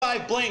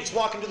185 blanks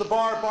walk into the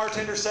bar.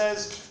 Bartender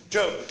says,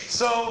 joke.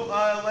 So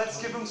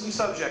let's give them some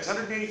subjects.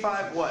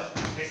 185 what?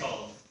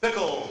 Pickles.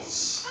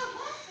 Pickles.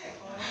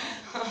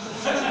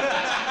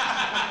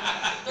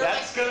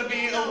 That's gonna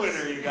be a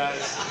winner, you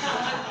guys.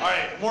 All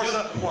right, more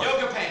stuff. More.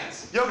 Yoga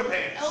pants. Yoga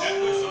pants.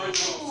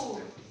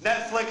 Oh.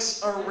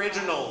 Netflix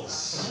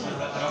originals.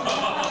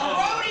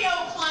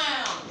 Rodeo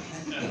clown.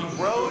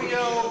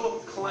 Rodeo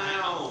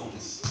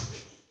clowns.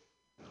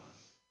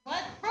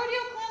 What?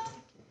 Rodeo clown?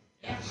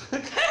 Yeah.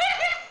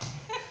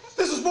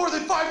 This is more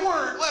than 5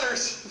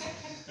 letters.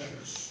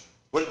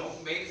 What?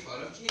 Made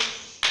fun of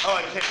kids. Oh,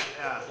 I can't.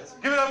 Yeah.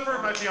 Give it up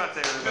for my fiance,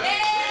 everybody.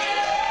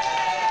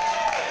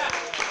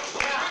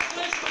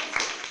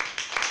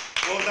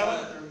 What was that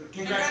one?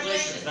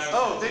 Congratulations.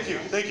 Oh, thank you.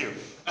 Thank you.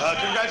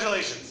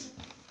 Congratulations.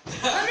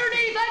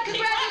 185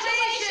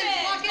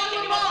 congratulations. Walk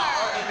into a bar.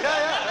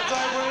 Yeah, that's why I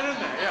put it in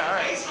there. Yeah, all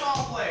right.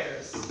 Baseball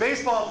players.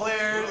 Baseball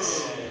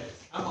players.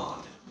 I'm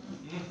on.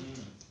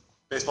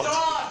 Baseball.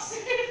 Dogs.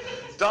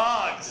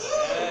 Dogs.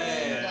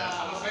 Yeah.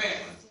 I'm a fan.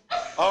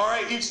 All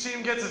right, each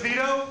team gets a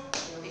veto.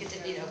 We get to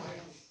veto.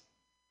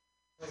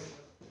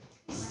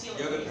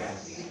 Yoga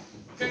pants.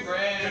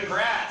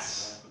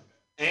 Congrats.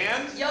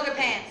 And Yoga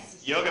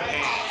pants. yoga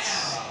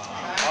pants.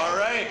 All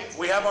right,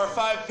 we have our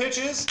 5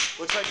 pitches.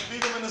 Looks like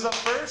Spiegelman is up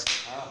first.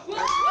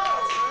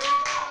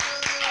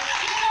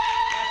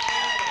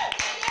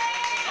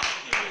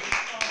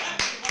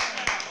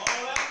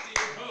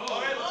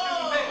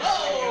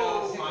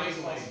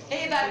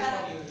 Hey,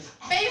 that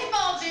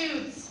baseball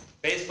dudes.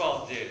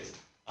 Baseball dudes.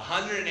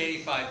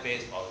 185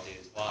 baseball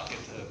dudes walk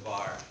into the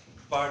bar.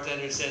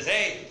 Bartender says,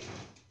 hey,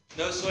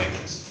 no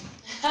swingers.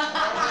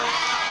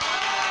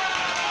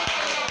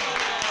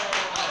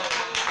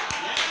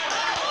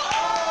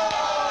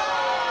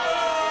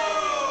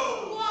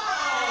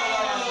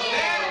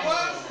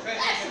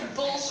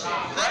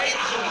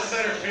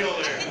 Center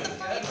fielder.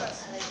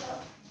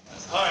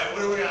 All right,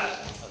 what do we got?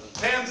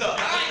 Hands up.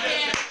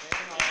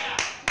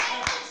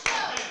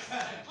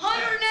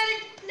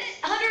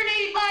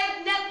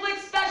 185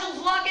 Netflix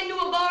specials walk into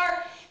a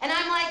bar, and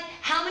I'm like,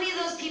 how many of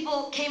those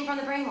people came from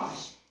the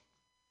brainwash?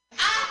 Like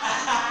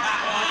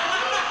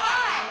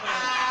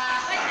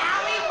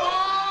Ali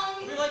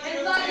Wong.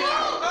 And like,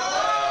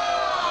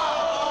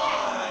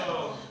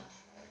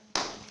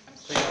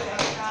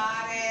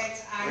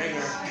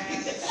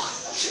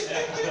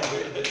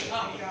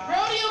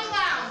 rodeo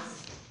clowns.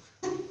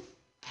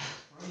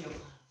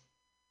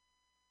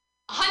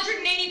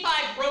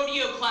 185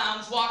 rodeo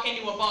clowns walk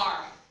into a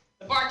bar.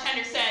 The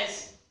bartender says,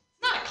 it's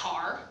not a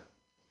car.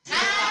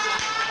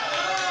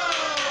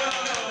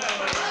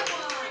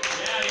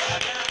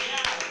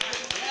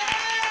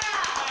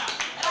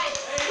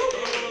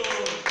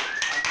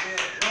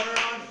 Runner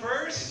on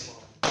first.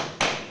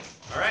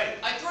 All right.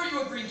 I throw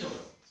you a green dildo.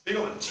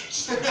 Spiegelman.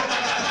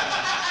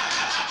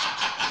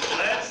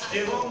 Let's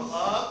give them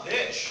a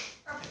pitch.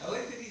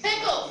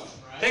 Pickles.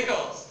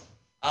 Pickles.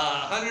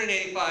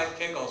 185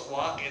 pickles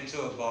walk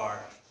into a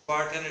bar.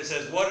 Bartender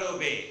says, what'll it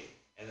be?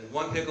 And then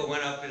one pickle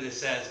went up and it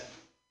says,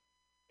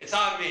 it's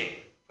on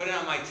me. Put it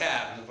on my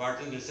tab. And the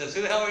bartender says,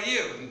 who the hell are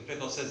you? And the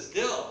pickle says,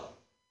 Dill.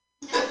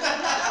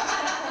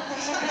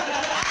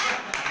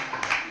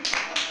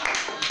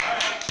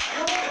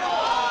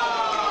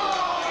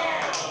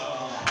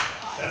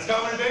 That's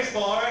common in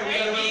baseball. All right, we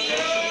got a rotation.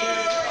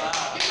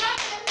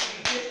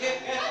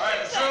 All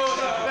right, throw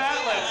the bat.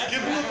 Let's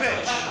give him a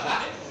pitch.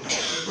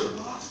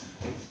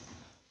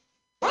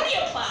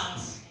 Rodeo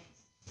clowns.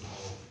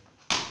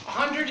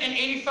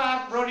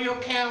 185 rodeo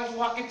clowns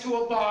walk into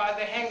a bar.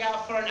 They hang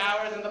out for an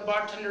hour, then the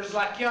bartender's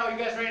like, yo, you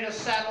guys ready to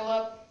saddle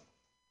up?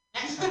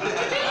 Not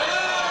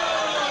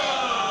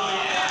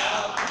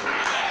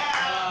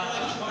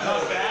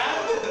bad.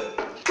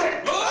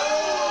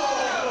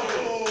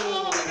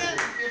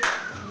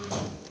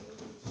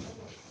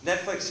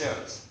 Netflix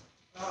shows.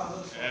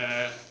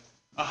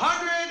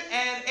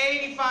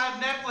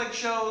 185 Netflix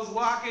shows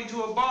walk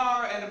into a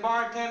bar and the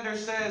bartender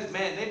says,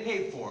 man, they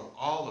paid for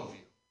all of you.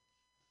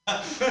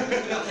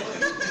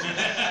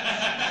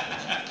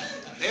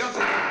 They don't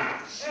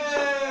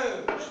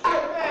say,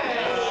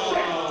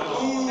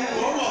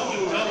 Almost a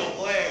double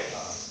play.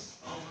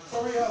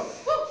 Hurry up.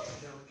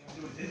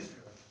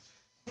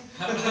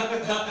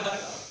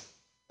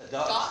 The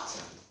dogs.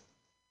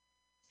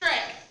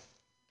 Strike.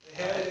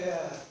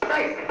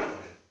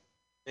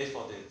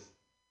 Baseball dudes.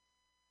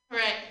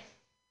 Right.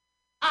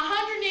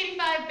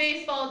 185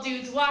 baseball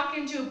dudes walk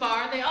into a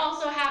bar. They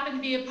also happen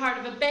to be a part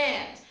of a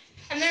band.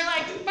 And they're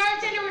like,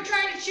 bartender, we're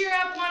trying to cheer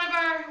up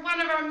one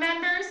of our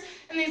members.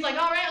 And he's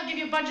like, all right, I'll give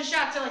you a bunch of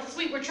shots. They're like,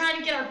 sweet, we're trying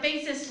to get our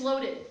bassist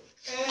loaded.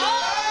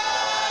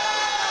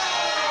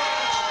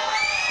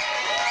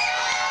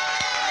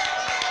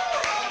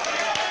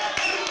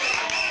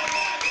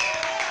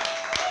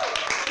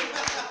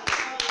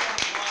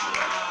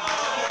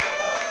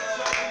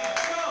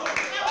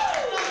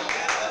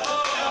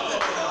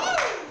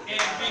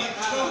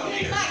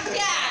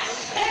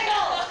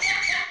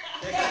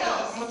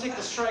 I'm gonna take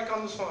the strike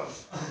on this one.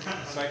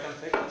 Strike on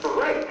pickles.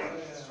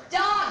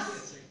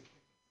 Dogs.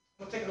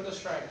 I'm gonna take another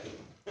strike.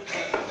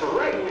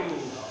 Right. I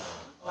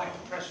like the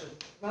pressure.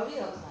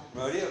 Rodeo clown.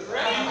 Rodeo. You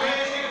ready to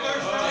take a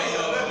third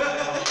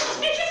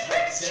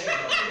strike?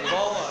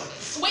 Ball on.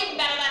 Swing,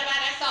 bada, bada,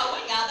 bada, so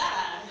we got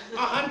that.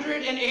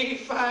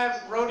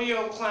 185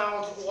 rodeo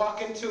clowns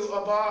walk into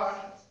a bar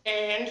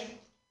and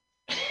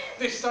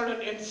they start an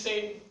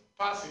insane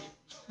posse.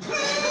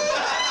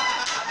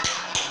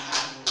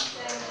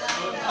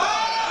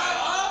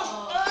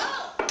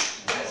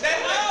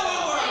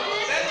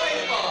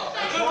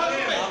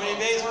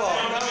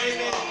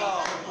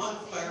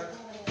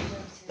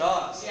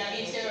 Dogs. Yeah,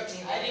 me too.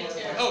 I do too.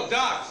 Oh,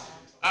 dogs.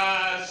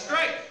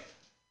 Strike.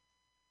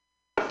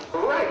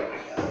 Right.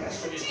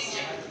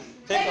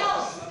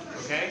 Pickles.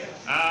 Okay.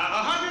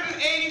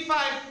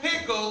 185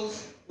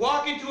 pickles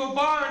walk into a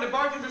bar and the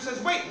bartender says,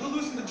 wait, who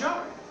loosened the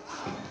jar?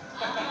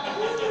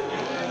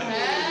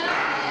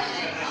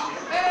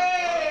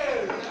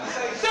 Hey!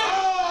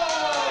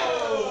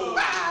 Oh!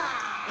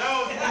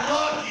 That was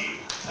lucky.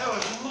 That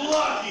was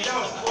lucky. That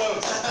was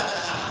close.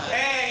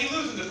 Hey, he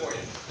loosened it for you.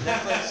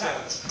 Netflix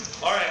shows.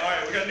 All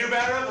right. We got a new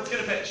batter up. Let's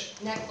get a pitch.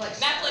 Netflix.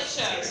 Netflix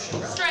shows.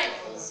 Strike.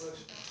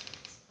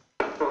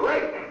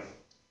 Right.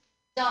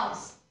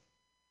 Dogs.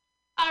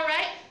 All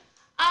right.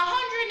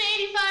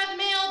 185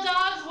 male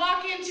dogs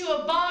walk into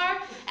a bar,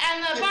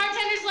 and the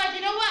bartender's like,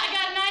 you know what? I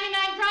got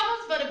 99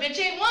 problems, but a bitch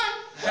ain't one.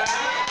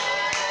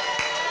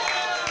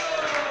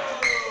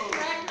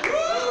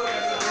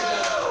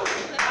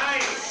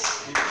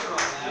 Nice.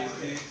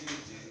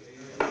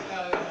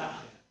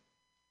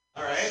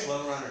 All right.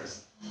 Slow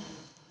runners.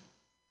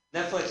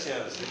 Netflix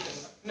shows.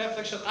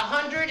 Netflix shows.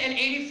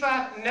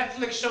 185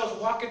 Netflix shows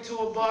walk into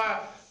a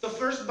bar. The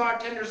first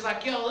bartender's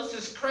like, yo, this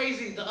is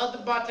crazy. The other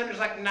bartender's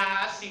like,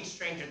 nah, I've seen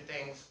Stranger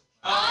Things.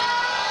 Oh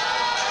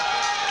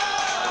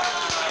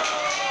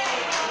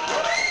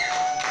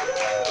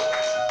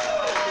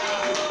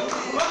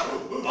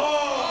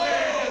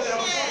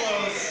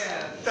man,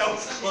 that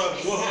was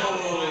close. Whoa.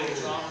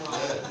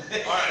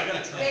 All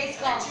right.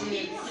 Baseball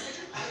dudes.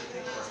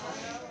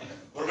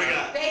 What do we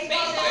got?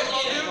 Baseball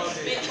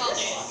dudes. Baseball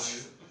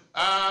dudes.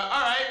 All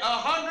right,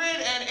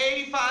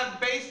 185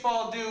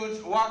 baseball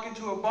dudes walk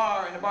into a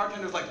bar and the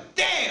bartender's like,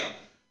 damn,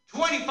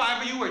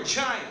 25 of you are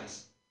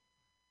giants.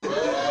 Oh,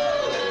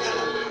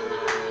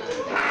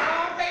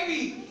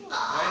 baby.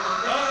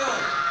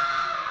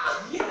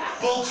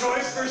 Full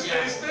choice first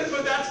baseman,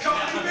 but that's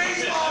coming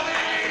baseball,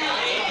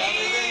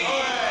 baby. All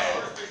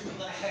right.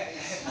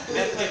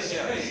 Netflix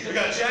shows. We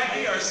got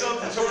Jackie, our son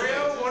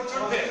Vittorio. What's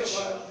our pitch?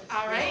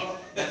 All right.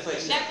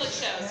 Netflix shows.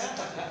 Netflix shows.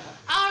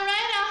 All right.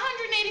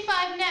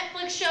 185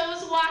 Netflix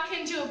shows walk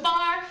into a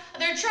bar.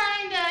 They're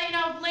trying to,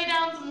 lay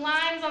down some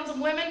lines on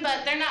some women,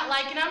 but they're not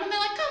liking them, and they're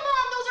like, come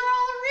on, those are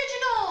all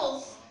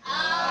originals.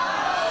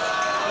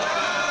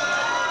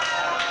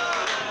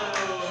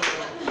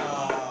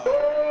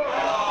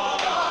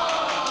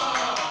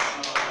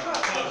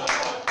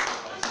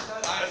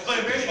 Let's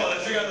play baseball.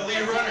 Let's figure out the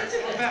lead runner.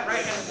 Pat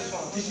right-handed this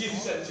one. You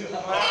said two.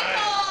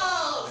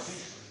 All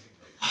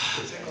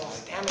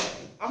Pickles! Damn it.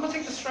 I'm gonna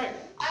take the strike.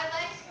 I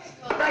like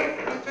pickles. Right.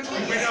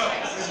 We know.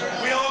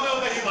 We all know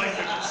that you like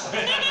it.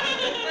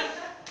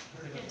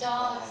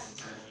 Dogs.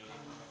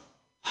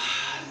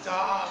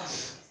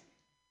 Dogs.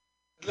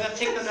 Let's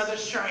take another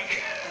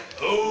strike.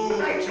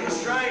 Oh, 2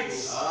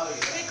 strikes.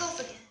 Pickles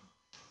again.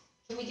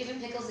 Can we give him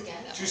pickles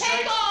again? 2 strikes?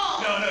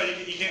 Pickles! No,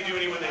 you can't do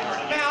any when they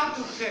hurt Man, you. I'll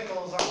do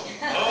pickles. Let's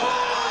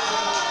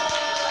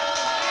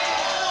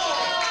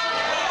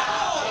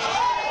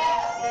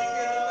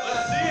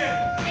see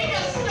it. He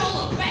just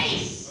stole a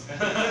base!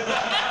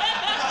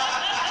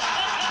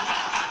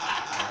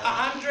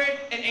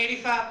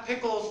 185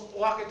 pickles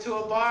walk into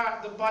a bar.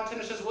 The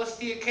bartender says, what's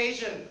the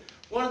occasion?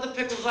 One of the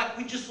pickles like,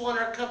 we just won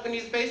our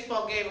company's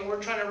baseball game and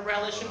we're trying to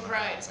relish in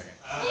pride.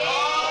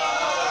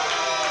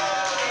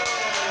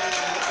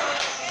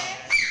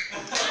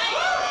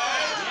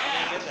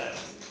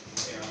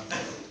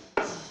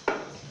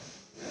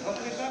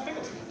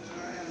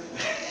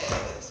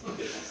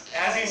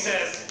 As he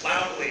says,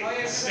 loudly,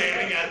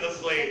 standing at the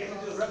plate.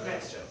 Yoga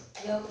pants.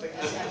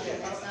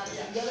 That's not.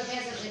 Yoga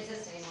pants doesn't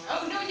exist anymore.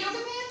 Oh, no yoga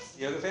pants?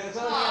 Yoga fans?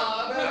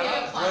 Oh,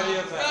 rodeo clowns.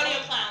 Rodeo clowns. Rodeo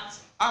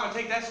clowns. I'm gonna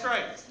take that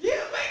strike.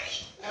 Yeah,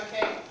 baby.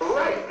 Okay.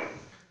 Right.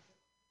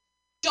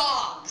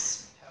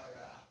 Dogs.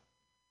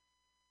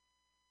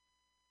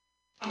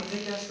 I'm gonna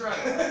take that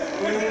strike.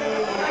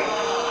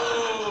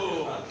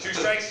 2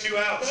 strikes, 2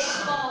 outs.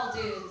 Baseball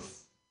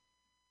dudes.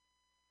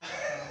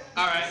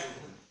 All right.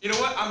 You know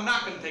what? I'm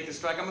not gonna take the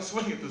strike. I'm gonna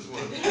swing at this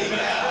one.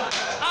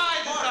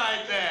 I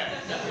decide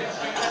that.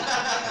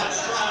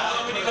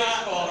 How many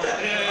baseball?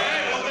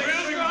 Well, the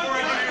real thing before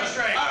I give you a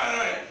strike. All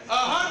right.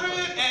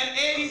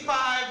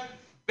 185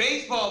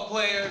 baseball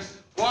players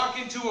walk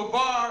into a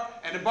bar,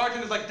 and the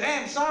bartender's like,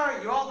 damn,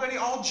 sorry, you're already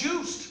all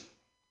juiced.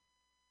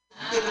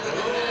 All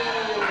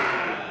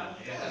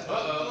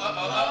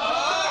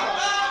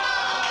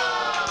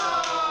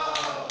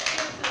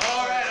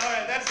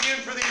right. That's the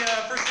end for the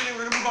first inning.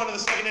 We're gonna move on to the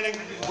second inning.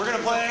 We're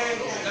gonna play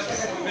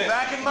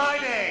Back in My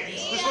Day.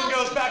 This one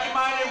goes back in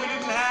my day. We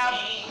didn't have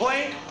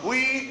blank.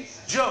 We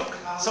Joke.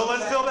 So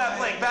let's fill that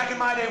blank. Back in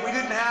my day, we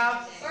didn't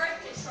have Birth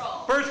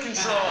control. birth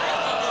control.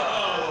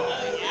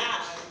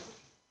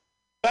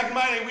 Back in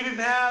my day, we didn't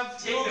have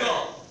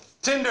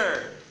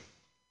Tinder.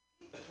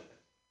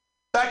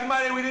 Back in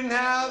my day, we didn't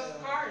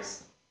have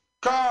Cars.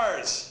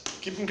 cars.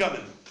 Keep them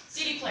coming.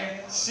 CD player.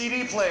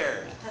 CD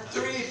player.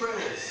 3D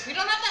printers. We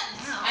don't have that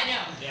now. I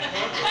know.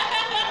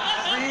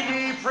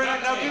 3D printer.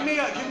 Now give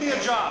me a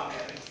job.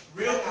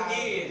 Real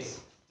comedians.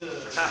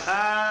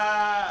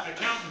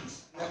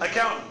 Accountants.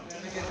 Accountant.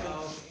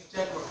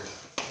 Check workers.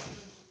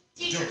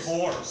 Teachers.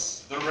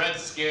 Divorce. The Red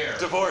Scare.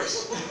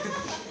 Divorce.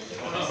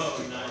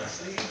 Oh,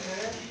 nice.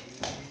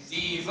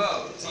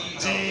 Devo.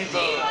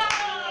 Devo.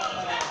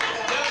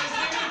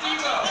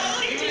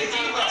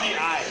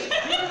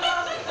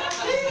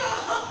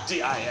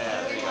 D-I.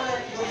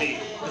 D.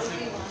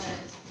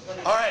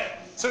 All right.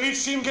 So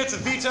each team gets a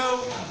veto,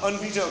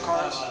 unveto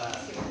cars.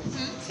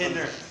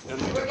 Tinder.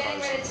 We're getting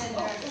rid of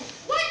Tinder.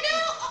 What? No.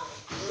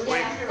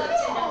 Yeah, fuck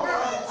Tinder. We're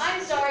old.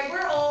 I'm sorry,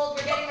 we're old.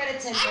 We're getting rid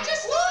of Tinder. I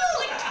just lost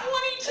like 20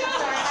 I'm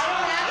sorry, I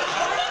don't have a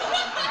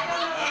smartphone. I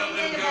don't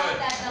know anything about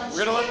that dumb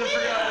We're gonna let them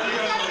figure out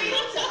what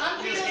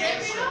you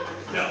guys do.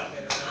 No.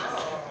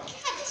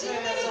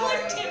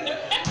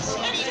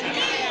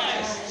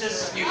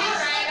 Just you. All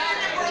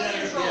right, birth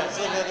control.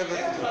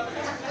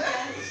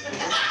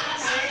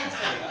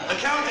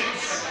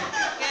 Accountants.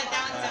 Yeah,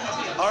 that one's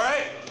done too. All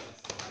right.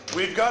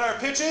 We've got our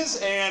pitches,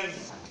 and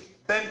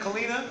Ben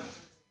Kalina,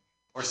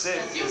 or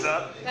Sid, is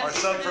up. Our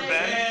sub for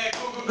Ben,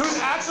 who's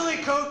actually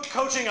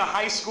coaching a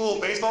high school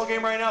baseball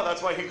game right now.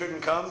 That's why he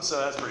couldn't come, so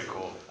that's pretty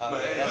cool.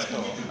 But anyway, that's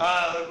cool.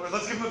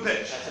 Let's give him a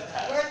pitch.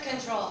 Birth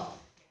control.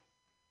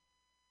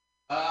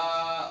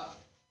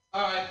 All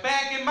right,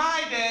 back in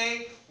my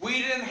day,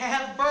 we didn't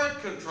have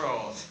birth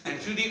control. And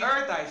to the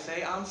earth, I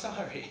say, I'm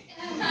sorry.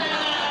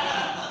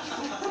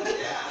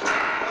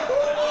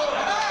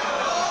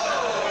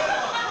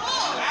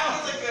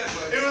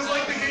 It was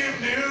like the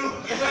game knew.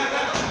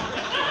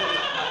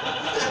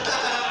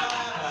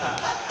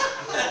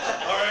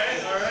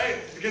 All right.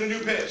 We get a new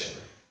pitch.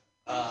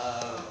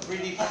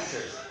 3D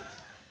printers.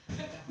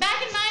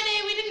 Back in my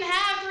day, we didn't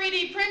have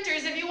 3D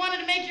printers. If you wanted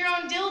to make your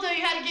own dildo,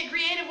 you had to get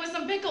creative with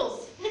some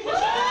pickles.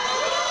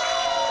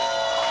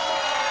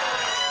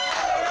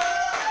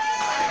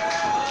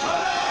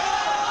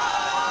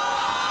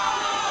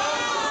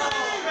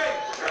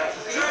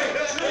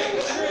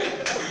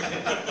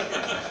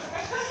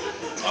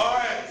 All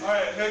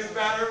right. Next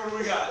batter. What do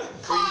we got?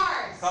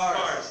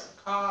 Cars.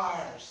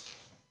 Cars.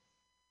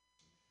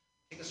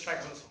 Take a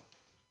strike on this one.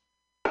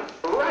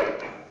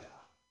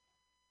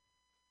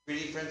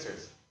 3D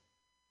printers.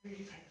 3D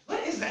printers. What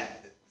is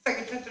that? It's like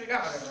a printer we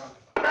got. Okay, wrong.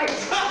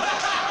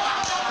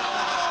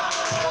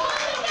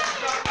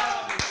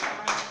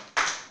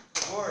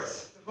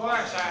 Divorce.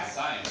 Divorce, all right.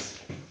 Science.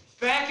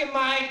 Back in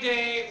my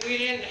day, we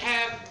didn't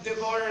have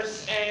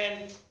divorce,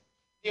 and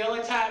the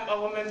only time a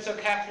woman took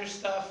half your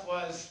stuff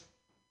was.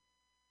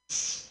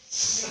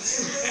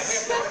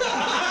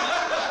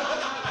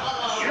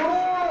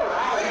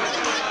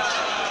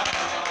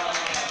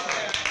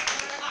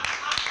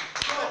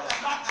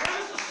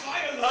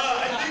 I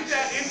think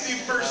that is the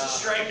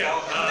first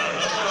strikeout.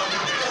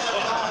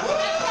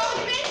 That's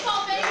probably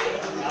baseball, baby.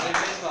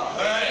 Baseball. All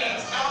right.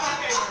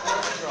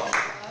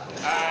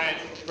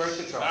 Birth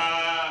control.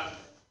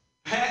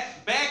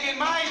 Back in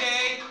my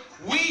day,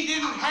 we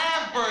didn't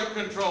have birth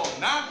control.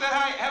 Not that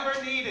I ever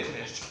needed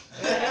it.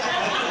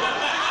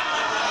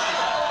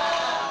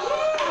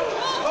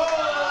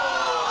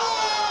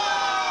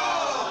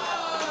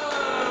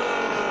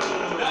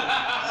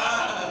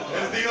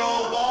 There's the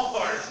old ball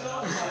fart.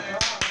 All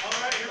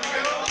right, here we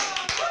go.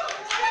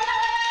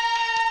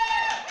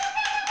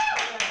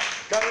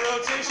 Got a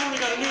rotation. We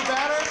got a new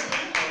batter.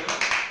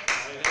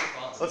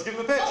 Let's give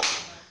him a pitch.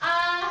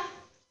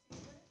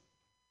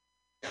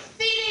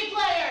 CD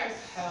players.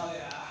 Hell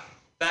yeah.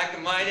 Back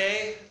in my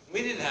day,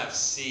 we didn't have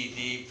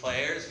CD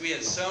players. We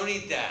had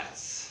Sony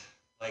DATs.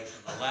 Like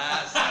from the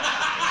last.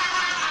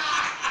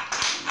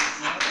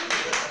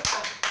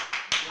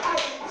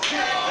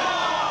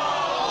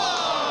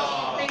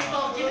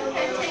 Baseball, give it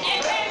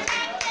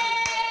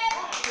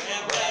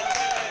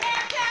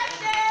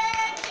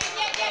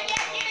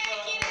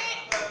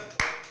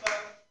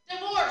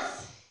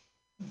Divorce.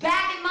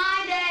 Back in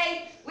my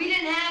day, we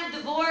didn't have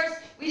divorce.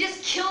 We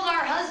just killed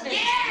our husbands.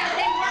 Because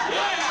they weren't good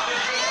enough.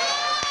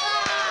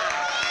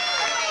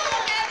 We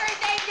took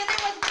everything because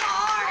it was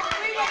hard.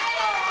 We were so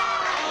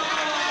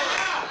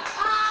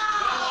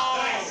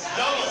hard.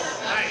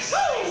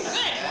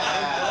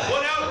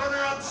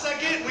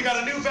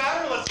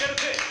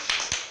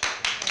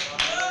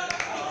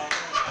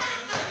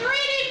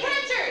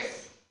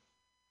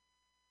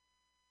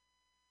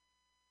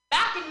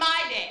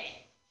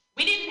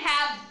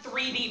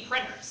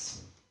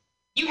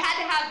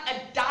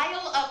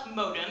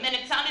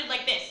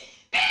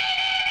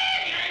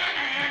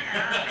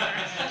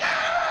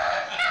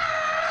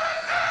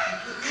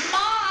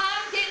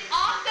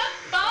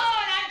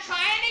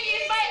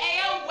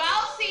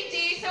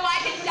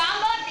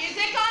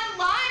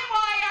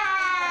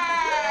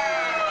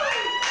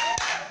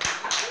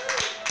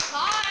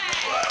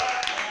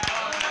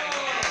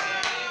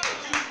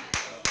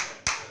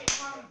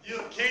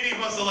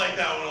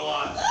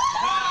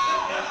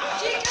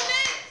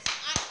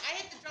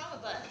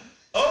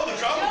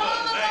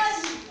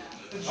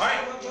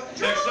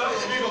 Next up,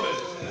 Spiegelman.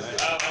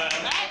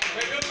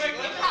 Real quick,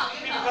 let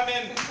people come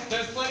in.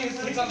 There's plenty of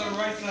seats on the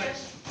right side.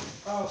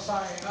 Oh,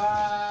 sorry.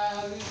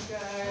 These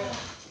guys.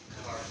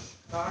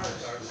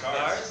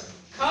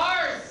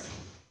 Cars.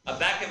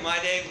 Back in my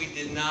day, we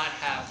did not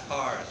have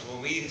cars.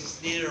 When we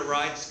needed to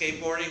ride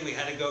skateboarding, we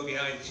had to go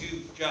behind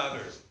two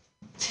joggers.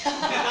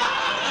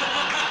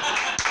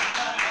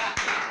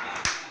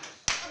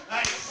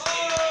 Nice.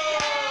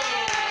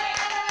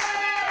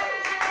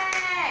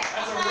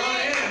 That's a run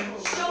in.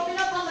 Jumping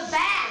up on the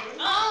back.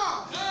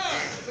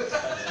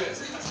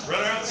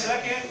 Runner on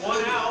second,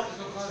 one out.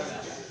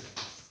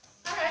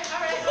 All right.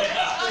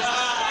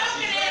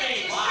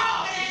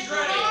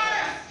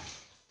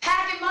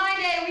 Back in my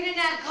day, we didn't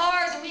have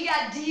cars and we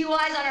got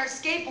DUIs on our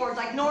skateboards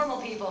like normal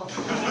people.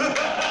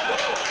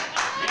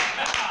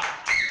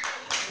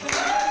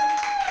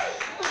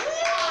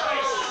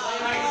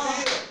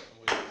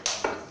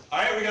 All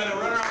right, we got a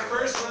runner on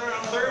first, runner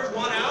on third,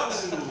 one out.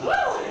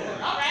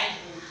 All right.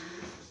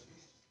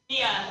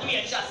 Let me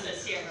adjust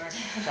this here.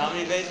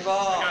 Comedy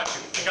baseball. I got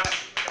you.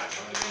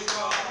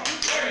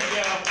 There we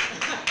go.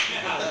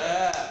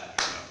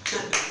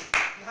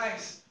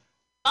 Nice.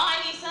 Buy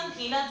me some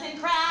peanuts and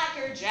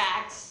Cracker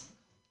Jacks.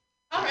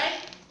 All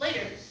right.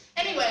 Later.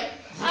 Anyway,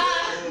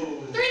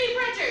 3D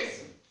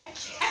printers.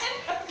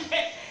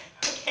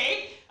 Okay.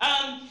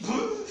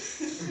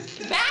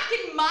 Back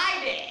in my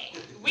day,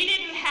 we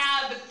didn't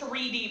have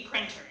 3D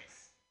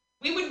printers.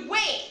 We would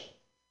wait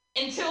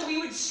until we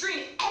would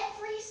stream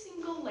every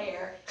single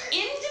layer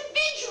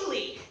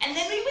individually, and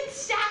then we would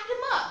stack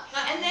them up.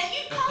 And then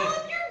you'd call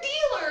up your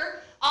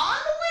dealer on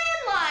the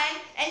landline,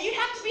 and you'd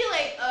have to be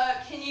like,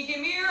 can you give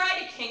me your ride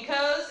to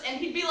Kinko's? And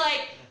he'd be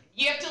like,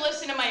 you have to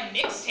listen to my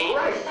mixtape.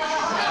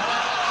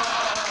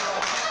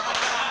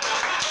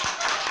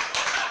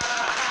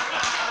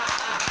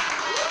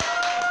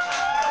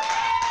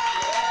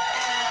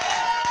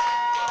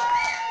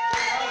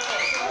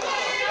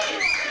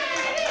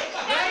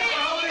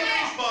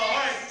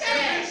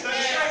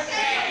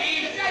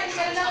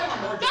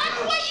 That's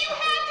what you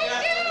had to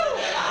do!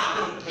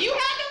 You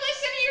had to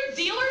listen to your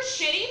dealer's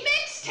shitty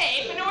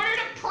mixtape in order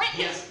to print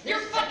your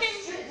fucking...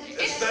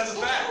 That's a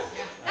fact.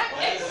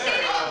 It's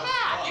stated a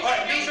fact. All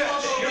right,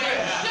 you're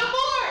finished.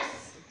 Divorce!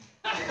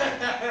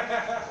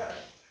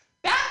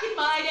 Back in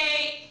my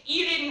day,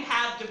 you didn't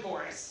have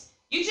divorce.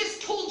 You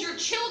just told your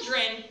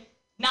children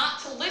not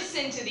to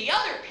listen to the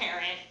other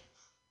parent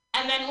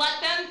and then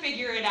let them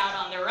figure it out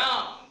on their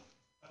own.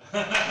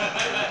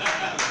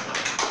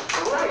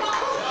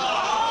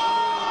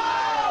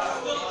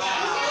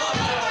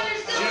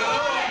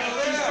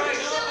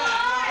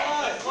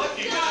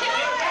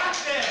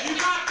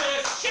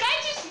 Should I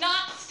just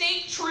not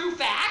state true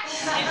facts?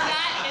 Is that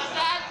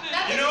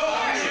You know,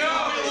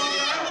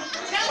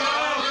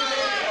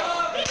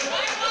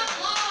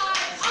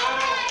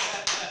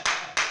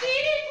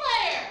 CD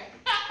player.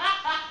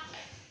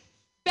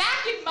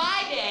 Back in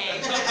my day,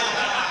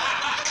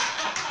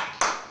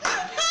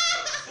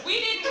 we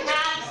didn't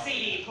have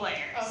CD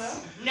players.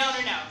 No.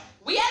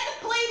 We had to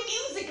play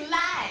music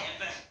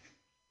live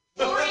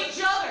for each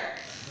other.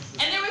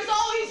 And there was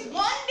always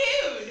one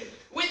dude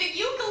with a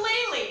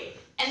ukulele,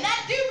 and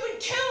that dude would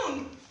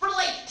tune for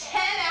like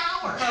 10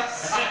 hours.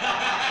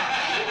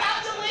 And you'd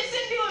have to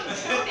listen to him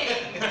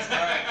tuning.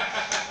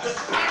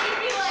 And you'd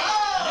be like,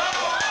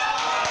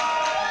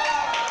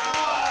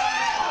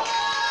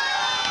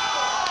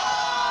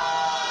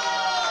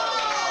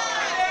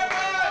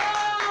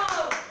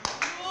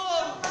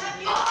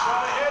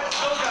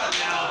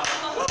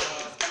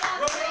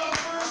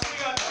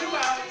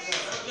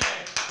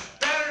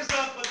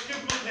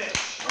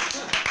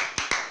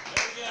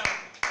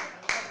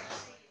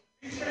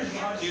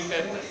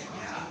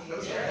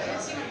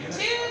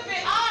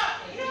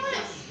 you know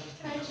what?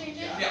 Can I change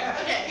it? Yeah.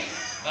 Okay.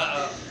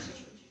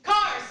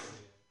 Cars.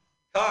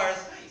 Cars.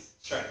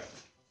 Sure.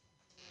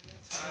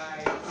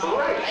 All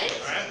right.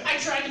 I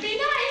tried to be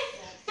nice.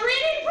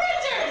 3D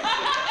printers.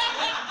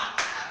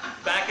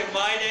 Back in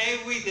my day,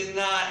 we did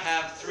not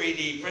have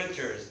 3D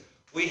printers.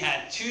 We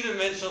had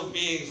two-dimensional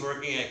beings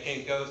working at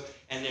Kinko's,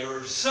 and they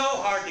were so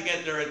hard to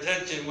get their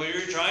attention when you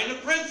were trying to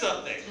print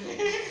something.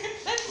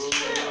 That's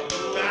true.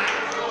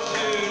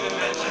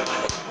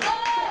 Two-dimensional.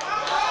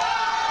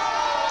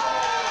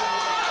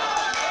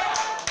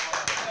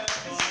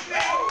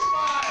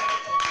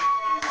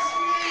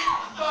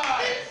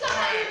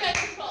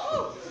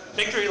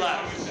 Victory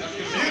lap.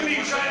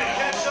 Mutiny trying to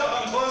catch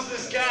up and close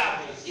this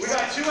gap. We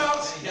got 2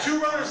 outs, 2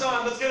 runners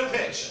on. Let's get a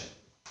pitch.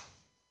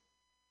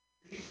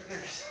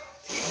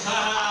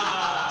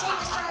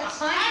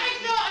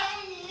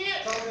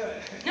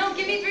 No,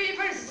 give me 3D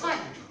printers, it's fine.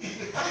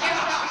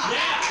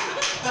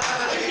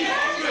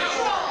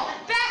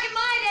 Back in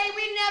my day,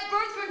 we didn't have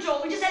birth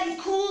control. We just had these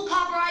cool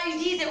copper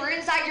IUDs that were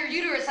inside your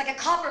uterus, like a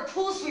copper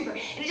pool sweeper,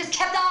 and it just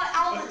kept out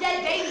all the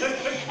dead babies.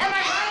 Am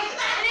I right?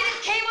 And it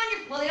just came on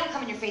your, well, they don't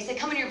come in your face, they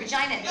come in your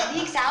vagina, and it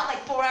leaks out like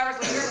 4 hours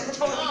later, and it's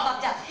totally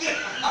fucked up.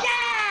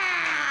 Yeah!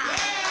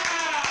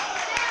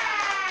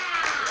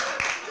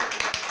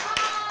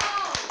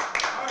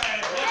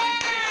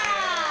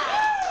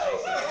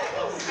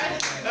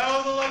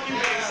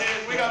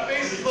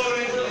 Base is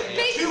loaded.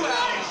 Base is 2 loaded.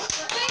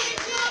 outs. Base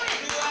is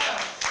loaded.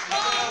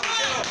 Home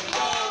run.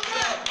 Home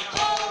run.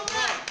 Home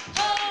run.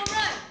 Home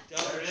run.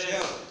 There it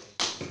is.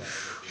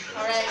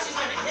 All right.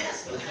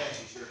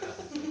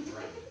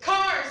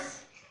 Cars.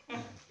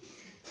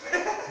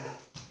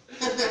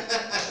 Let's go.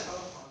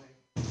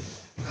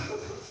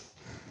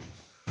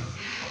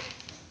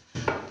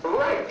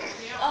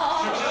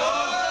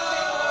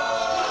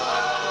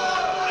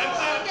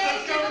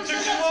 It took too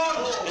long.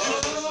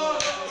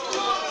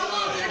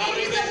 Hey,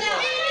 do something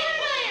now. CD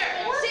player.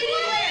 CD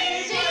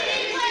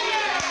player.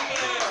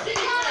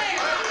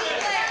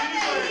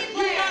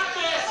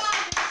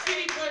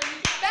 CD player.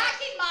 Back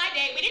in my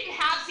day, we didn't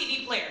have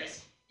CD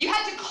players. You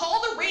had to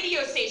call the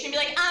radio station and be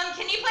like,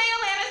 can you play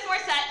Alanis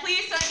Morissette,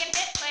 please, so I can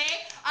hit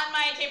play on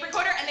my tape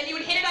recorder? And then you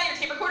would hit it on your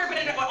tape recorder, but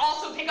it would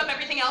also pick up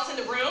everything else in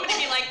the room, and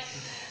it'd be like,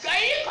 are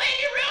you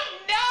cleaning your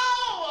room? No!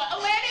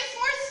 Alanis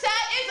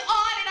Morissette is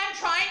on, and I'm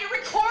trying to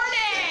record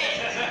it!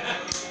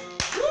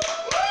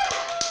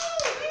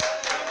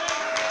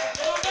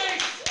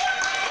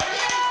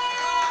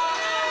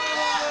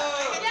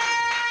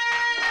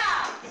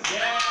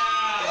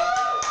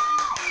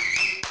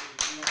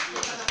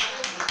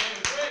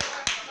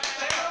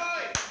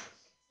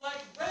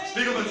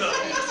 Spiegelman's up.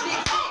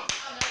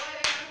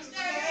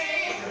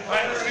 All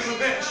right, let's give him a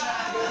pitch.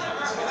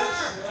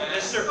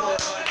 Mr. 400.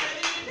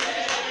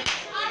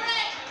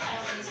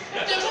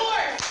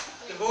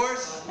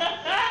 Divorce?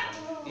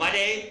 My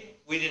day,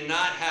 we did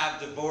not have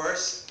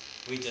divorce.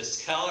 We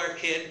just tell our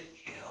kid,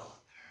 kill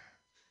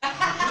her.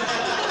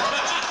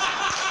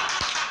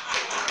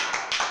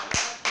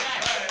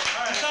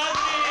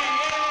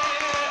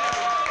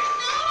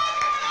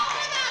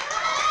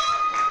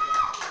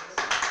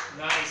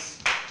 Nice.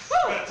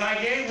 Got a tie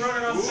game,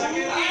 running on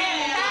second.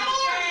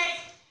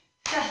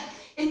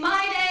 In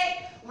my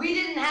day, we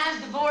didn't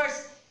have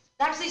divorce.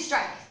 Actually,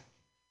 strike.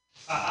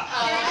 Did I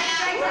just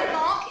strike that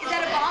bonk? Is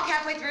that a bonk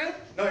halfway through?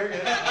 No, you're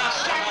good.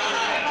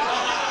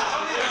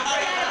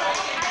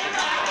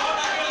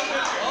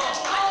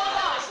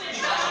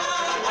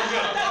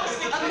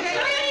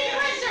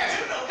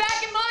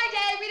 Back in my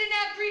day, we didn't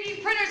have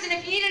 3D printers, and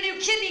if you need a new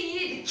kidney, you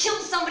needed to kill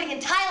somebody in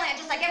Thailand,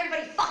 just like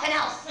everybody fucking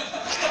else.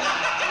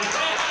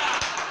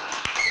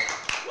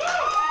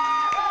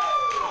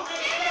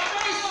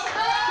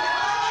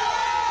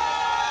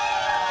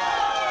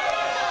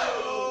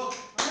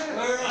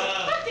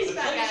 Fuck these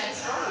bad guys.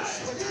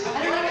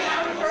 I don't know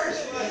how to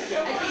first. I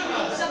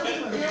think something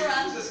you're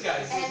on.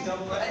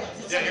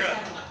 Yeah, you're up.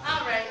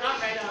 All right.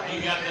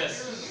 You got this.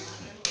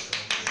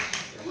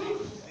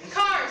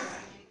 Cars.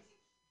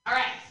 All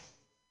right.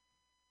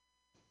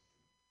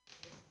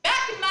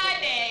 Back in my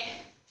day,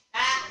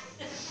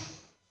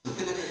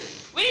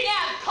 we didn't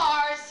have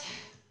cars.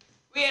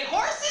 We had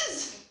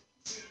horses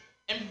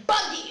and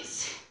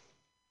buggies.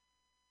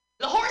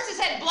 The horses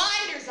had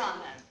blinders on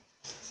them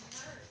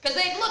because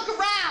they'd look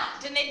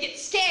around and they'd get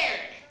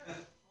scared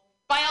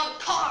by all the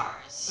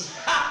cars.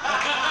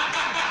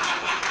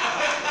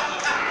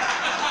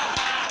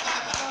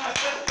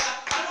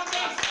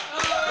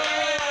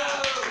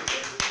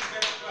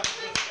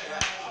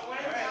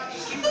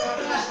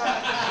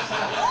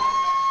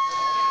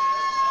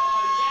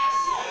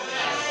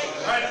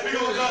 All right,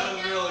 Spiegelman's up.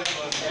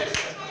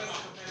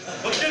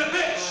 Let's get a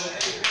pitch.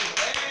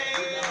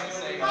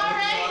 All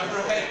right.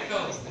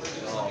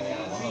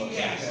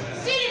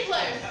 CD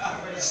players.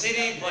 CD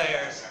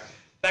players.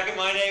 Back in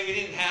my day, we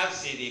didn't have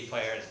CD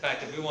players. In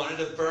fact, if we wanted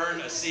to burn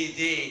a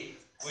CD,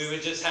 we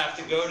would just have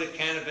to go to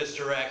Cannabis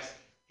Direct,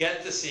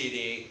 get the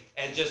CD,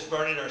 and just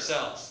burn it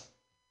ourselves.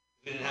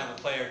 We didn't have a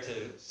player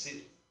to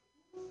see.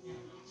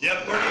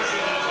 Yep, 30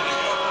 seconds.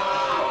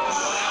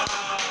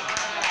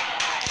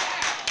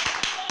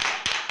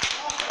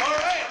 All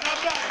right, not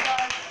bad,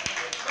 guys.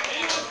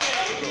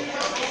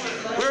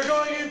 We're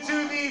going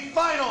into the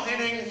final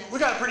inning. We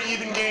got a pretty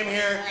even game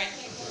here.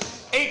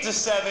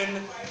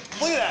 8-7.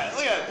 Look at that.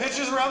 Look at that.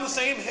 Pitches around the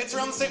same, hits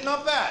around the same.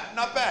 Not bad.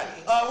 Not bad.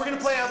 We're going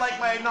to play I like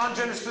my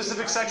non-gender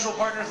specific sexual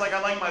partners like I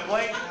like my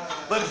blank.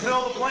 Let's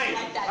fill the blank.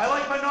 I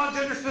like my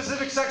non-gender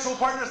specific sexual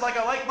partners like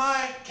I like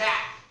my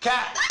Cat.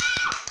 cat.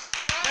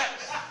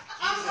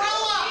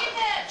 Umbrella.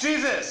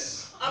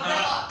 Jesus.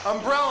 Umbrella.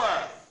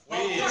 Umbrella.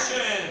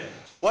 Politician.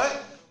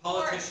 What?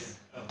 Politician.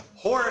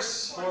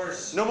 Horse.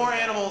 Horse. No more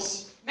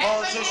animals.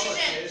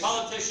 Politician.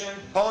 Politician.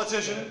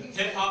 Politician.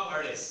 Hip hop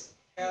artist.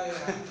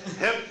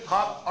 Hip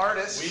hop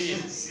artist.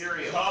 Weed.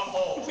 Cereal. Top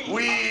hole.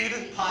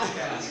 Weed.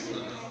 Podcast.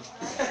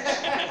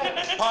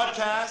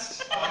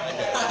 Podcast.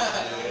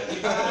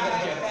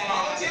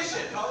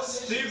 Politician.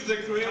 Steve's the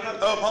creator.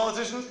 Oh,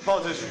 politician?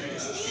 Politician.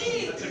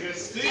 That's a good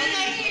Steve. You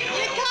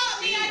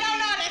caught me. I don't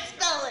know how to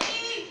spell it.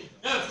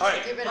 All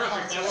right. Get rid of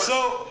one.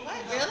 So,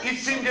 Really?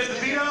 each team gets the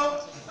veto.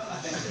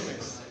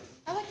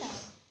 I like that.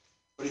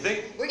 What do you think?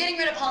 We're getting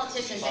rid of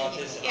politicians, baby.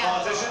 Politician. Yeah.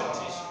 Politician.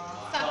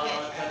 Suck it.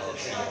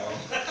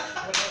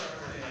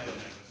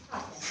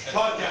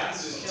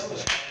 Podcast. Well,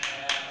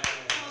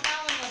 that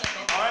one was a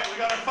bit. All right, we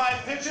got our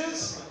 5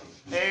 pitches.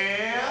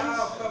 And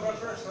I'll come up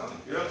first, huh?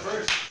 you're up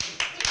first.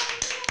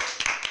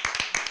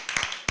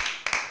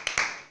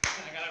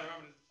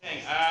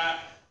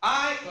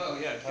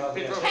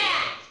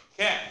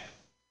 Cat.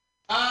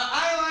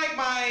 I like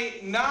my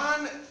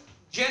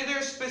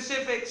non-gender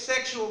specific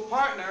sexual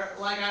partner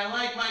like I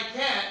like my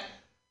cat,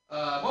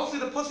 mostly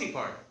the pussy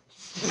part.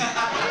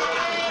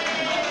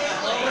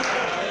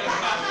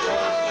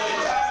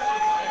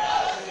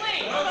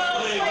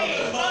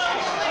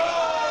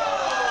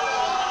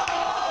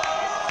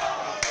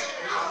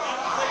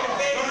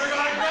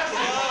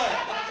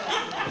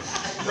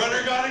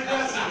 Runner got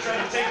aggressive,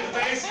 trying to take the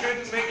base,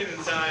 couldn't make it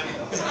in time.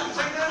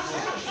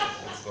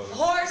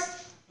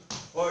 Horse.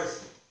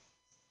 Horse.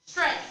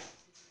 Strength.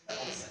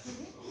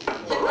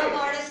 Hip-hop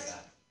artist.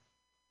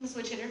 I'm a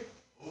switch hitter.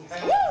 What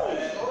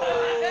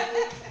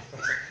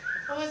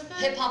was that?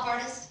 Hip-hop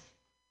artist.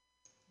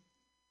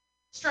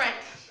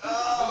 Strike.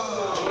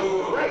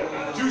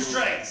 Two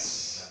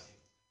strikes.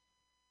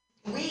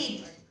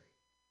 Weed.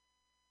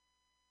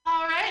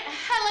 All right.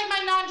 I like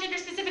my non-gender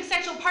specific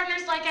sexual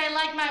partners like I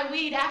like my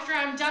weed. After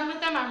I'm done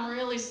with them, I'm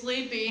really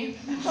sleepy.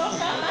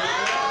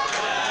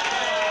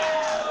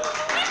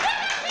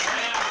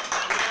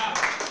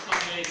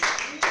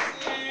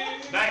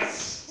 Nice.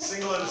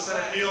 Single into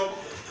center field.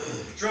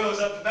 Throws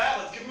up the bat.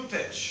 Let's give him a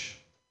pitch.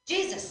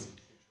 Jesus.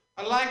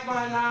 I like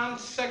my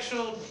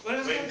non-sexual, what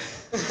is it?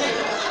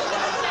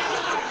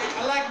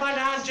 I like my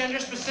non-gender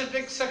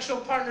specific sexual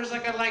partners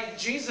like I like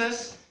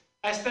Jesus.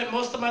 I spent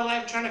most of my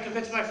life trying to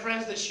convince my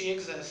friends that she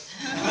exists.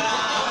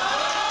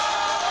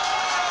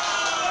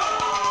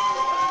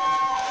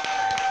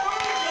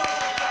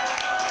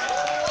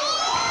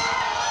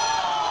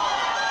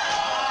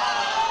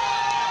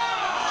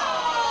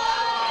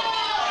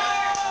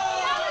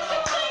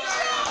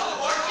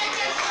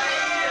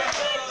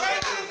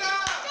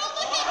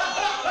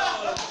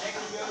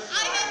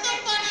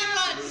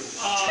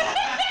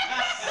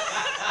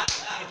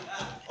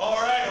 All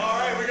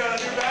right. We got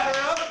a new batter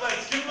up.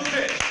 Let's give him a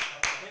pitch.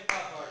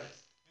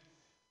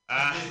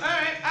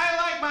 Alright, I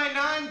like my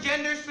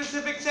non-gender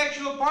specific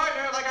sexual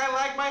partner like I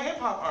like my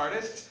hip-hop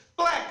artist,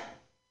 Black.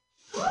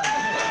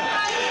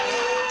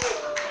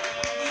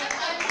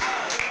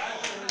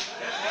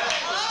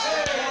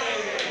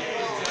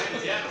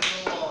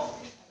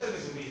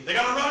 They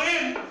got to run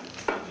in.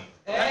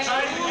 That's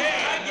right, the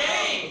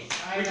game.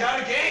 We got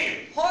a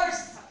game.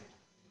 Horse.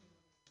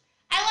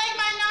 I like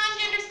my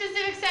non-gender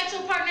specific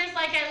sexual partners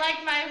like I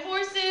like my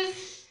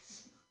horses.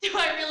 Do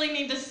I really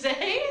need to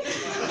say?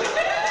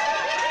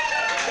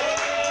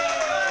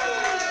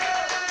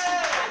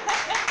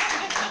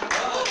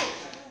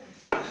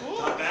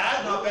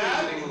 Not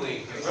bad.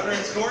 Runner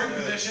in scoring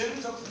position.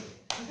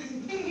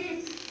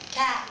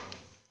 Cat.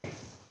 I'm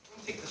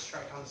gonna take the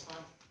strike on this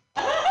one.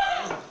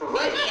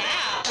 Good,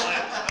 yeah.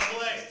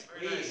 Double A.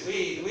 Very nice.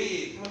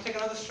 Weed. I'm gonna take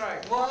another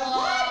strike. Horse.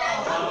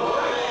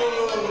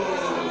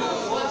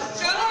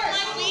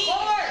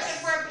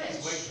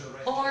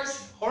 Horse.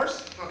 Horse?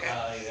 Okay.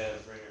 You got a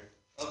bringer.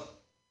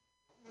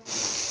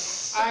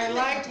 I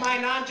like my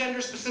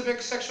non-gender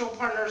specific sexual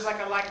partners like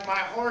I like my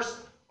horse,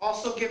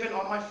 also giving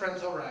all my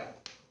friends a ride.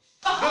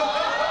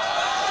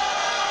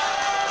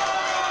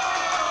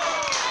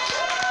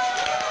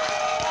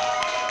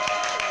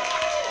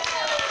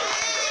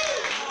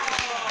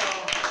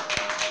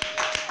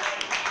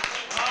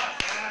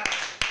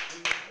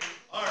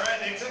 All right,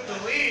 they took the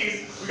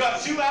lead. We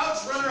got 2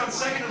 outs, runner on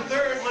second and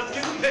third. Let's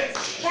give him a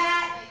pitch.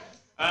 Cat.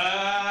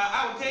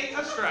 I will take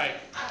a strike.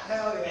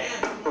 Hell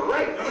yeah.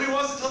 Nobody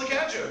wants to tell the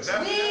cat jokes.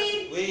 After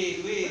that.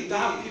 Weed.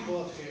 Stop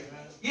people up here,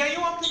 man. Yeah, you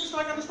want to take a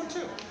strike on this one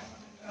too?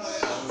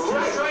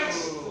 2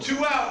 strikes,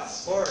 2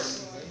 outs.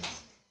 Horse.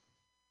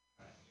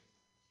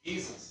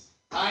 Jesus.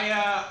 I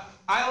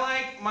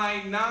like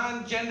my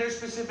non-gender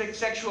specific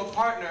sexual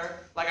partner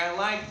like I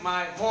like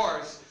my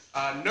horse,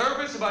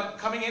 nervous about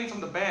coming in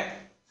from the back.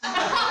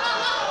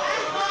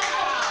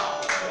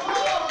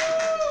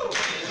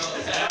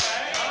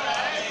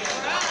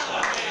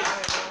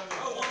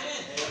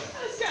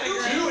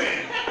 Two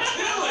in.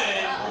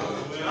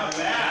 Not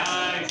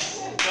bad. Nice.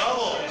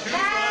 Double.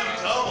 2-run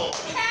double.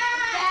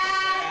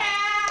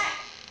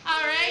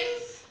 All right.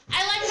 I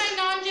like my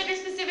non-gender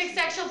specific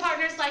sexual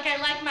partners like I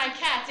like my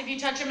cats. If you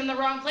touch them in the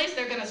wrong place,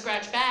 they're gonna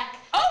scratch back.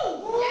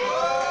 Oh!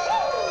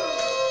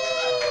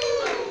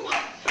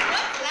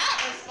 What's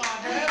that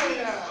response? Hell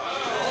yeah.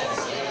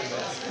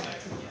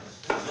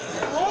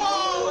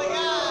 Oh my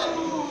god.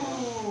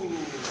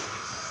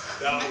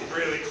 That was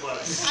really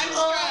close. I'm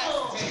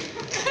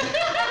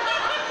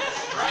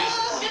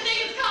stressed. Good thing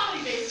it's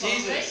comedy baseball.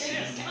 Jesus.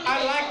 Right? I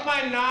like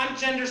my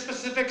non-gender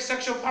specific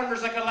sexual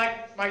partners like I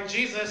like my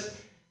Jesus.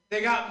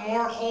 They got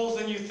more holes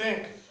than you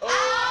think.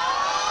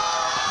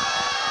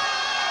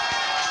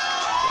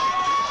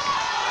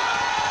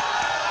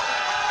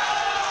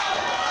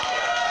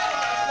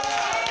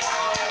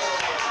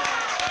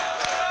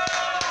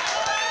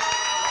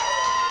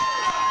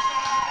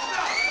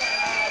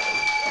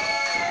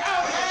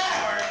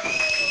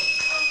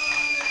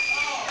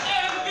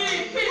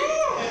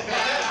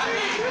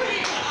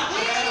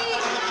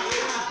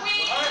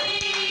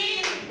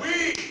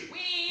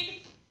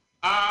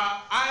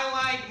 I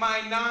like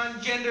my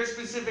non-gender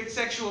specific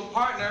sexual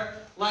partner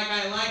like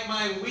I like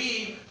my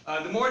weed.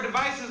 The more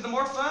devices, the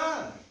more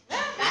fun.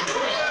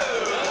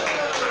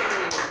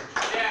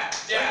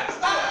 Yeah.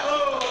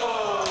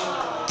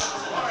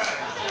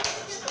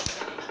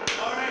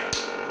 All right.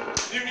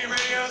 Mutiny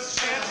Radio's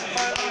chance to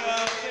finally kick it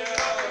off here.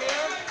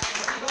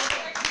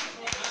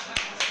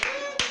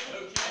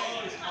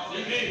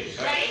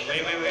 Ready?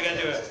 Wait, we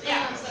gotta do it.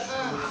 Yeah.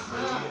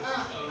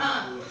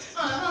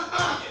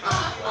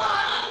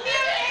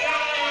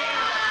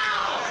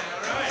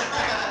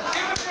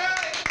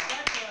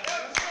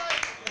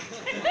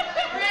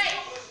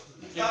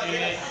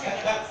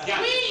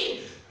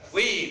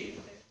 Weed.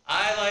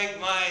 I like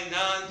my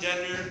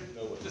non-gender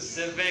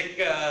specific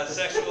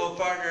sexual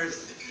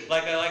partners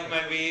like I like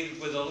my weed,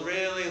 with a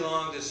really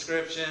long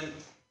description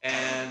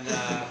and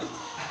a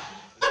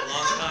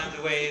long time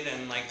to wait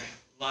and like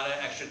a lot of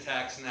extra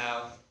tax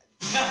now.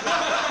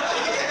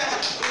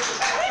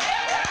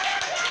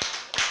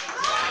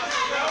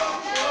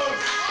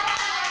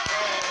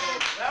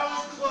 That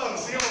was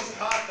close. He almost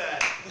caught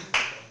that.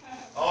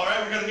 All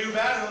right, we got a new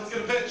batter. Let's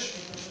get a pitch.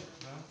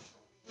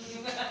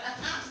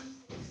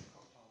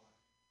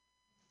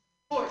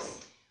 Horse.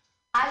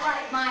 I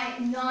like my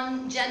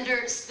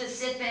non-gender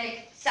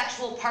specific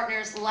sexual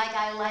partners like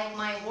I like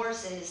my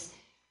horses,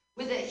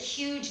 with a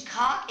huge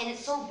cock, and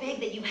it's so big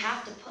that you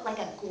have to put like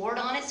a gourd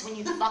on it, so when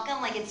you fuck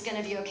them, like it's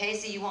gonna be okay,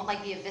 so you won't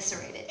like be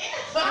eviscerated. You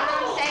know what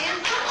I'm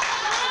saying?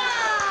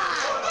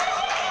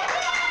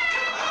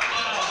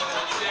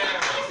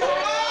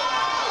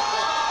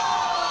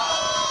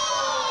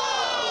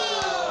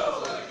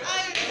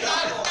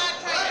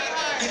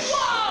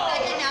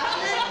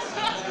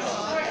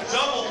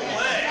 Double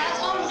play.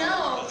 Oh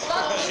no!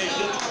 Fuck me.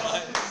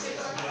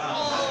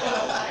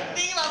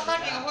 Think about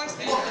fucking a horse.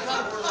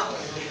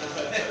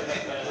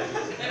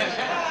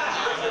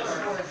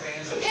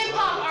 Hip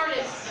hop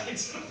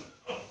artist.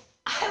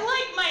 I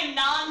like my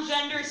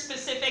non-gender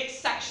specific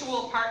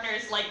sexual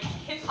partners like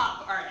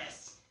hip-hop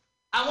artists.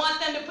 I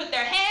want them to put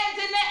their hands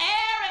in the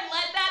air and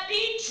let that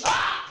beat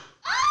drop.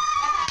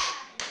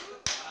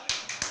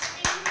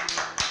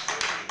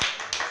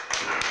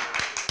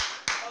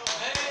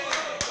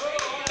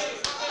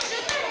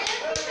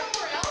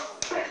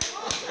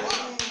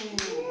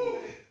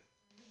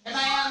 Am I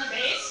on the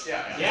base?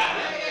 Yeah.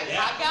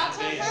 I got to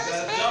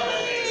first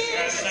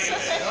base.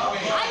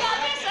 I got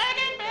to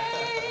second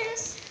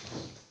base.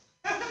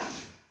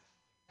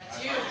 That's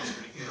you.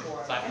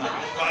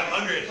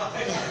 500.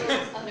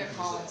 Under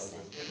Collins.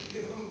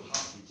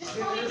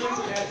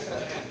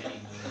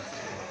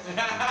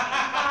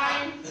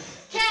 Fine.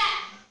 Cat.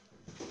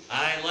 I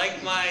like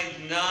my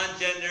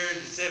non-gender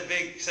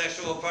specific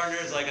sexual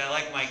partners like I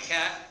like my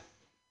cat.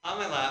 On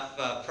my lap,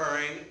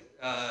 purring,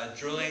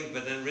 drooling,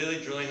 but then really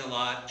drooling a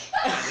lot.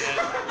 And then,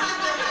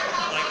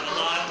 like a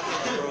lot of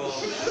drool.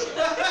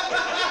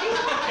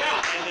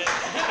 And then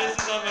this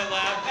is on my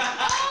lap.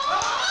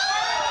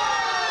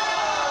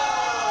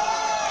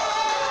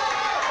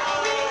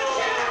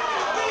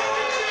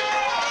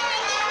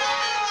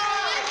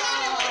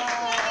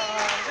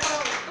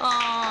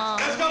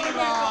 Let's go to the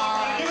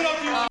baseball. Give it up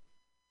to you.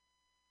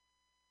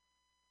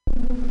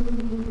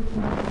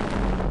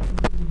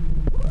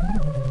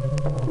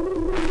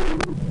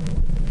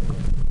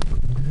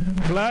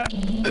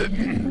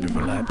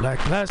 Black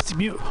Plastic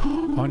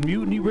on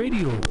Mutiny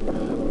Radio.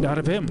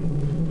 .fm.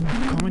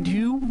 Coming to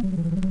you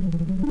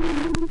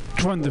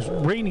from the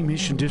Rainy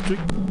Mission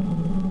District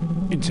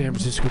in San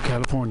Francisco,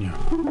 California.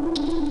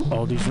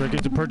 All these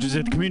records are purchased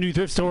at the community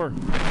thrift store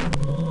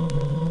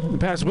in the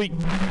past week.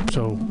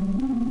 So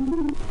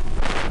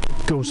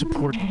go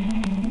support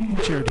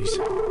charities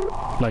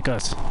like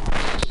us.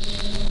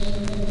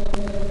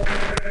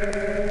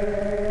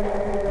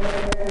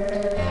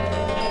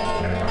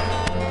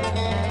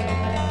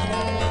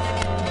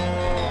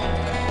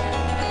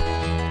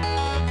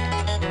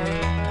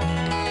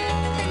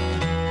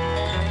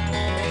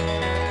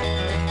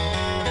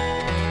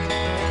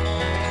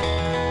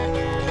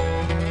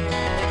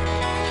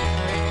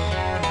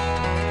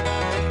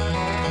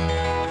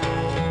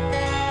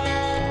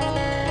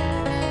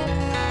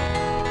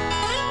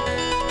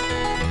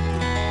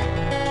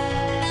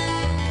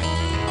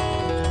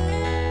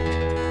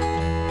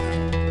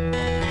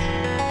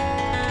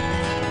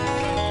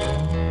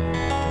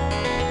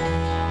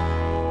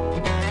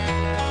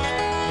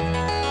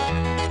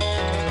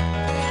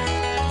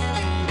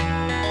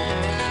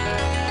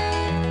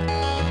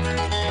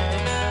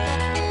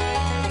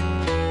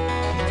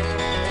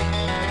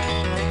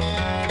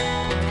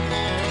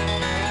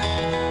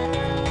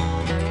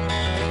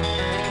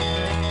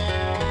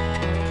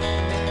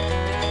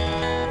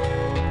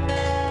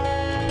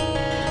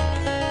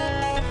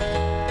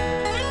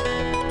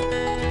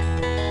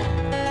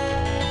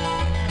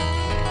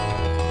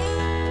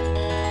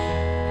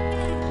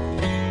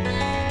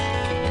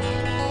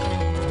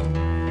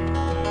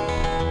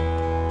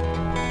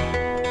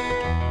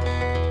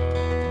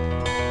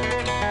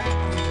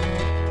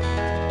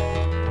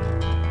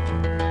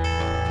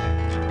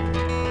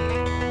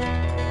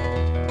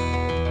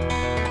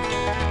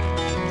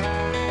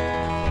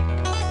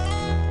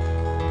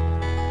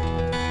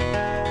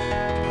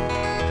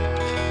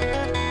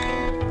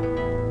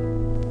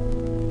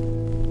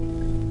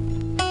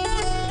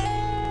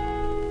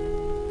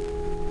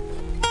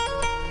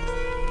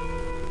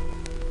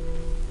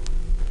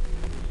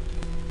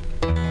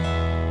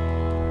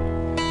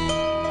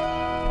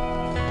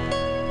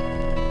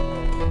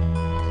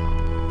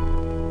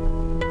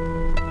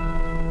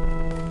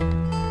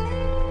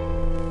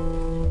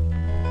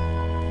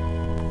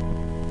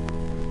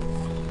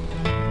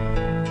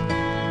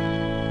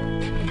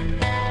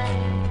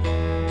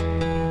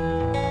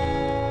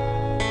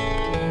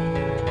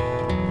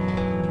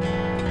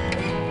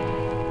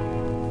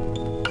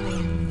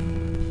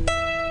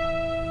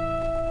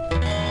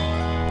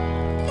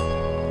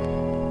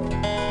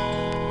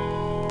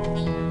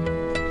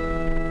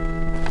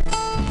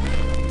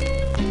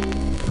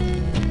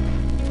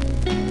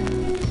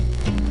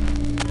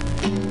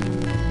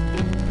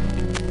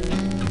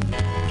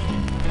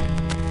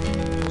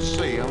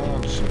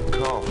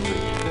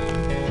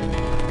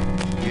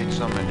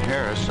 Imperium in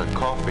Harris, a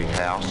coffee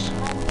house.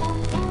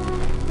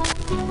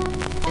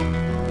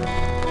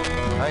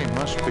 Hey,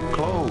 must be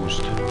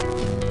closed.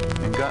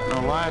 Ain't got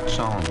no lights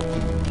on.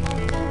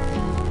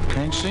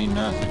 Can't see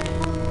nothing.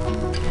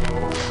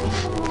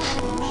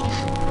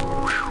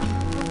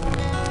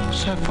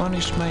 What's that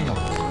funny smell?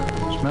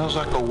 Smells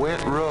like a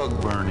wet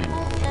rug burning.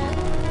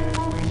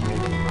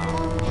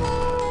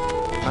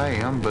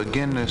 Hey, I'm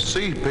beginning to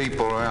see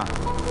people around.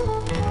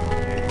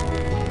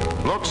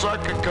 Looks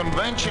like a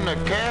convention of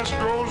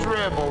Castro's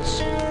rebels.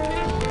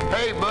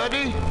 Hey,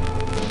 buddy,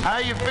 how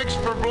you fixed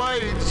for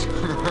blades?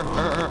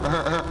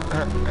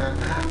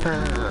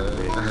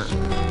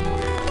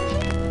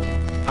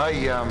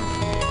 Hey,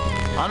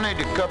 I need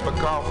a cup of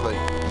coffee.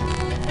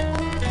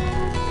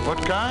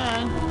 What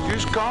kind?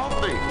 Just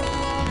coffee.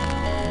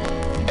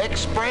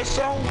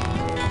 Espresso?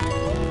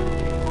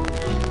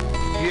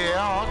 Yeah,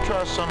 I'll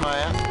try some of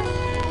that.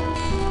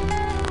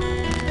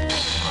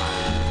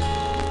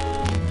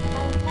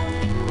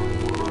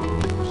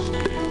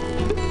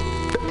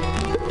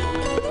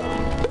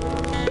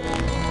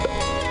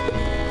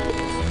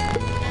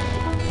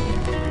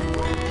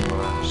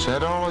 Is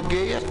that all I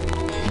get?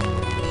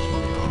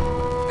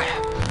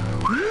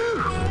 Whew!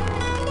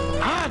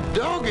 Hot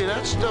doggy,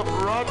 that stuff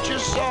rots your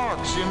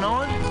socks, you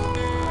know it?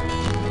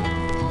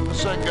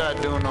 What's that guy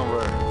doing over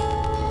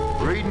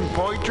there? Reading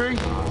poetry?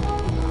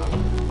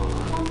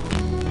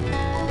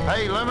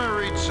 Hey, let me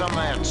read some of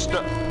that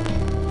stuff.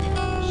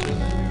 Let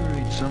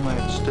me read some of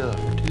that stuff,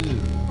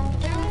 too.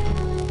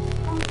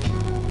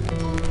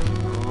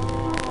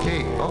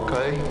 Hey,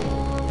 okay.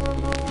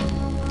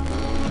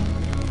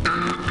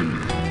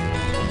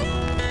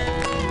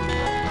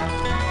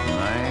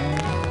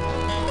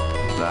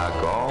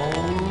 Like all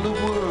the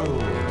world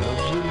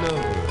loves a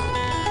lover,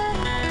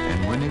 and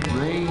when it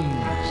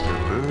rains, the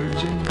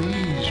birds and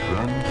bees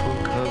run for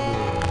cover.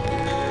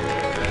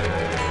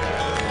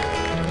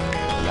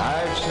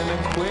 Life's an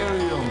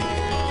aquarium,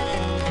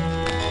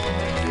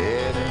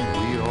 Dad and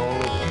we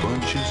all a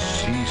bunch of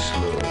sea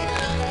slugs.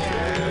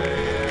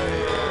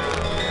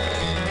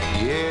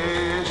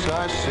 Yes, I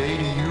say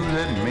to you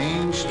that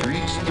Main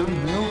Street's the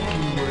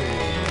Milky Way,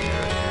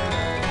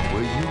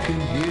 where you can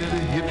hear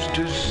the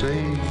hipsters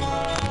say,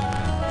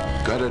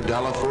 got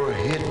 $1 for a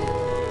hit.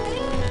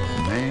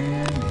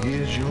 Man,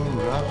 here's your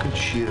rocket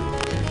ship.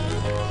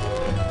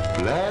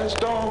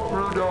 Blast off,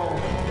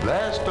 Rudolph,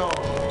 blast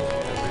off.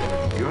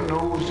 Your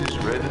nose is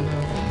red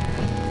enough.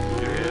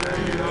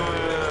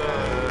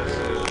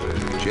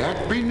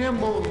 Jack be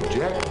nimble,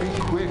 Jack be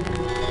quick.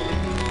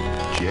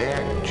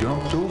 Jack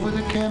jumped over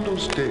the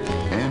candlestick,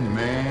 and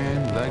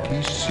man, like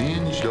he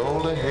singed all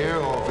the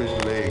hair off his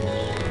legs.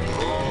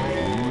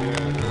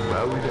 Ooh,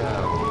 bow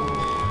down.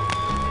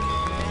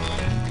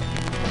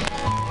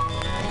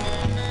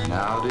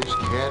 Now this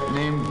cat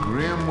named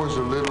Grim was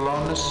a little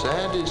on the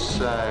saddest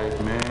side,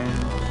 man.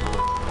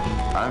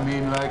 I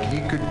mean, like he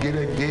could get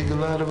a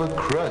giggle out of a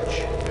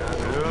crutch.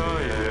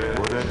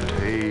 What a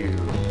tale.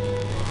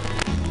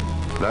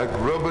 Like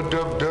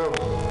rub-a-dub-dub,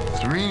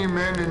 3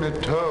 men in a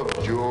tub,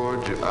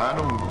 George. I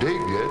don't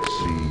dig that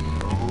scene.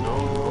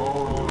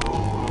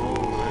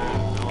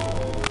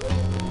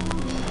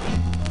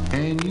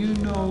 And you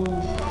know,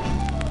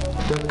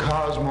 the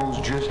Cosmos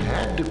just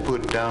had to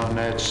put down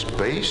that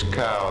space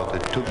cow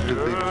that took the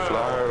big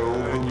flyer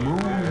over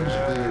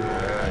Moonsville.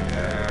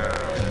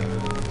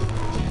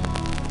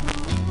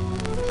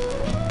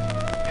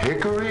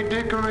 Hickory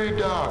dickory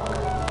dock,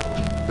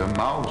 the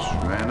mouse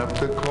ran up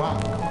the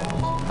clock.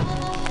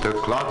 The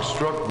clock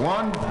struck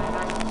 1,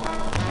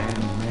 and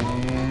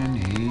man,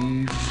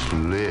 he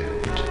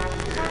flipped.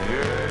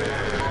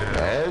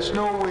 There's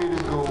no way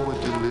to go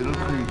with the little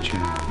creature.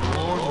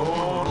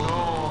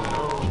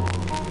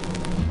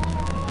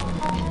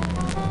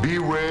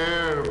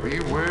 Beware,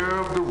 beware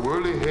of the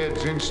whirly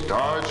heads in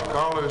starched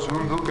collars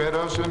who look at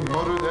us and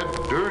mutter that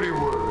dirty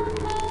word.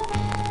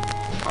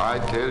 I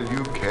tell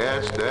you,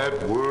 cats,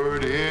 that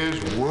word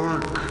is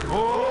work.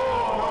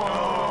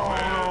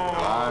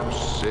 I'm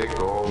sick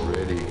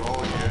already.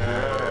 Oh,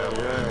 yeah.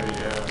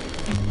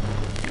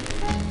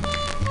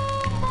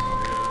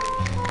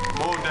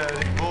 More,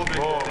 Daddy. More, Big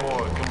Daddy.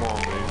 More. Come on,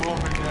 baby. More,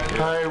 Big Daddy.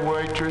 Hey,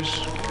 waitress,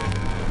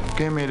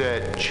 give me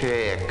that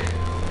check.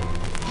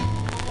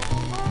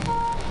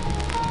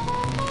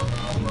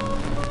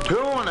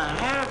 $2.50?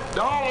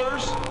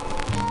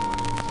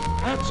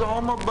 That's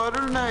all my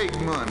butter and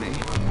egg money.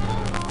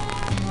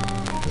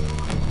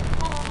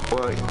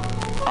 Wait,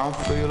 I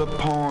feel a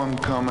poem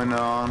coming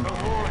on.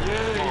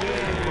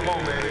 Come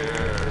on, baby.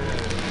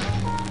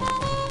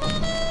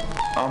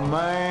 A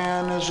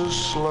man is a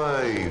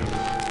slave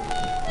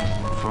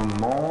from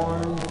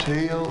morn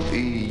till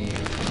eve,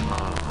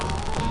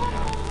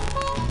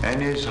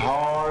 and his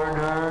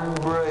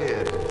hard-earned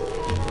bread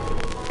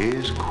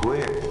is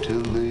quick to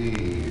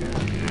leave.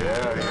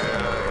 Yeah,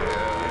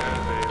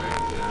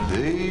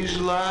 baby. These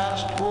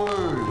last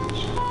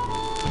words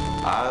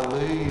I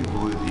leave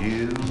with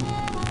you.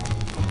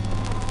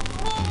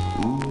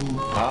 Ooh,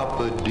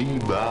 Papa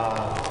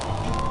Dee-Ba,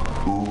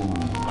 ooh,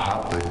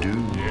 Papa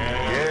Doo.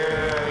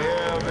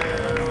 Yeah,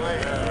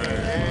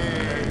 man.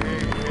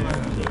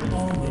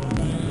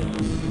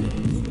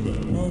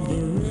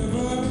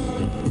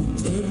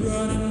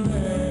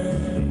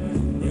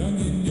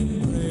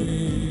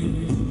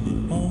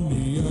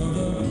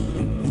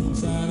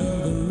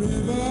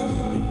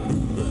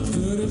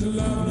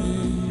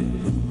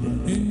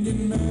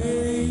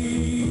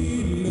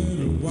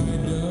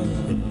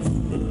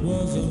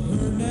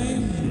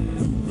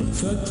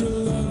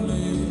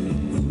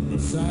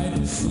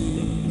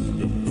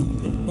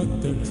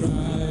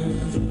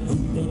 lives,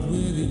 but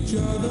with each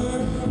other,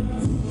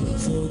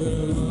 so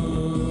their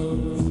love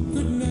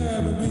could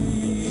never be.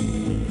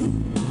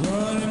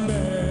 Running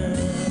bear,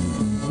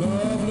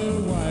 love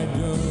little white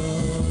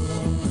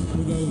dove,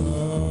 with a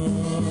love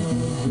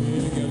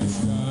big as the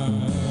sky.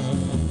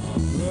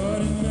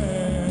 Running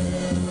bear,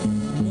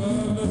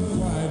 love little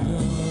white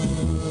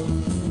dove,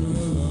 with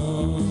a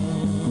love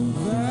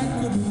that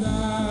couldn't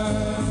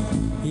die.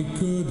 He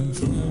couldn't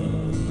swim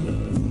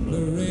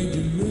the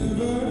raging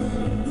river,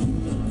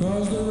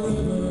 'cause the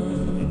river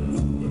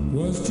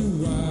was too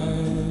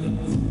wide.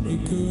 He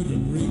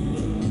couldn't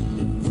reach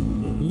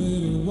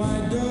little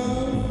white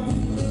dove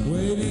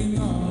waiting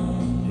on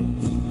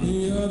the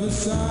other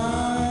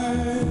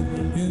side.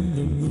 In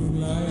the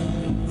moonlight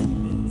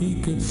he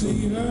could see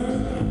her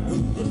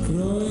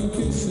throwing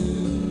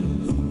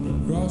kisses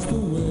across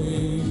the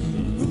way.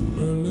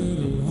 Her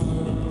little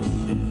heart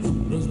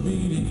was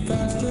beating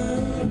faster,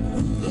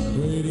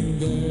 waiting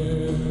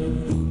there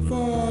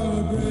for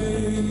a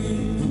break.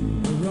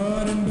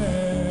 Running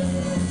bear,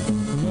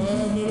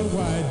 love little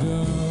white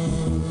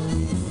dove,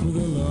 with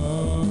a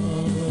love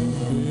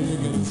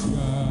big in the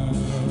sky.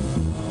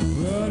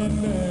 Running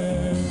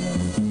bear,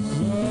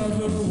 love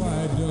little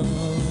white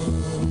dove,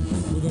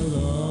 with a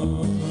love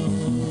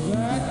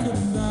that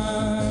couldn't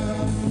die.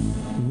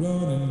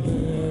 Running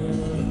bear,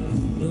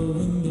 dove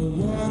in the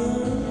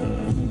water,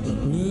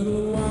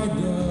 little white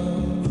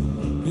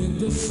dove did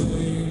the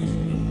same,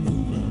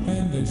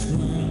 and they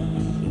swam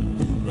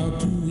out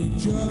to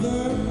each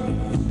other.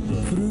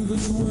 Through the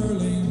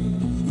swirling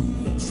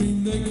stream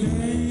they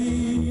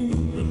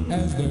came,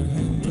 as their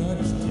hand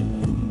touched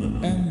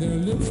and their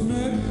lips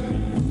met,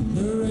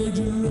 the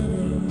raging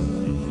river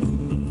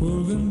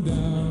pulled them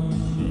down.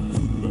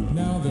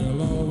 Now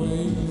they'll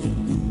always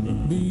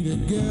be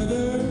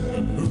together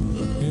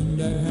in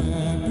that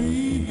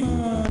happy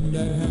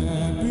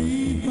hunting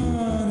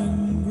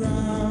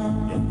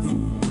ground.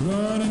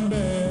 Running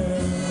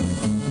bear,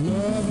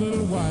 love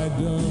little white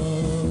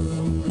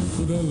dove,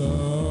 with a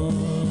love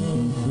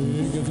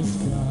big as the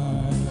sky.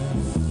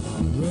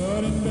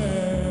 Running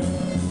bear,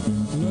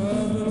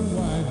 love little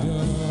white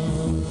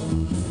dove,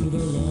 with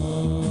a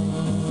love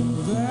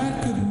that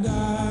couldn't die.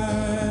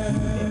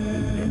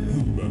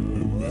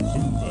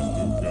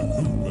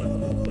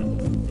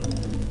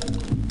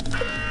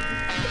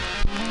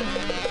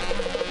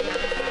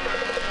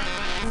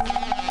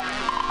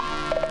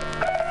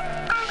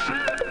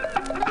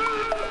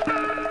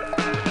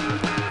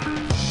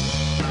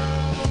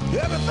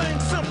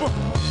 Everything's simple.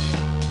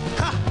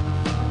 Ha!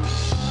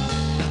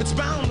 It's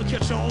bound to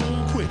catch on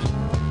quick.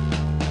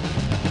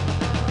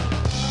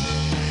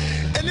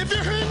 And if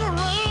you hang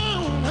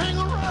around,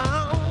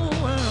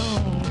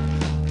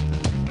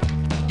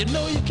 you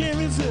know you can't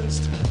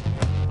resist.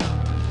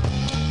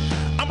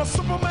 I'm a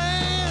simple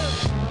man,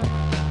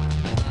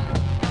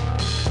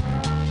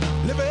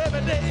 live an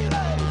everyday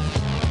life.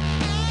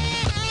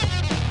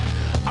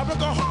 I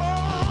work a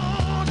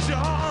hard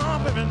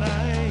job every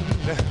night,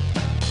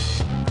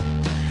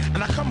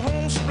 and I come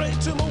home straight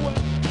to my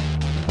work.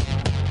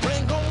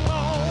 Bring home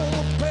all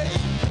the pay.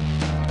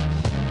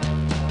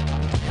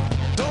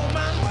 Don't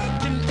mind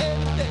working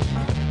every day.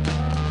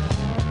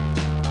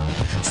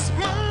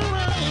 Small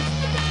life.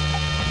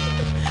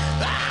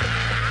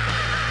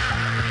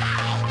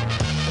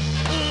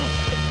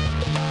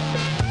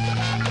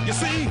 You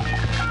see,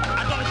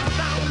 I gotta put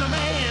down the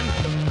man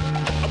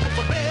with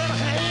a better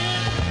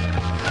hand,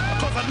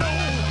 'cause I know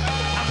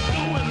I'm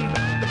doing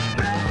the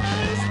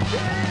best.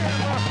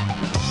 Yeah.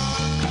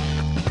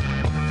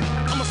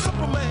 I'm a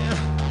simple man.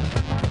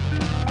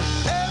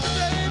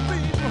 Everyday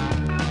people.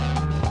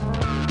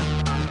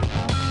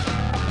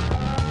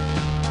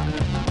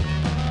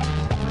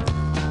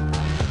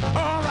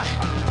 All right.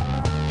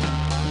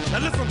 Now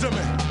listen to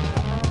me.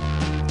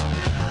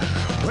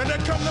 When they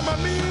come to my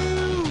music,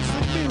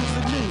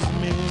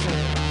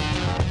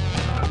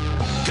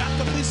 got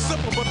to be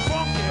simple but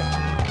funky.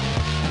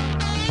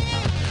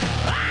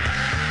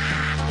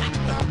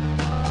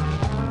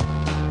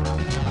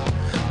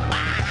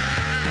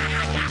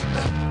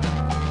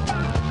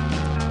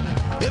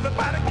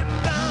 Everybody get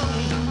down.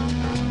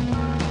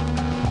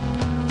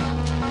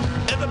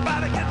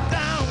 Everybody get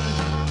down.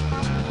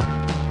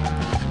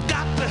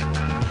 Got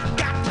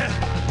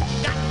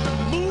to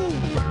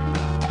move.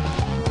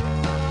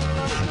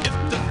 If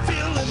the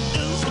feeling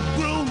is a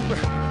groove.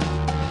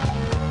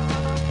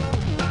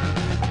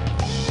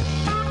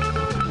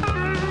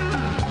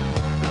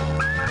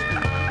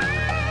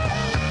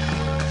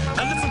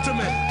 Now listen to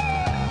me.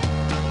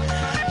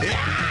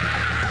 Yeah,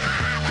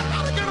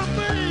 everybody get a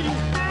thing.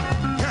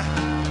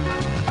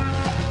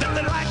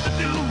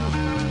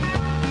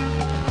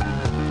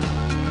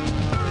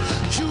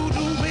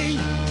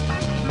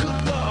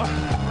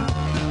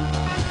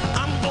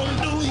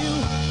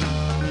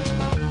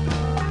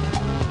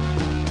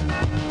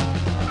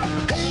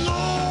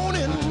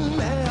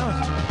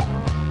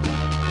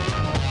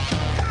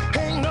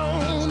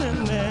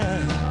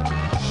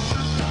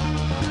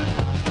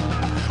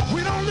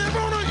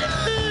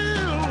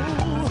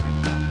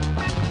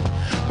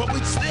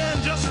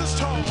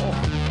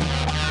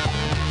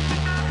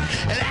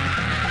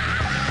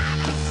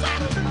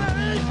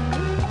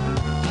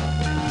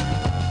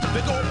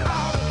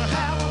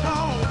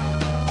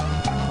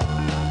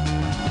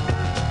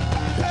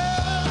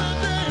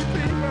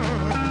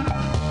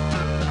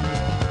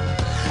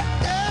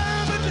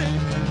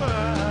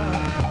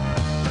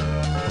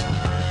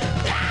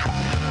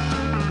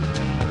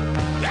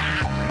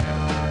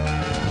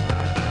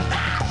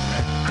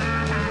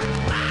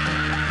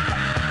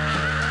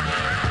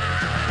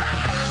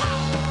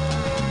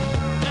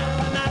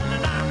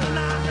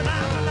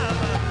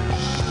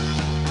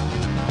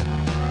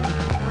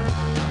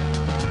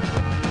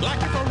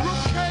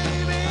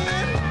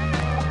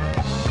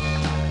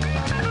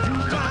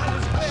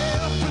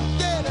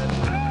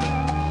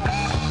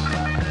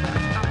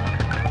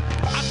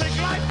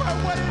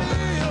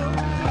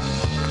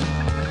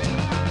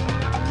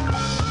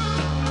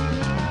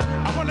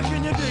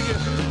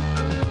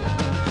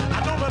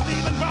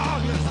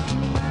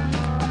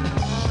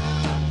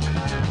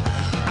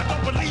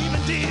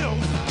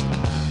 deals.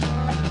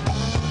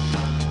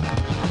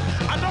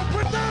 I don't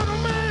put down a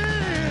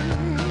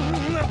man.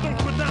 I don't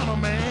put down a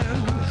man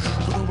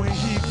for the way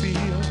he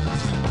feels.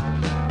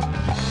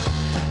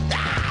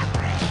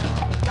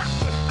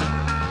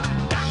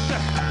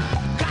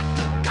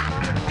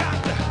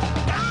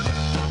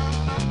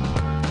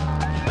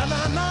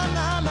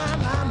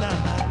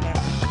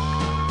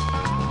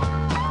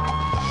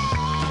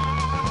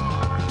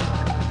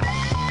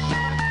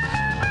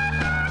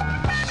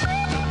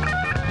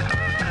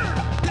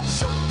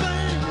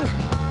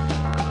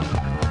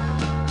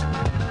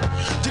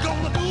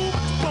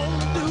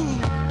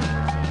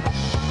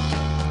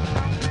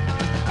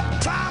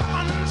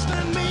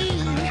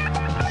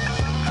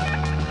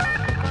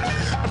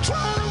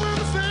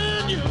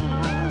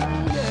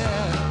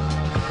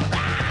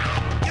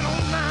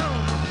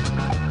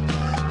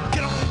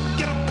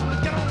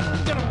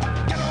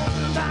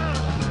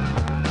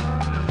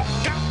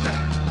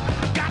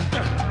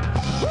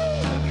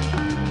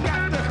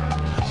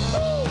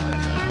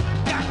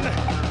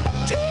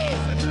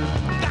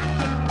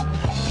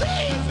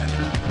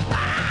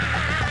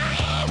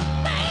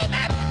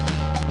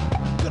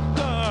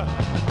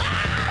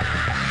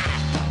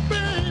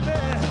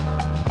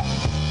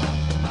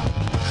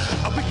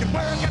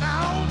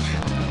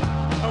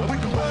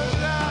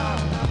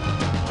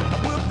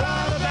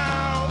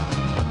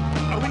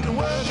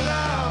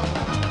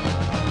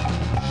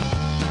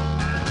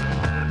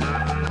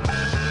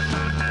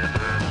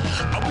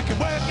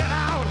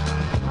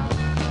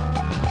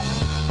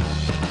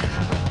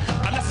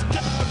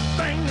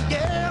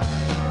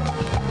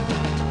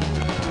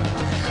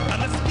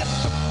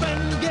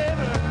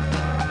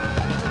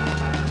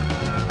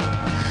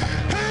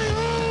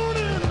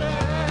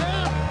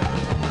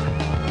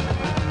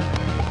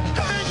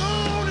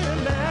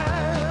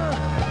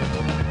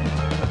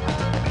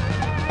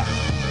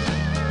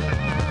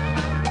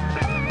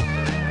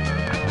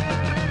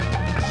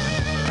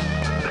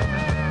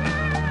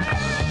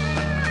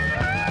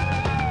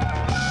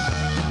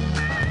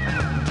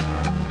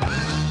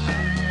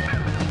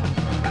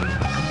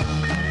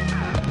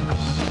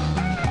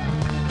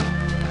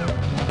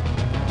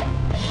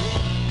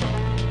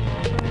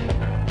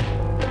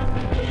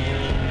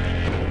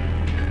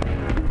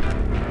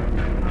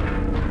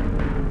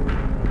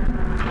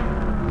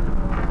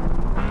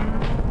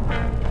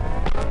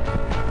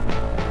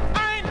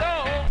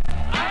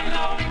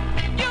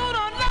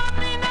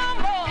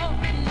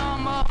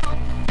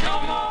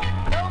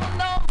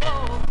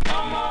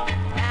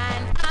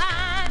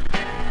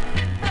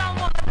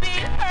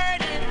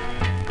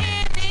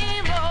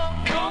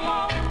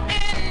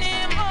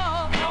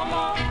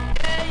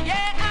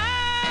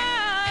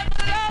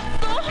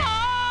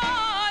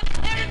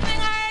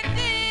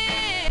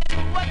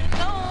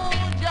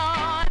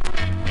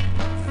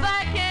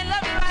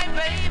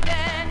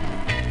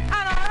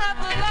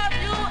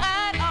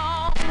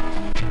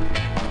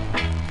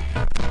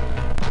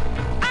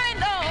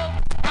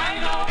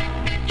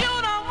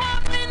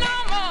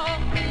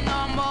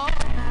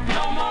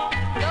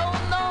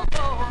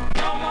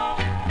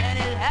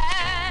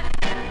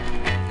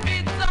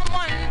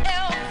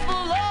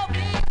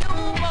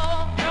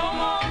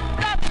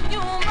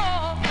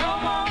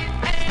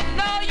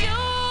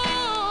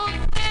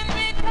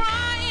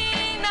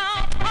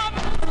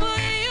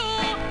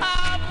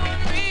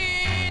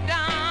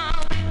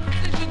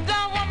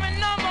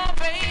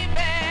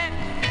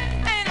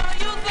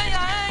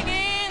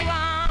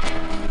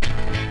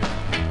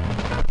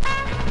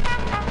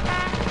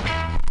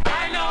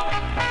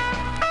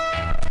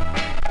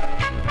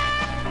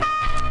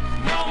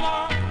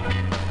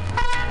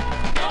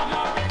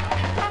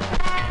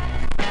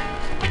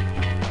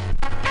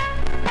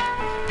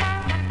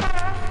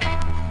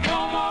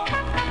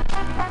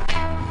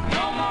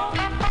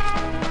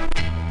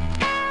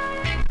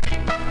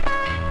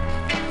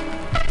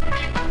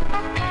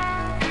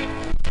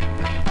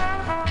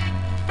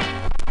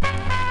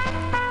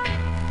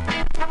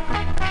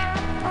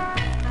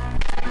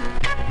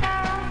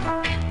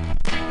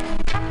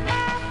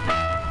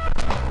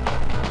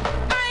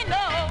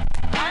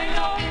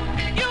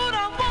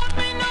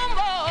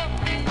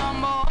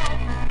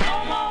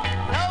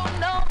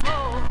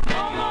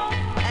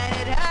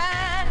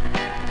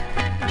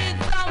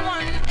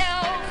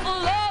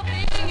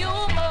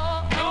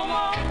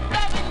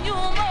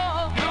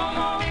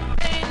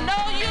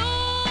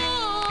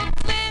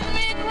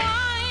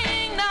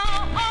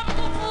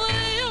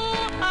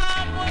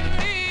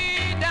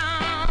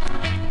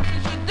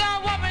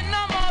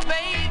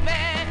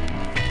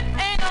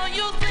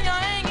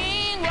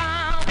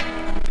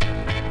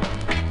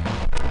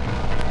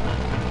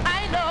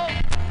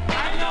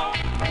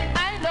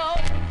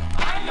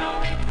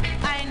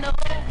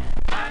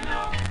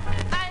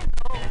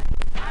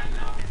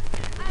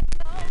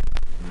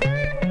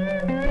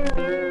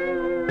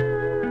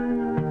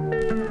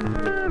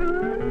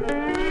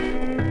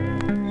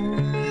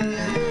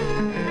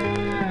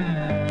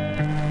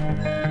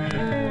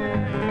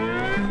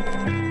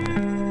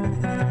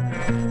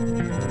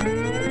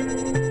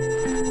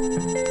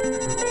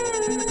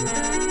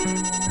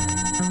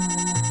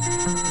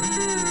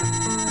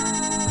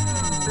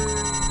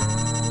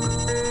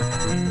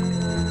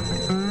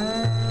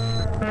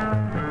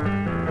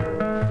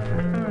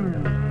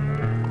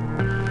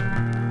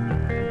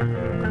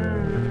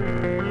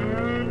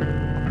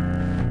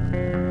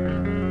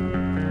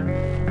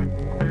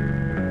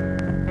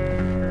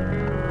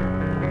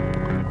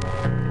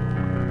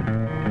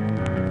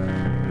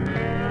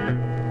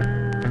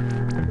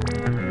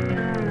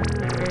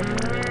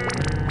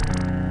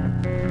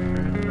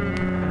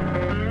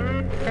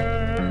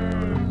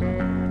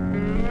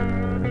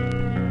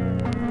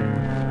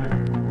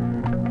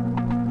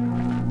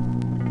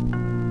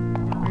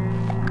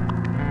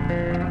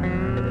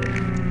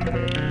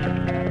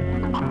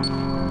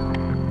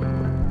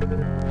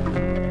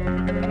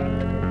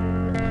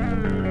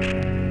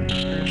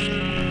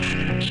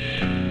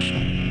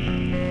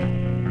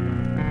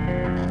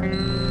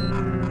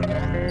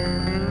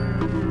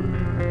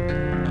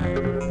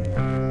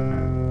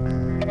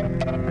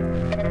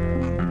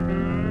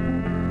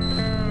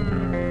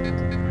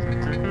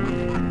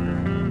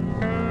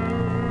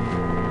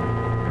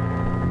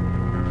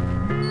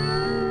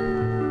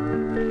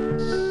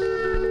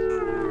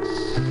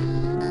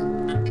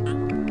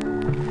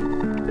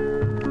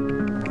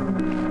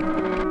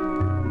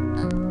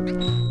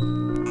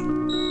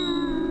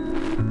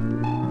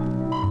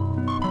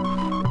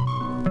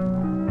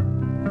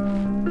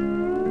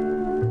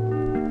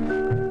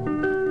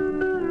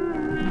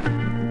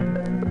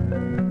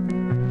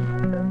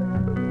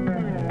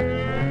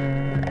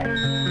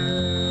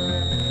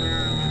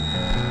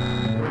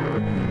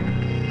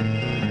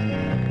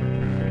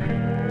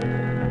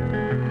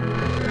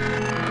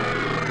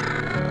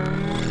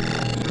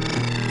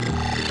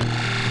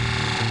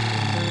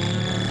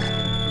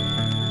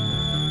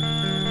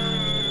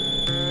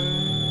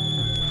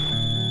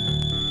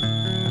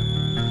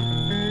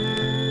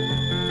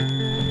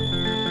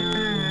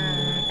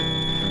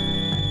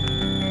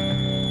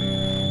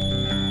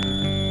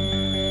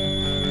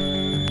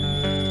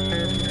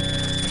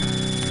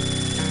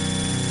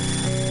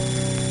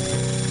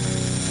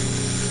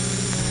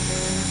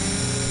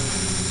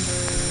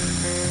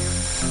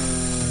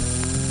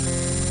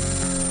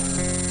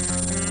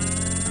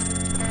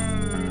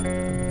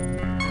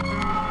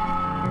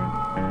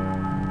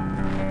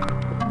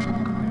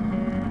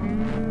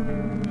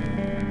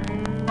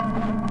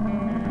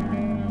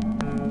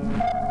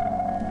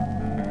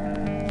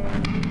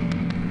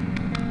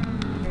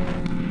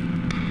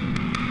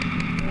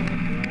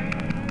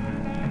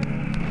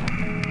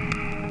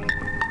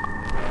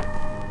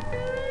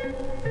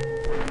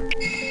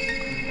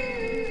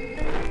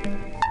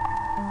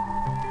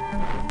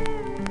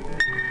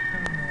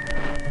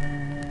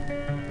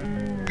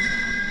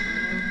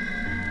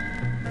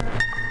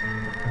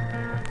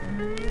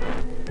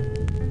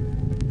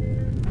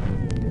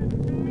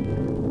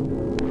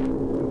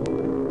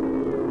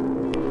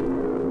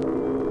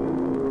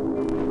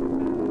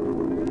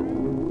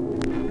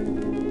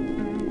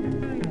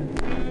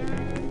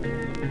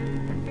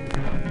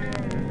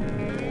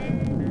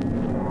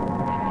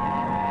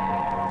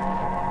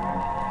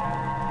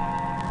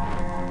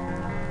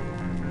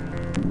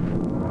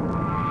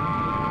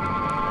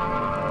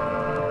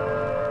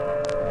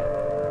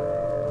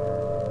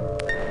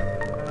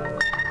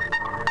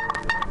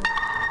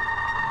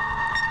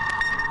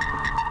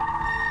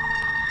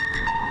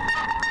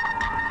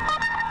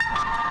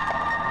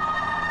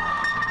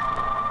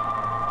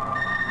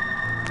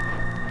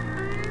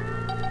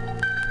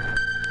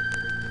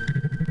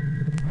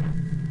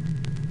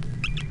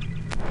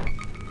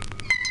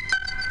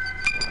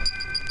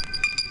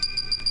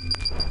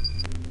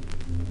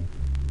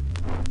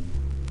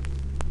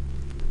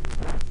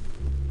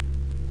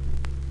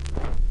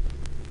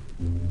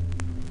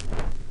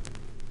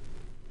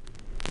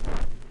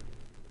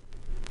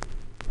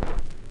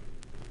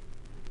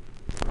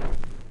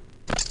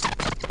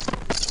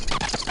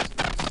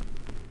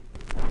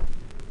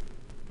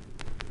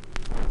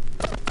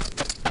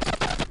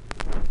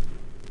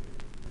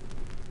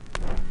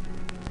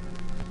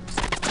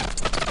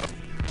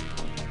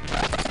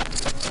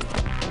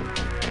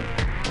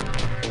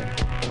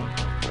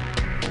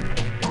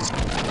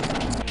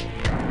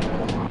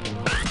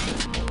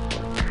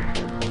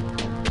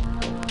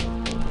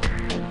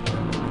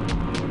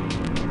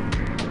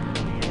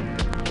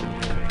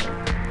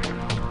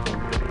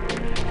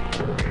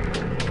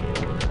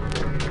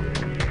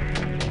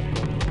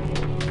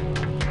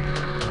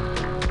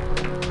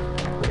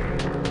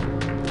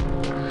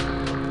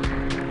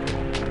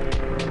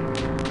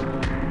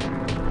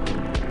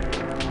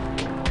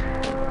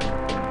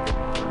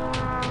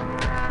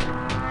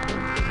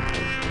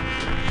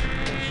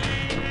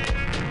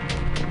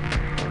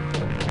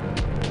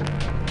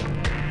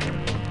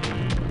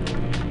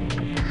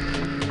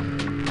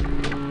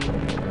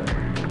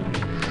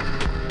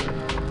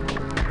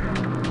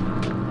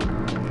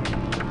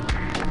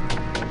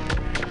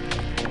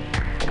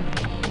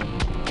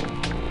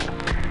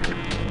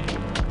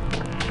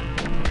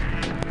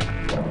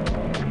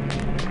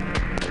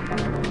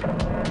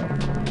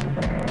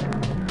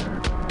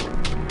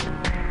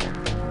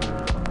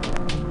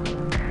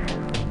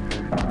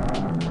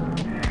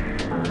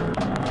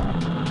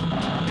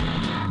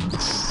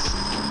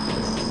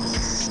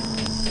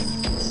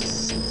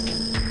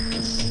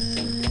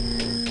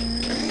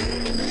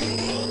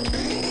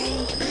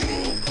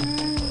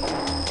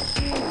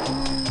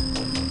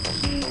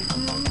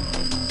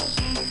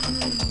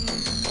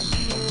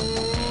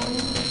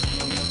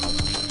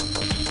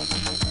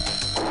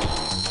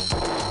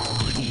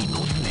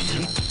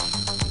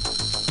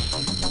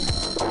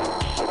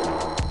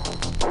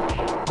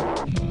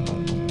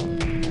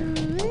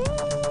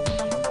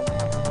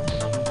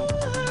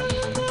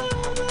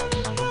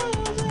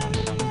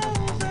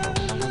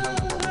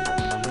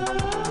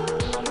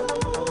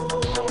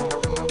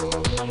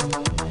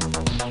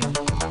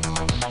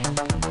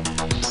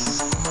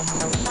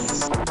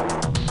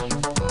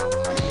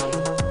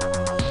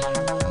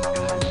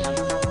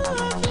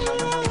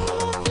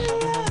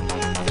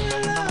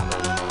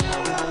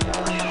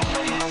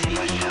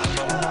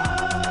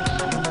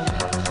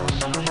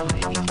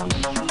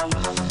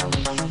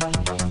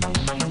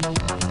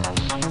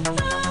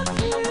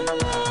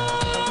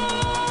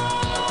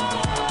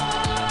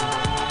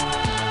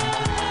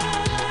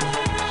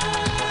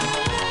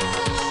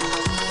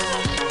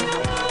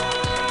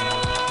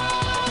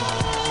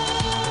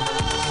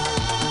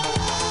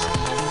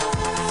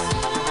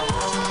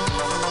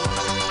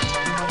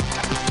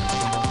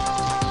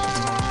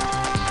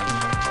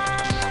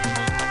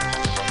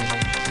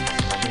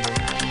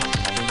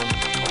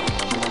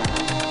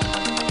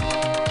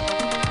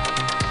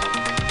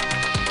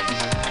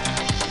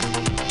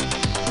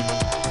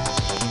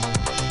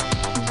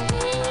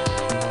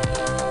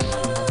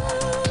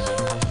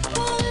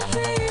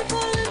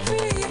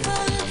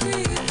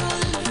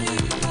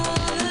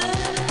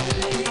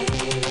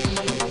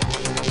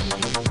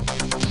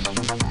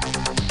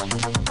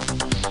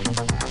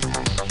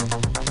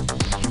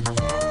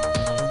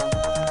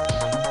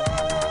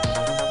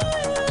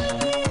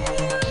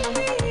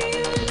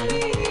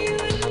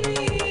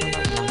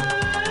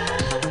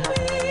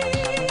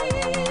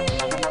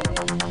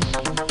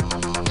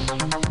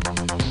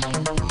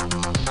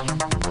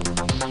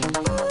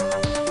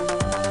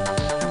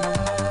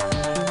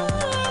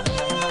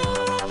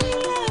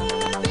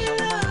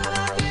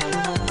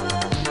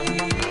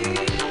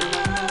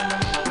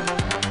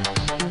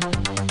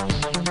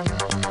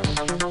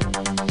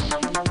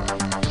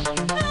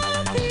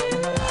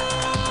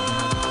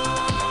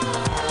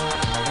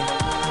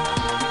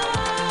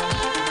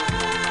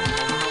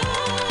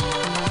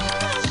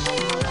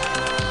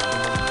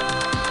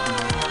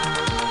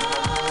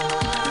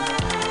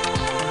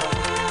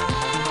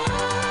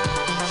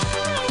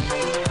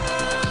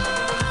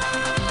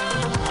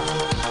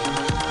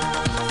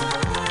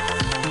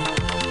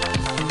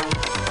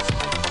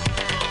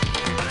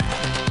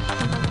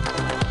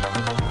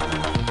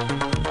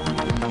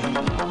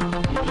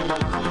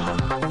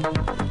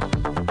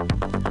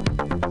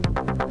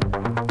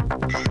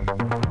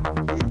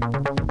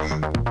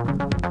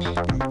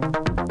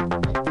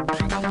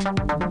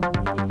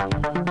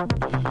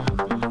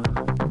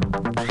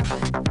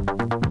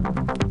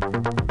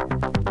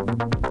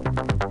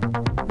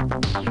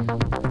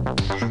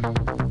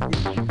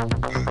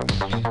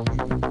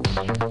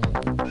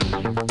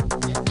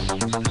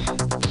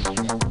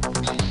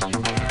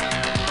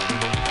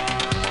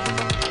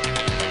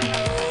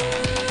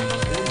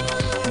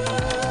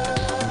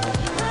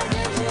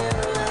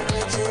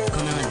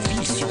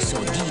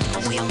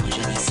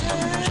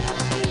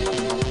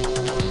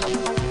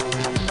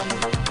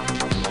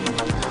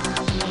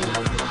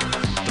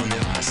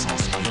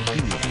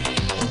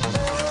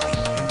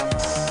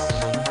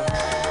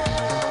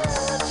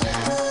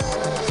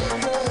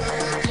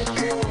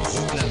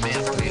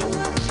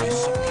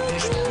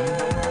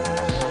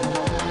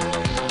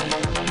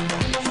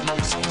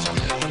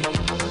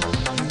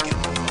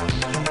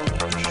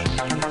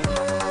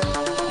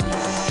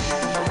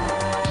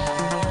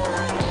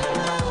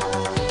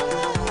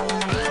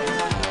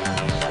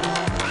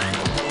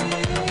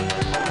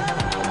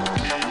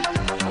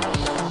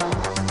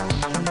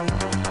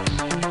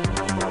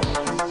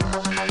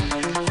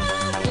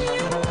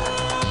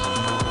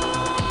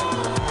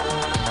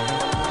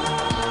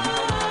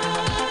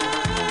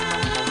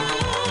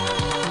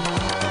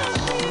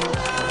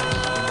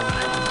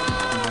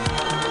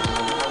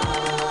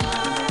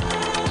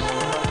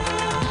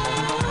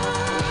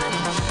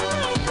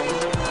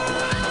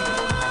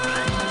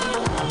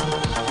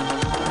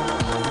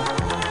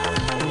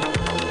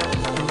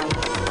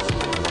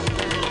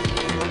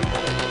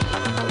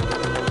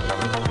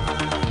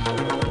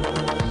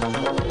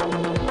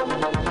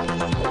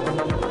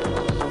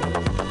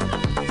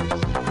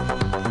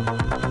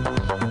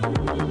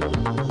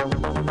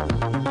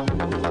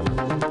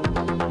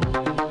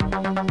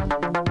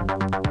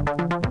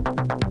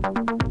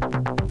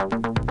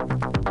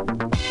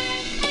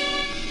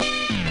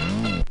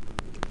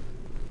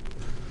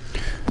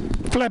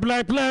 Flat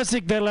Black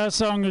Plastic, that last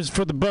song is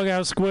for the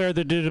Bughouse Square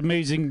that did an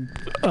amazing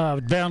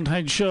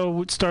Valentine's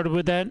show. It started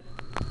with that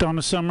dawn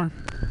of summer,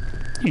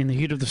 in the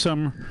heat of the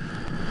summer.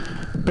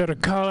 Better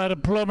call out a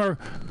plumber.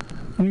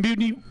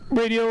 Mutiny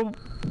Radio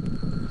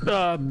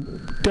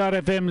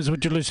 .fm is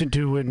what you listen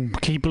to,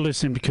 and keep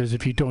listening, because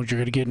if you don't, you're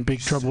going to get in big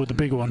trouble with the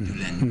big one,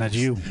 and that's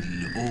you.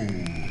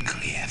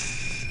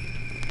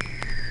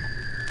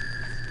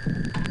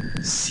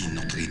 Si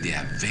notre idée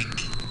avec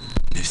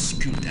ne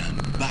sculpte un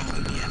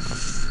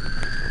bas-relief.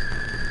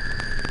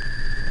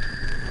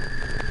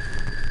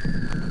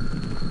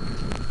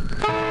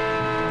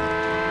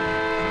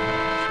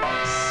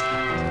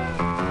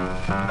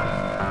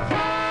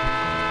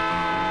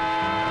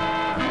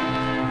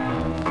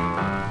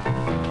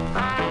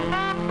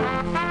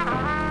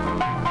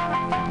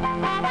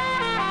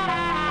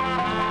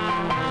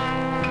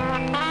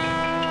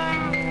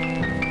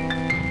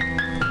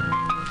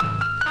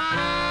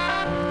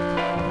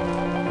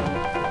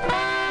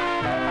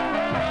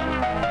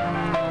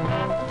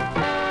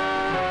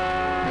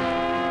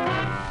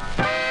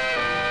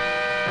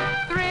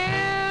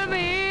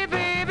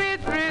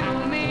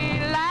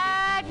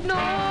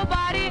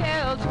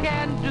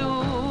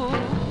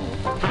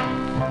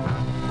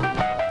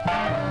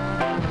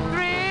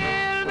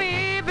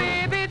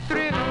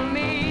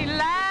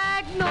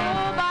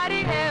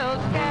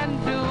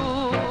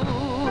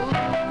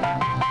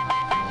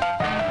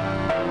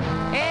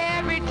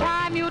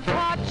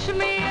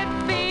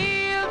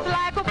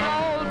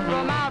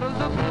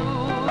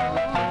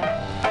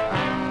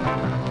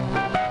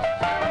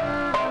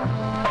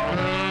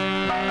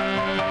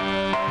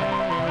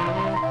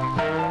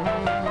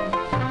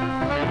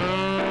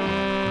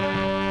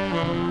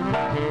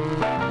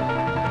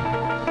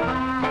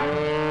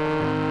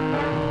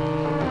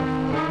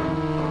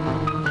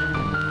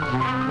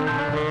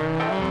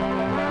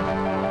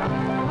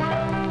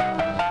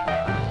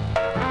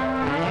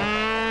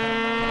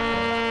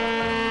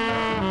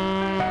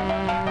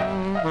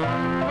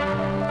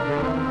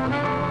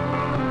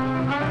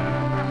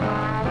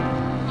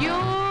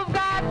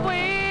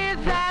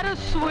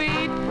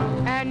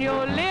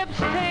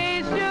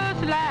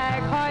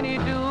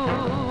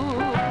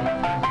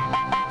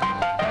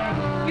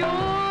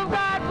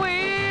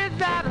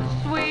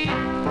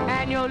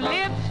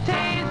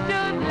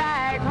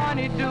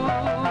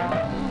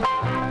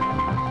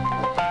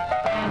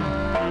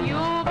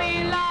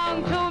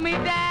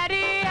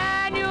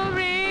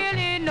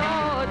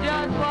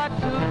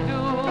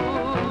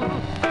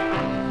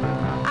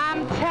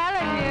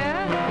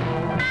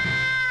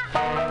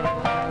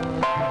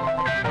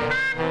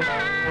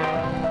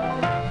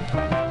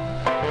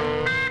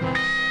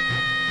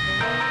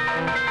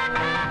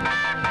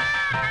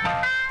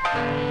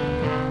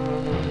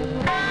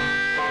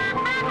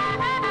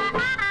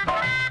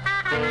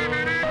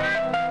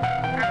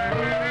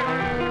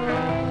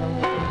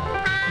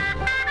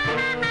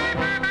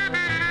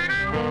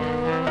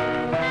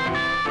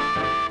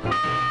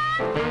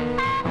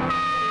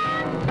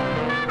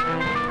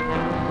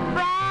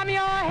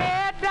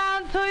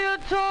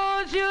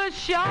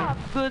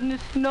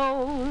 Goodness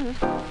knows,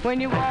 when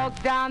you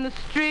walk down the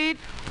street,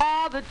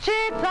 all the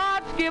chicks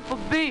ought to skip a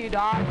beat.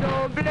 I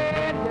don't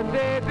blame you,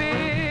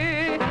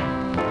 baby,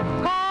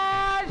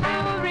 'cause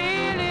you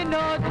really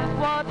know just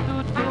what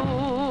to do.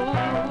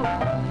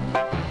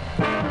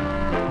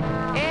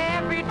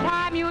 Every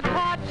time you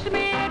touch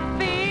me, it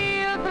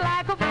feels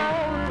like a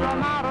bolt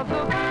from out of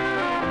the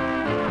blue.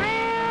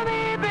 Thrill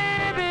me,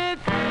 baby,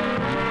 thrill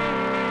me.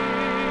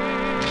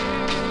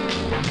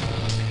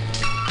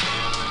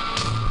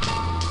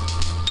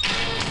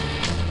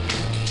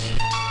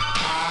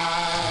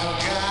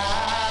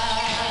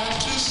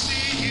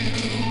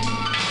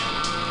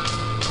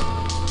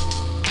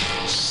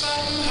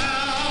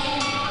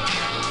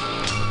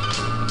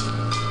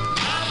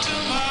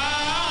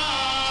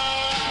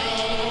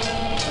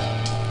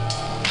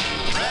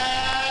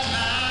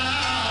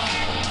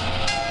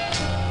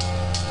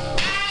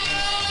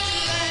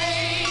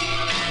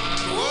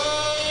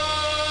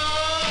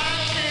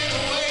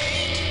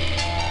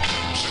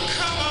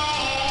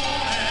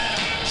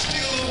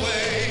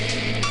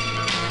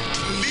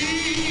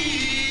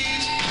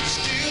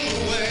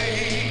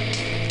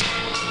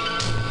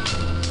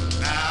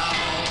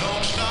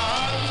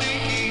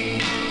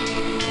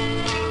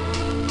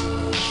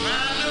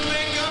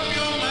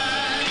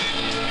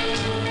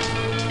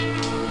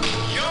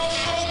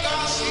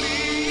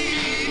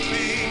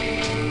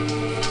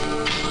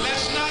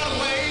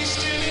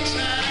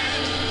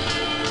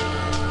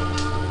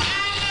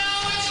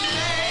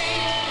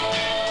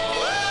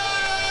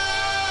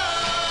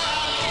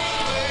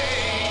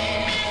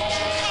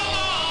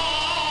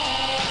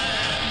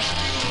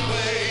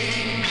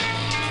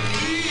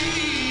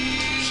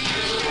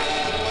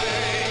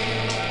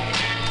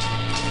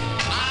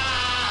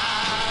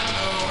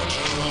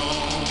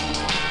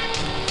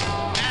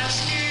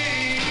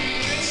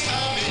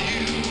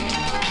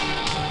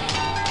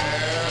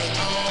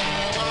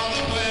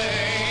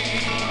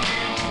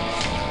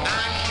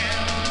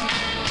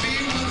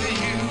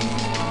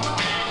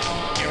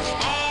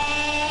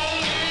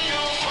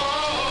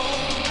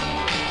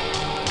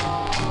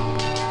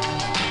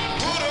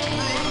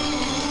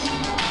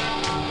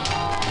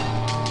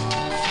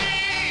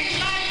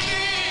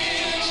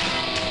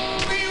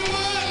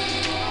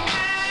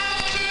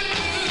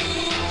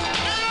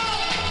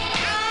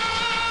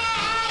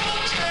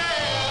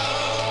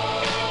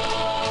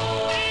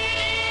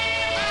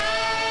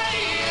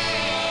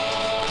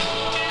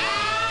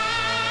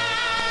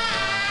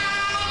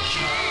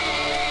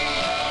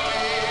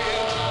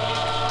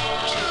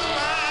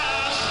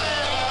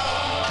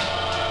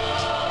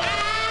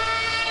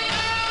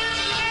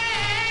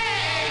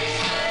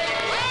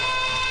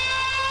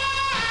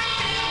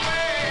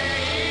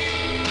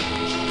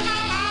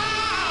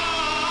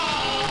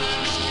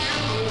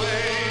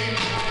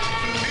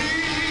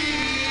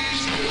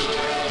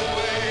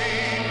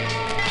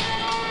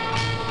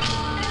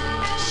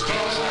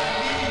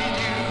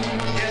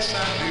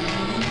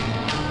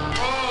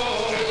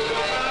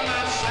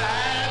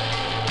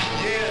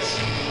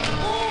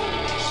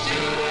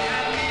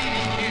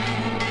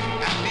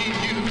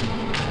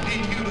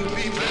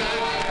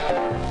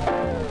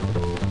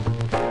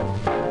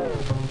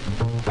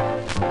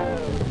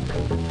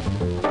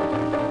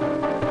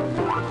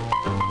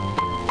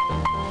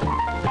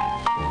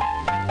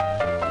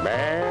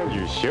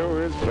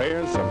 is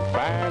playing some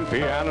fine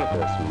piano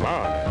this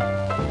morning.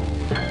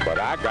 But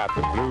I got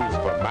the blues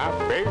for my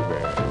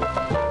baby.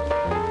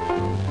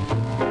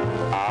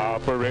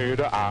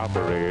 Operator,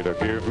 operator,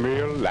 give me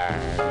a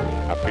line.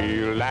 I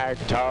feel like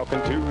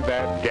talking to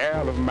that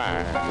gal of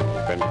mine.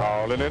 Been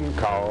calling and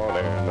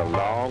calling a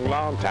long,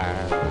 long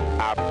time.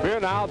 I've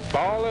been out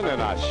balling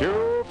and I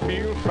sure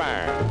feel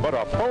fine. But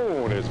her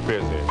phone is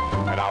busy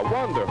and I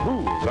wonder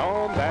who's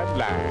on that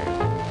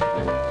line.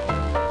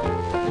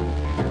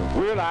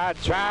 Will I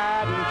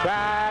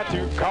try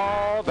to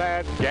call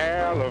that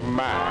gal of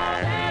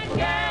mine?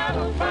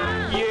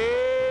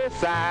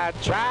 Yes, I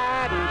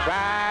tried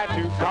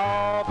to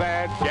call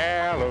that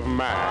gal of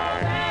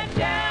mine.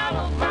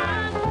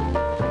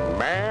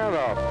 Man,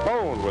 her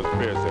phone was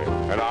busy,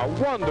 and I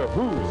wonder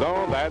who's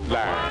on that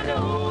line.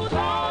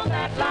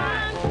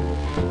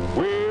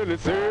 Well,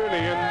 it's early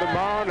in the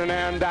morning,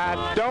 and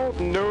I don't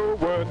know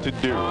what to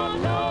do.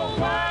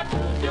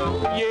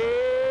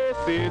 Yes,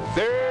 it's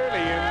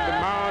early in the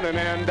morning,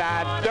 and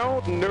I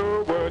don't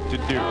know what to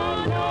do.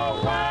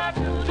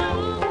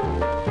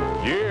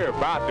 Yeah,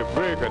 about the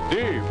break of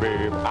day,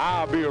 babe,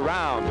 I'll be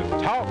around to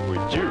talk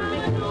with you.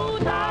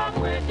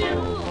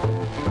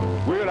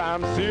 Well,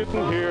 I'm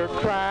sitting here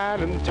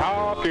crying and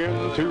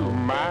talking to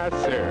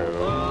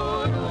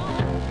myself.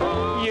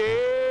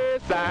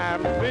 Yes,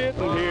 I'm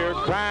sitting here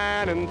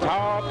crying and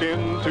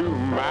talking to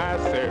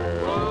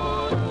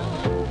myself.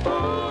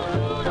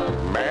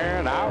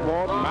 Man, I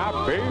want my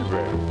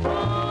baby,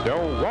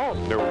 don't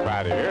want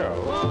nobody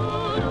else.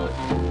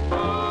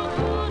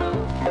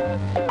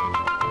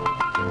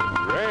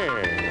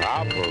 Ring,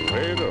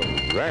 operator,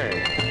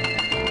 ring.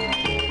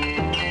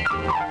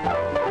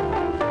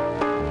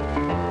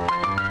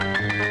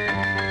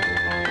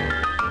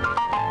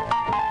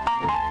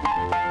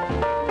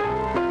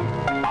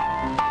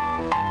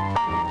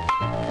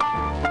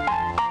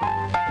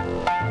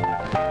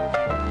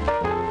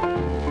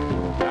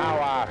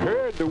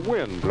 The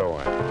wind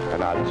blowing,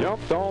 and I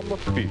jumped on my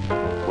feet,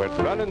 went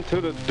running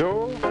to the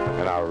door,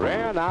 and I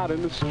ran out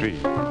in the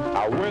street.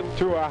 I went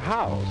to a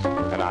house,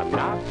 and I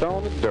knocked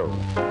on the door.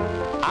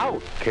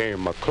 Out came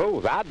my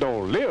clothes, I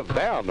don't live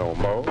there no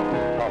more.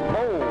 My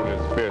phone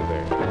is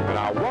busy, and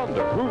I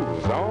wonder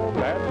who's on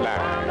that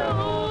line.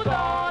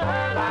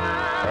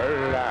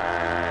 Her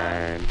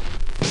line.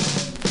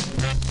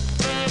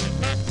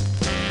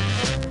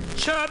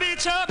 Chubby,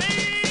 chubby.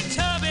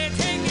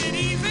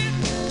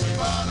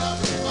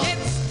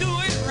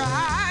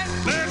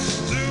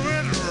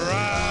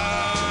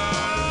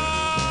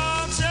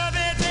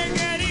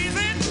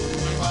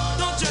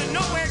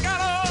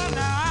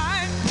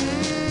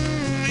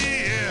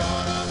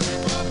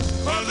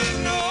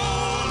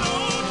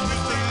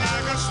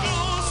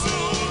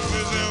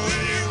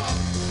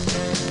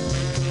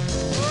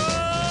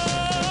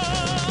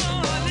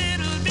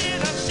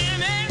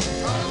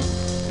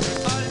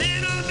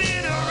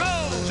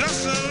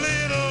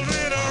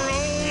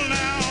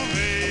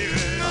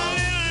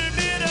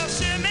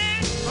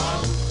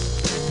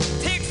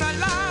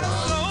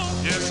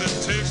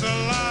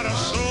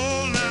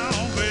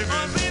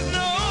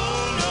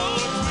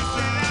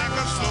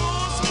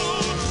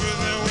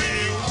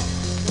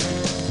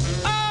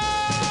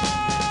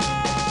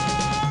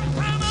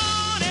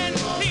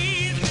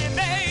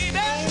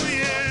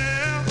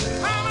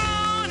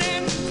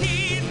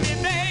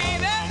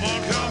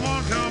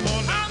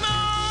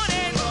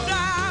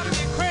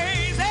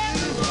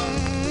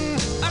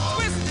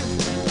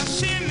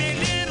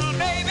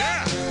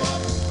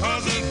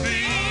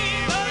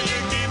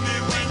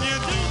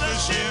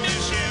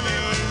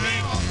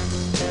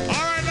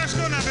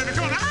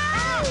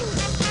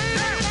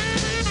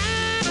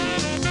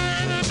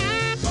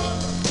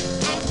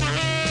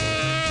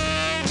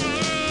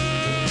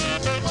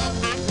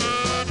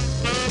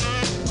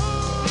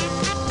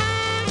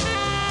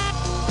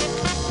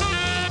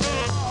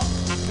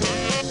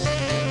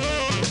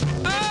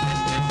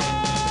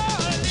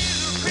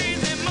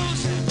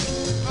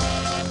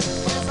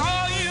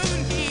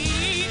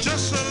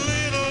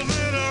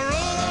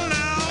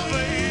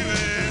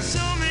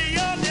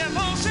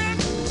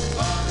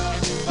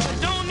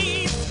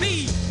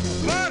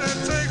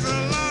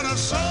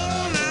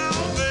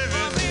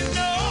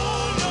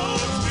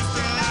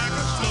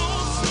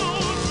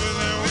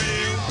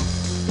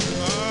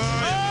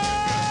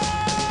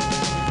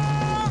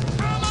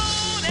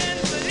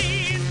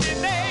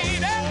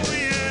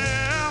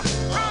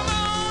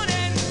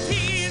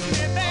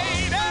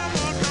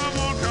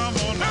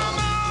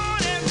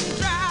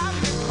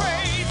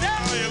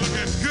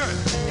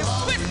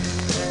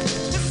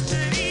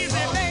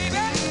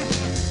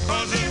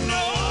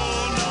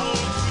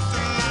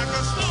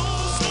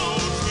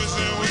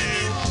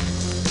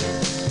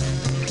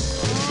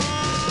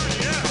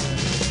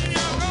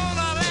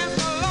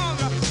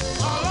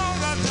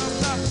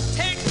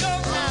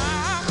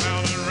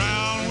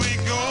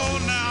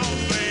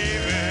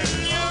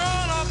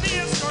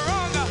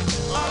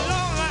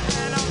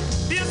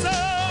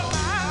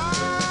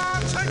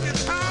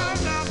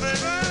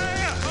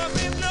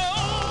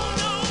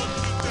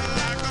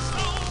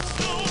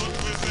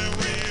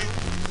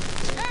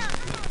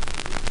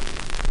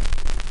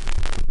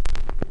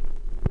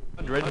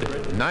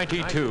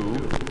 1792,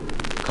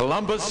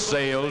 Columbus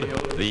sailed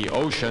the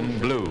ocean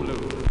blue.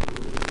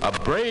 A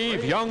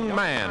brave young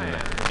man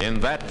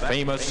in that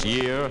famous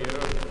year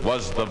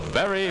was the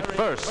very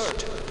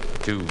first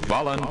to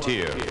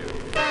volunteer.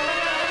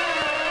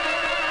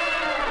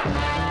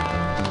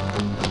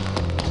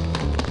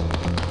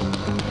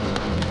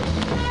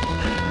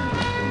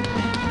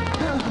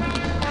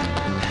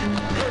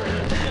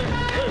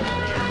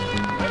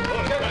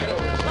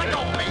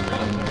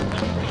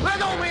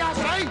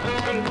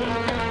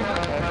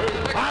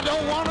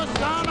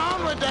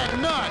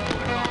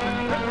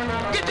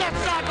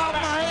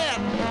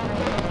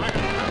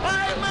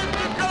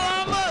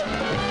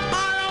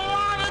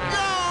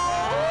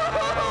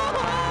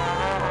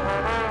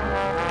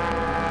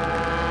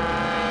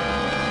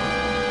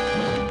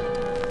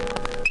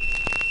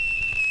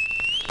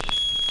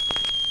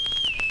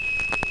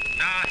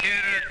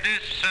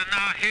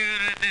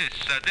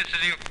 This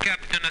is your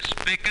captain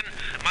speaking.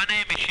 My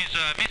name is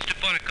Mr.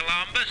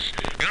 Columbus.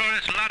 You know,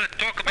 there's a lot of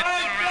talk about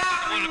going around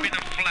the world being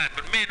flat,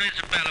 but me and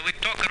Isabella, we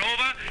talk it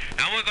over,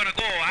 and we're gonna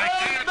go. I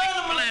got a big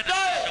plan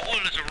that the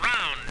world is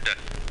round.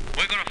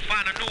 We're gonna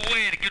find a new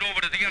way to get over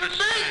to the other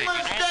side, you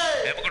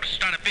know? And we're gonna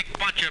start a big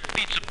bunch of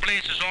pizza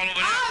places all over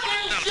there.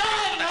 We're gonna sell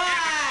pizza to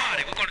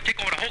everybody. We're gonna take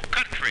over the whole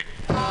country.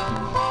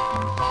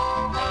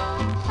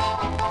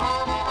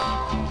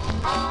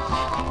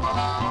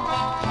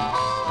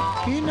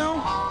 You know,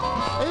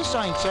 this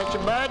ain't such a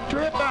bad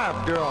trip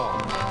after all.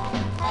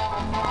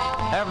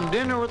 Having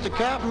dinner with the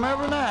captain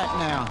every night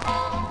now.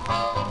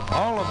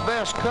 All the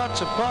best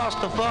cuts of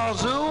pasta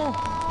fazool.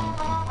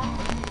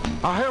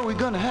 I hear we're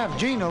gonna have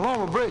Gina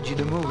Lola Bridgie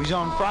the movies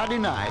on Friday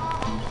night.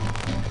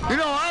 You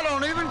know, I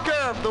don't even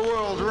care if the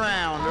world's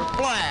round or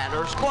flat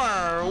or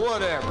square or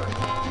whatever.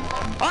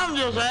 I'm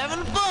just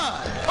having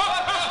fun.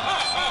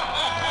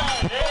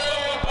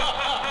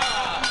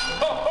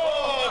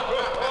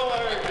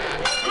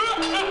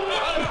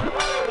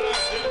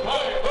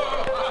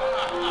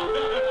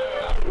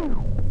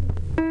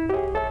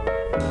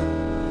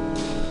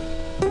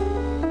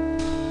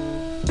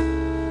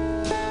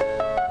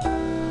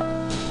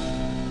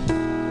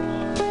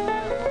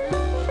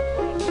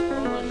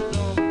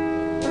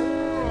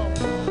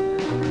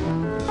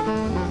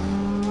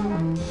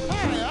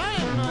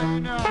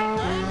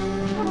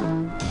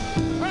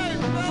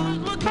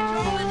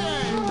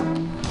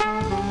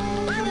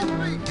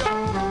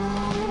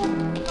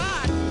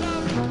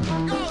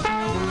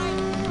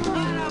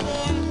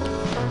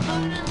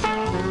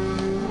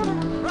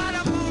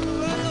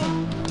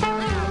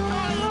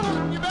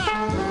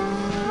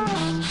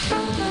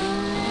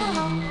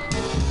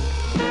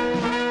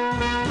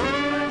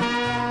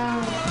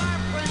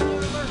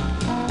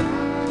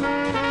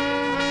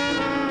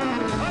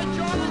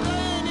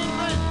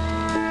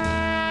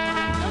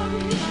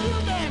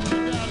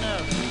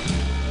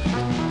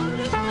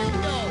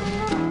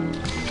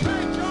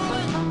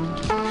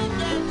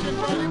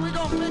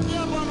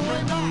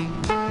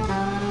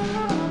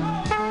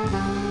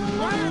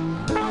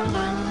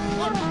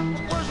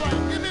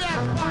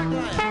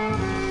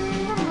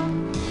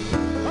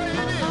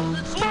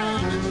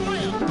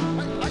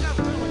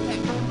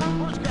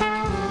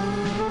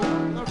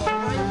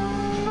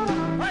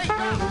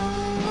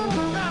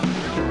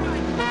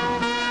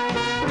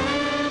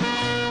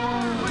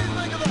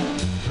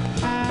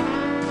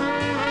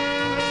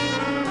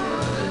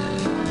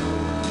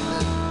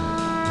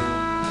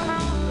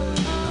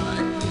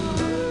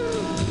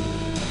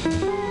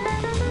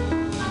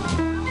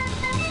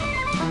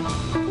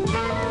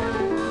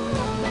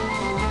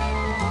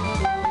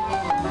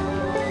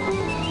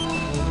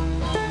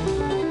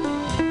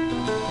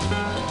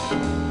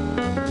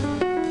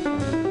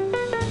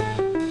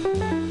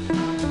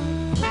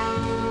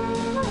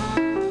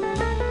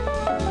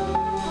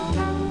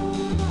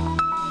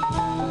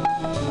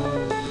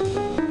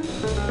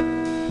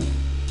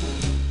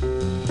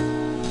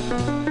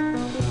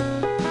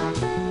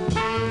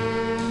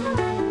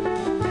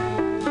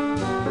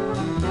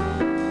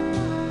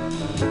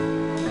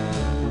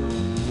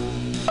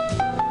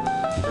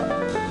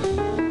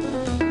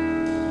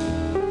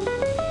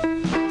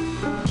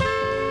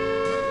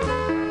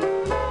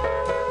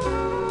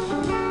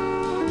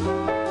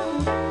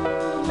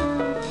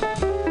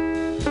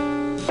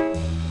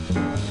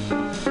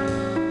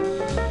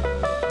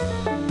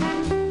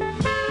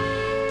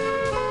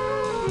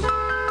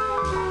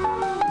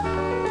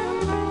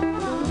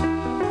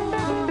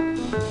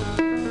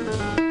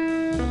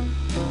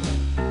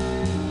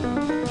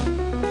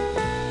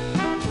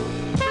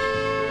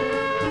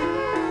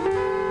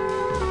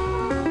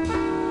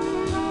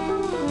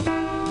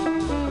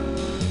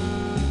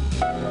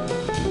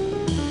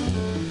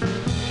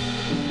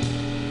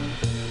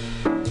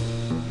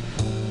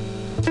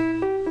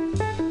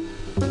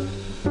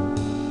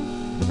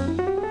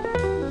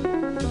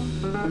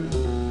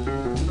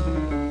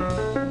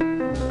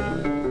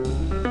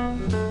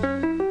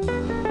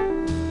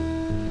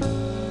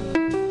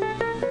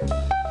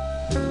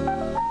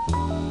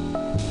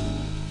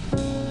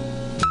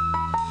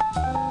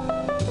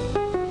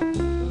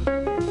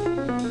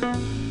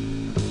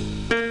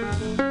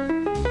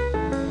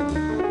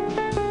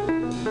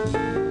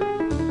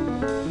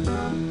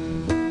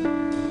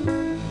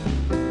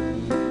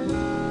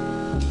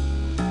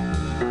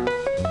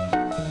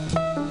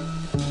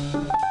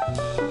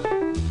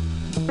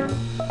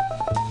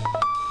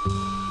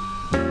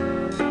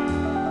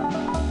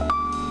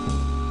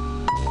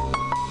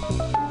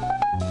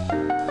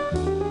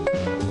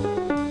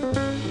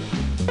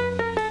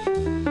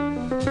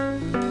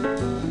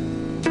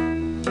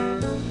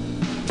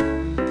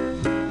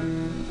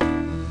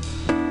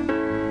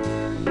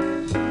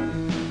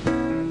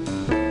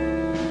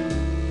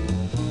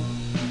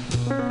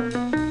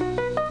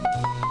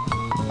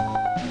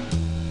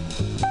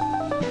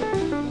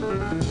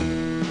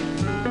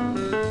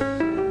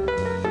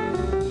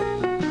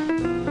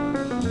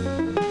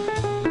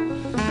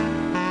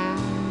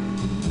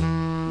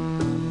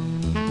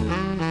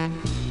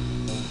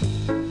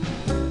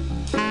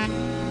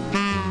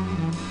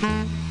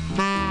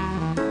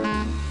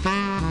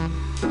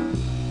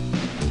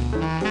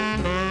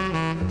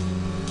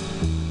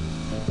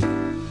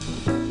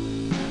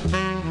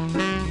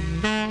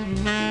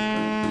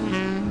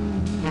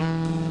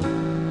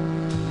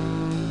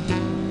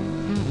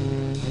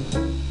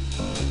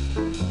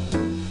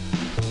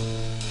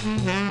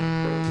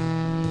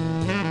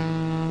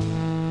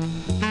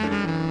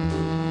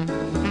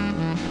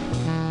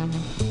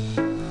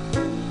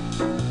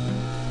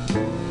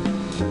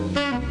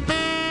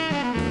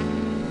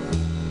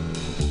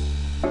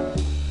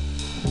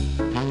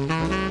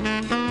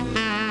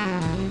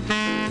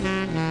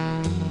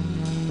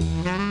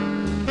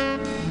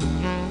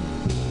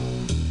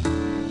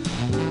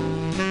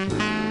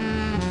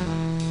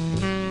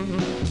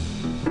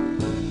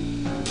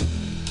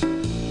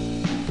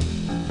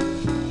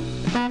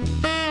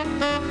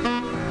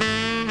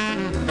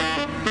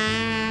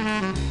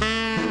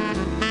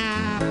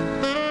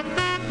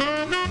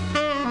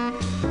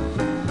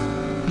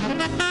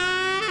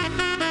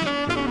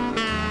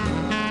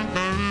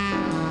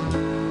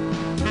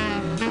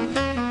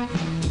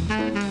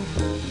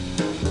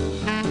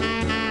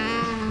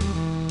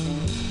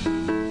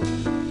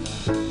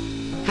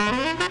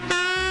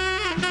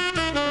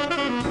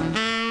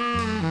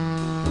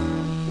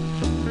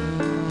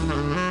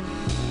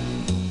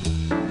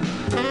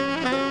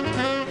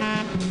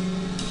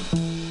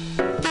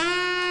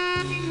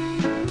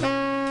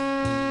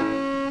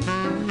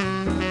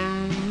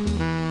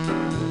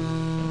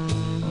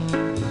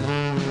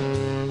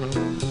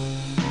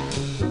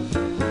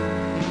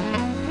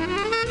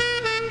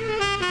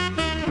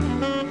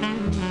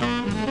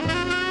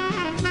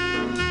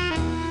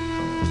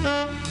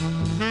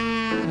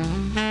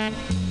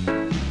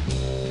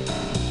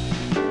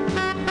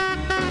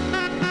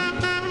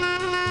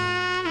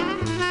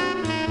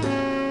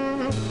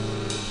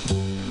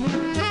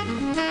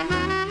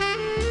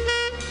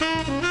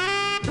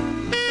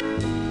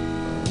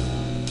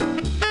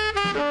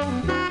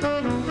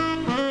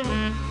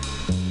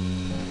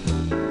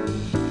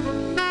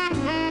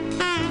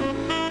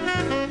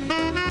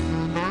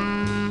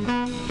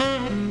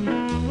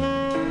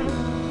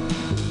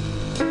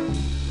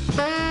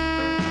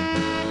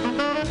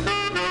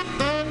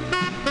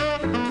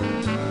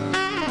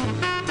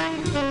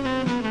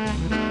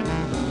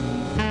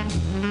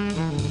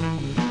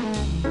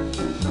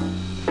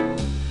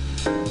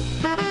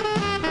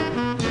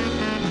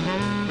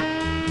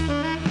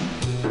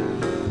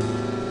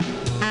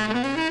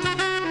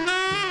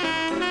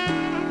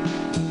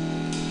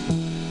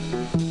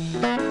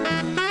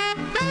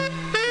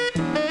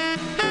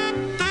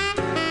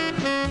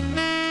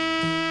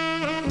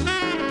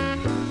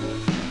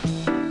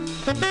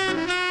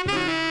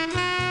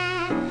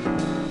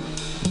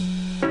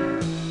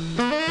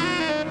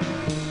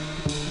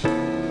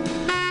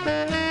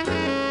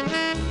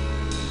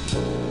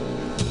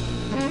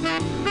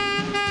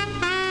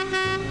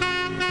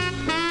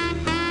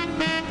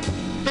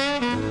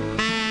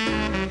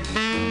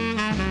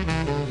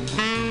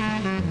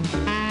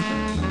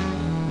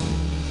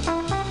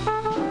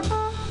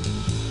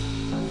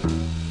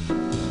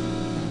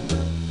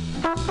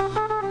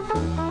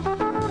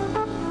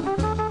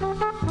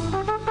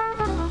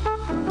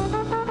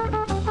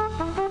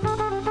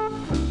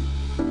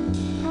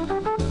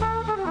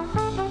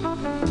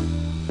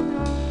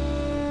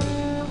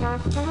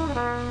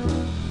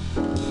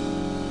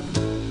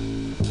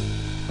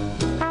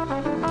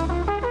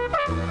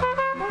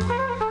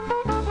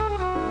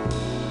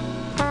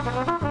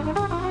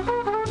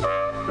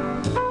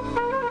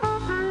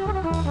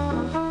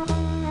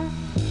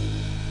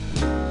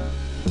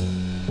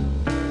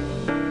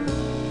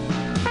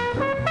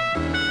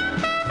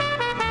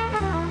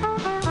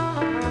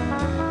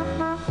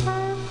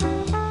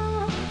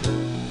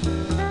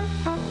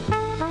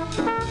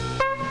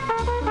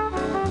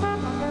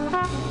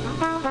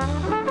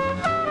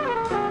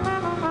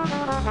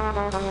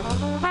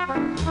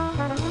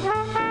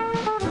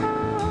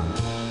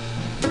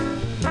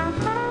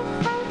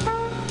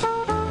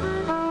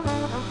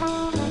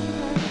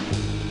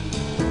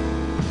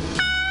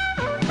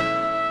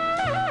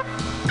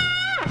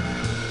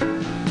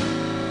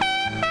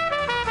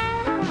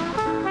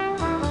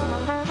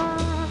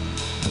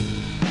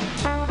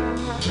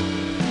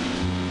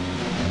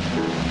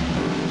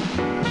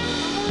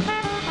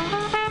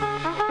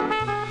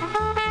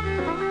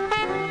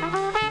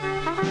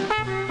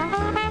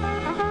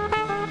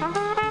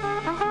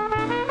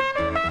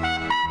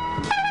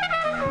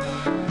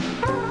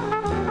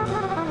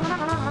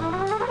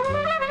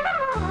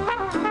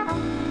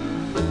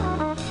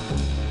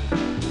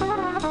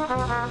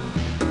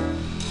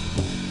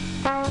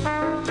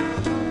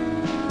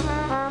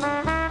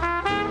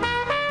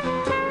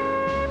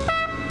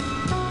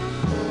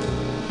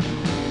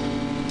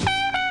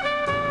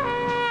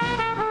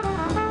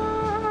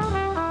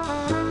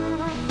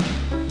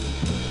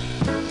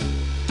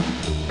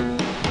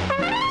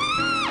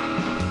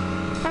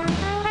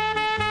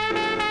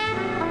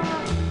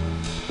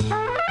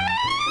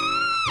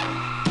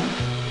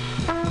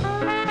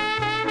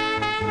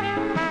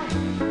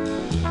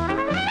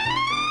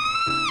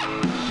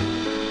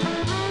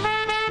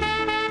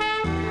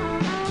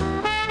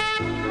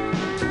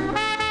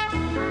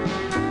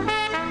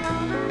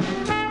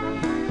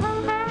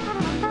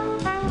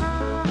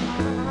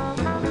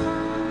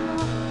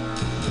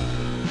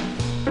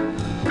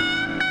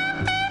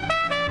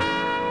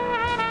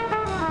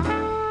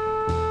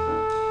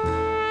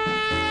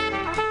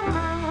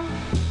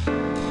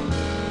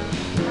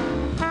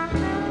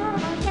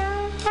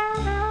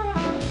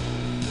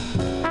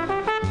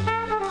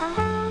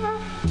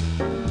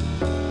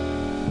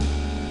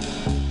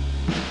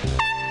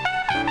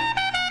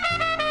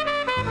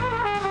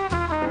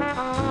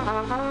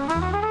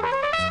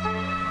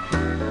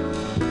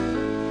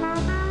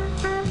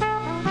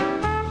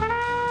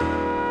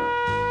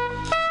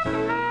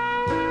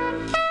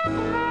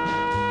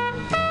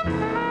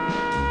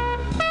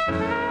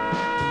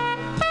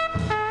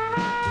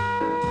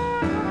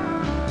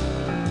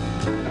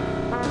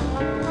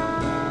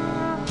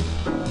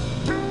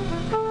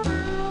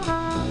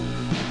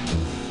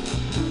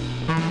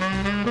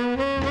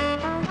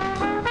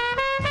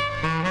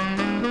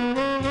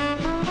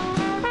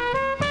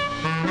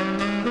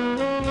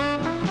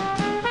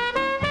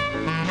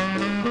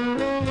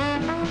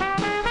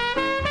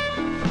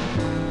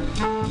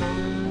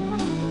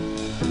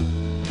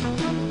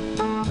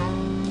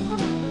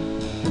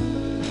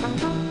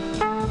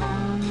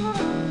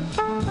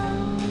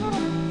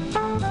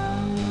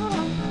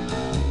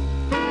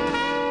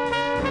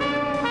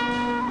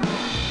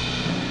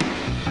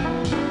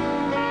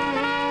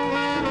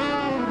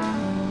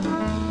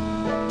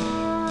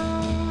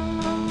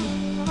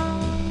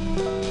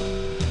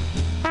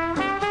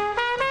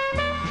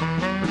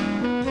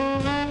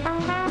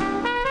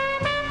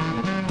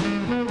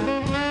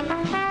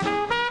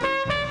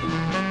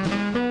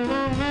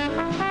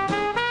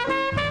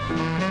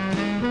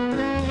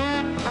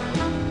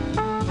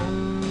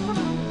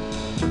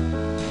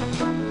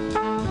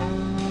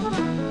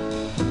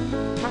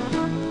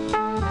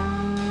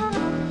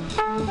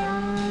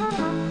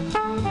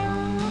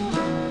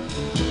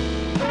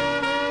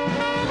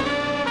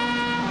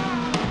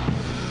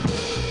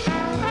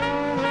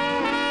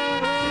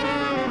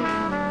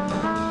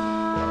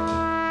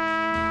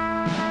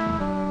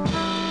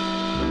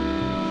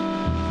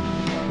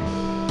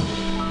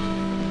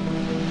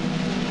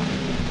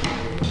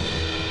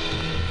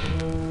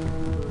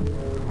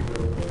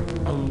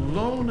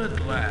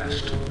 At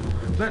last.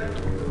 That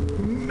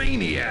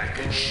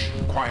maniac. Shh,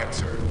 quiet,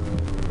 sir.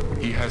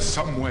 He has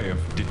some way of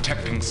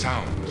detecting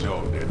sounds.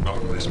 No, not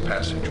this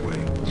passageway.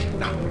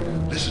 Now,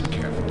 listen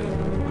carefully.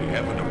 We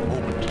haven't a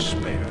moment to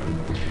spare.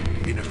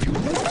 In a few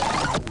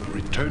minutes,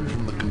 we'll return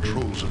from the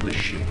controls of the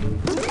ship.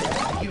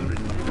 Here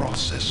in the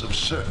process of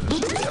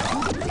surface.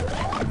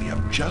 And we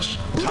have just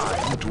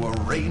time to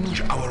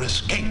arrange our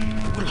escape.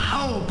 Well,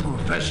 how,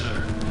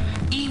 Professor?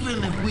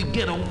 Even if we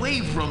get away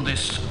from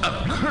this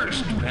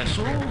accursed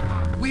vessel,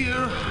 we're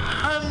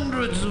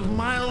hundreds of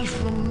miles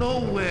from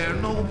nowhere.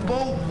 No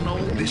boat, no...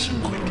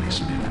 Listen quickly,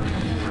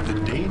 Smith. The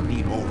day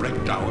Nemo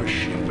wrecked our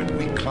ship and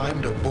we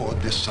climbed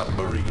aboard this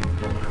submarine,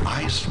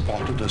 I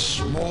spotted a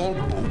small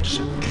boat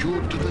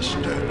secured to the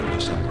stern of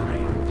the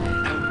submarine.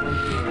 Now,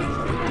 if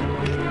we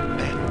could get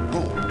that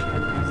boat,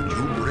 would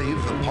you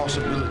brave the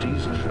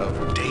possibilities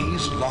of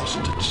days lost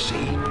at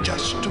sea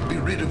just to be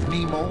rid of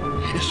Nemo?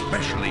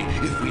 Especially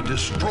if we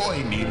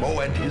destroy Nemo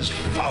and his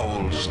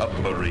foul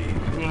submarine.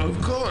 Well,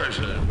 of course,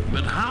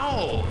 but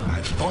how?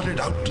 I've thought it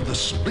out to the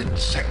split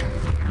second.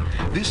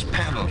 This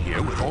panel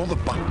here, with all the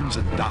buttons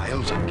and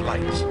dials and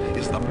lights,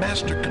 is the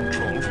master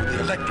control for the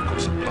electrical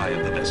supply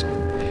of the vessel.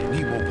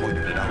 Nemo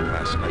pointed it out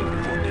last night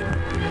before dinner.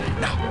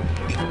 Now,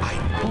 if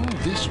I pull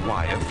this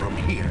wire from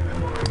here,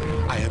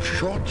 I have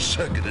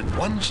short-circuited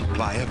one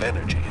supply of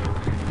energy.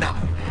 Now,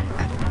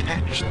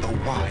 attach the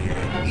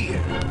wire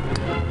here.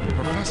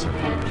 Professor,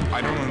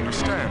 I don't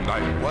understand.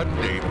 One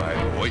day, my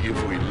boy,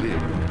 if we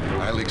live,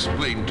 I'll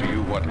explain to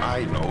you what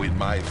I know in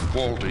my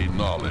faulty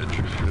knowledge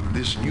of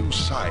this new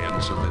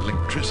science of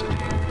electricity.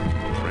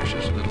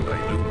 Precious little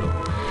I do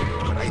know.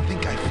 But I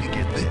think I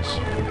figured this.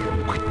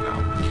 Quick now.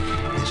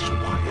 This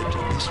wire to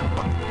this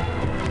button.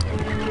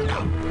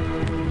 Now,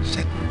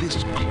 set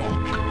this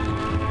clock.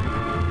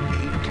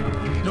 8.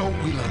 No,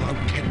 we'll allow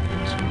 10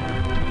 minutes.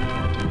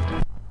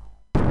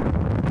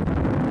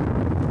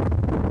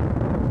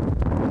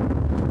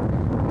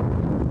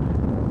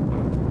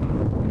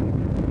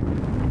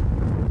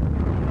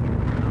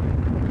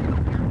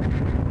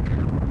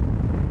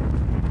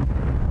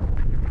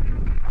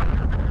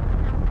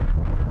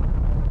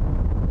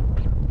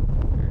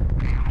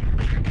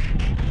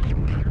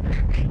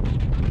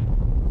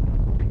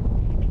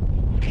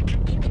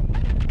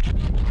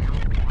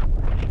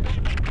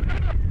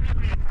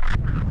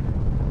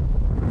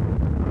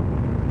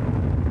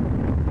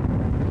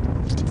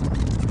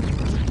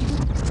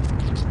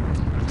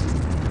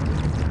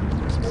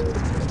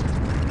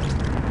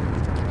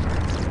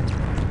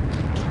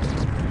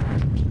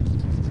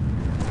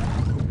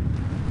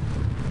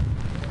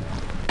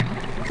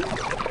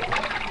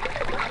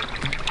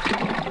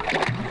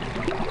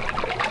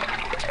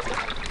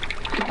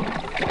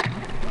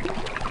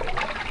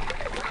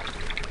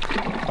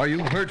 Are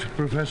you hurt,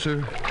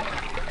 Professor?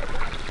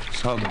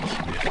 Some,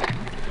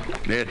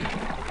 Smith. Ned,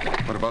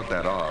 what about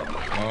that arm?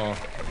 Oh,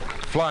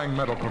 flying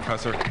metal,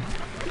 Professor.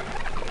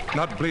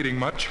 Not bleeding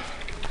much.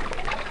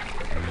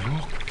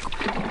 Look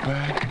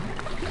back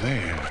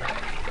there.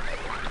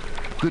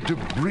 The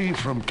debris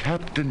from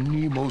Captain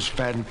Nemo's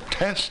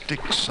fantastic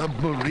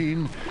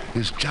submarine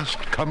is just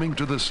coming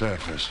to the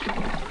surface.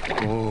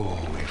 Oh,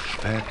 if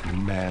that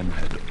man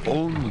had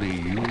only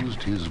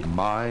used his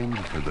mind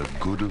for the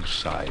good of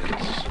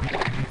science.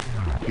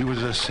 He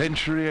was a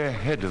century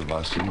ahead of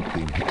us in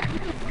thinking.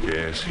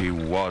 Yes, he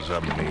was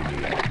a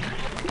maniac.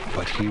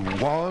 But he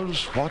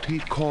was what he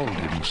called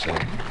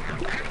himself,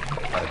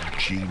 a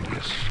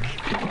genius.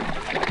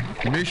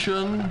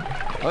 Mission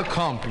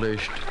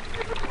accomplished.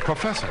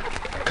 Professor,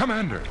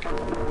 Commander.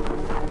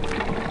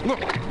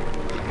 Look,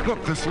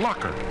 this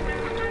locker.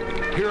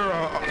 Here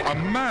are a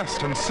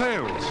mast and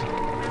sails,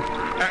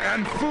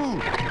 and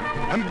food,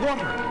 and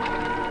water.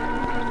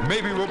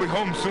 Maybe we'll be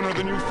home sooner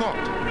than you thought.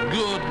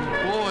 Good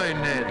boy,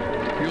 Ned.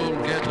 You'll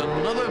get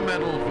another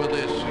medal for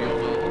this, you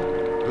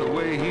know. The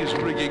way he's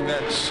rigging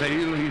that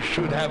sail, he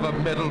should have a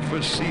medal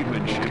for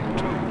seamanship,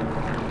 too.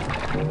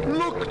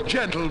 Look,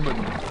 gentlemen.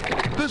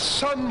 The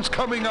sun's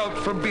coming out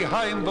from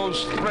behind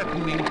those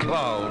threatening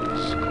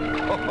clouds.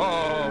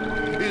 Oh,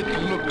 it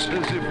looks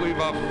as if we've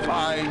a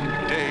fine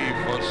day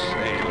for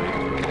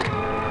sailing.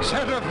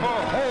 Set her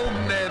for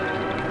home, Ned,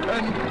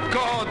 and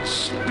God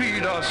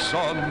speed us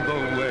on the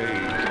way.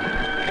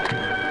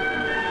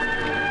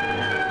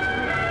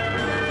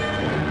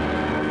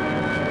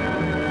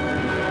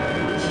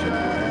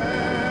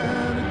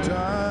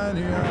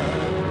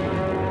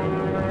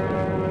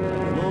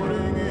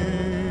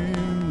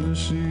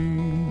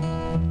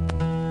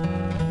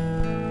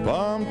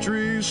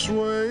 Trees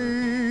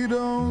sway,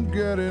 don't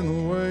get in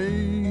the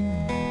way.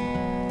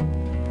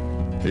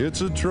 It's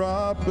a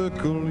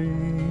tropical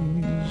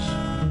ease,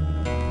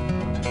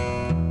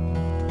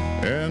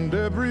 and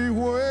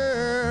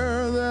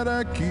everywhere that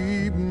I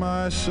keep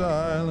my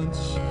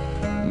silence,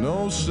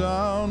 no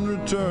sound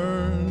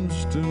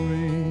returns to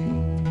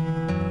me.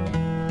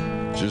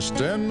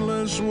 Just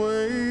endless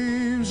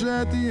waves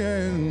at the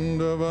end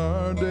of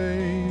our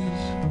days,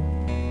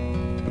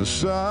 the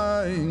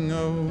sighing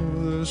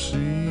of the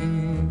sea.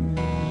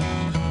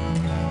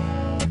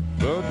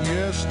 But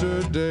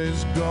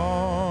yesterday's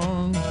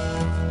gone.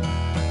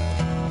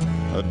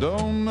 I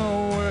don't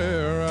know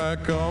where I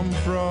come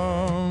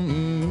from.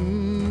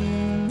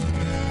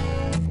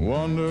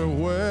 Wonder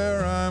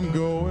where I'm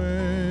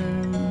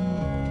going.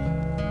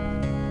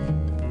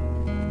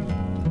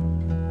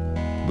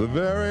 The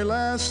very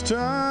last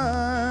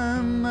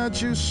time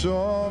that you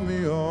saw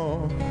me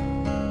off,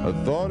 I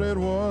thought it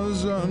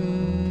was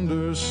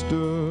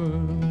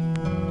understood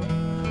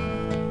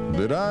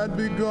that I'd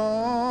be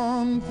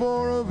gone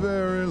for a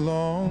very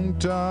long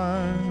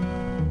time.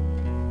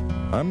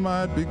 I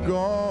might be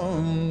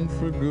gone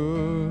for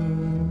good.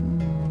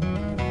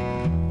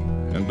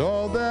 And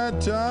all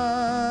that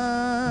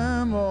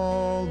time,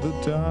 all the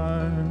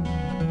time,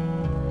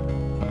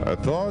 I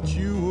thought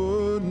you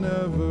would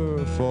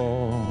never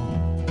fall.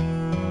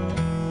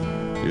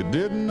 It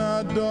did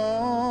not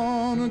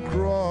dawn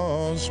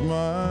across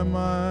my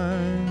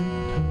mind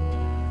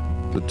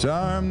the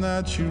time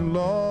that you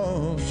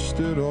lost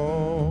it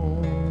all.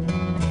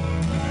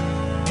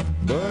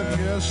 But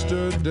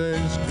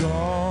yesterday's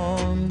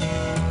gone.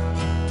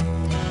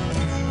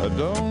 I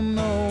don't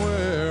know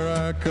where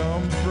I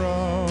come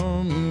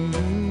from.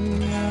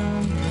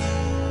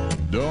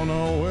 Don't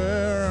know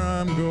where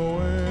I'm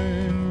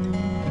going.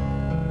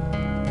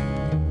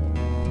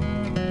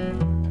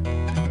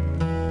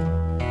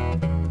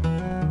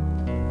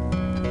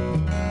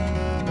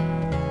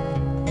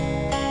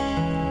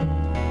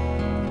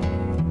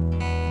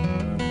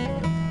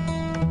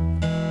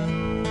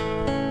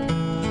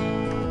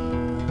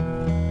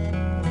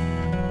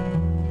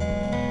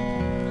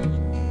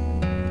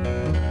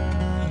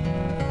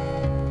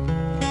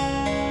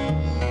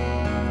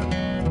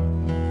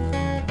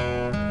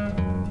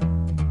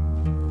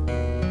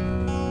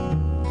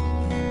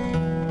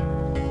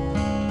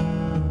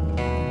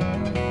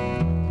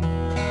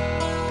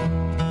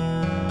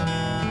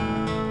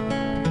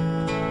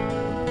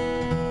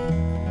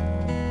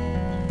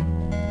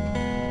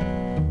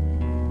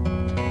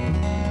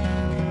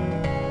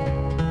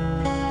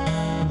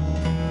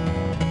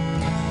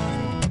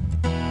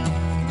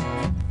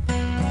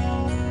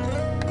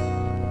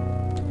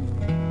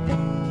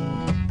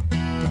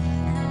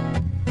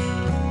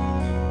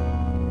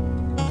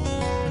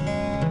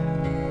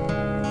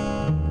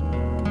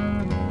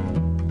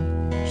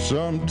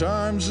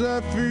 Sometimes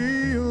I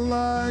feel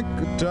like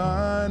a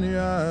tiny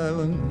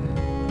island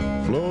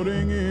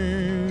floating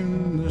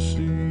in the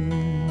sea.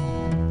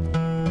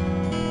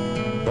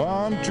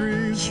 Palm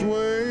trees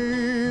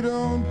sway,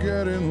 don't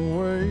get in the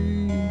way.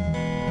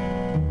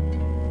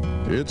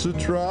 It's a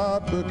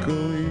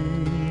tropical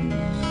ease.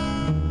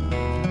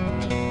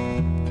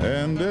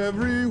 And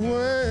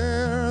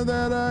everywhere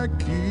that I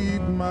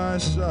keep my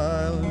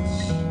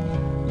silence,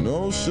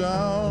 no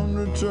sound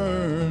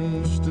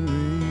returns to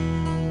me.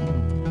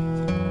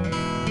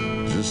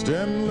 Just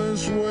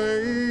endless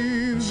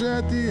waves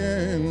at the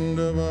end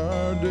of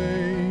our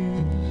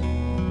days,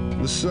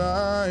 the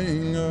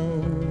sighing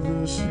of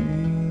the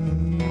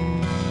seas.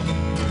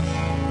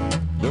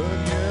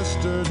 But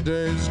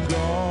yesterday's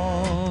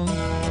gone,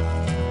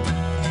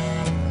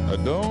 I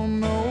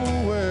don't know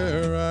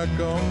where I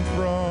come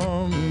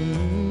from,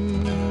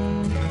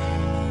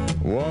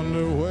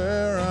 wonder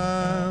where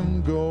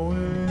I'm going.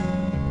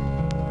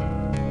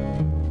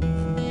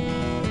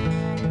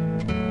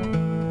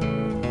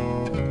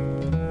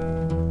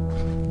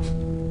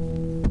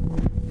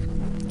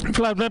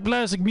 Flat Flat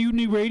Plastic,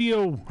 Mutiny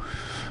Radio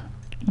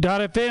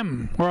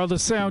 .fm, where all the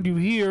sound you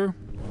hear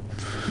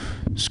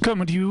is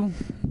coming to you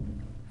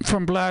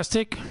from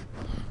plastic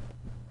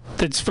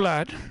that's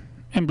flat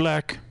and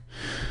black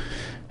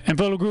and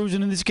fellow grooves,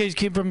 and in this case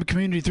came from a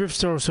community thrift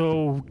store.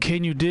 So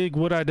can you dig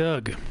what I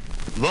dug?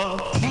 The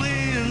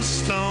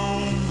Flintstones,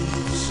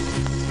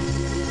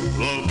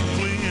 the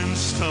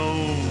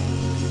Flintstones,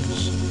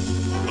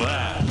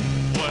 that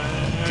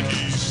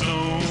wacky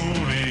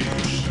Stone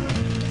Age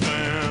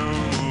family.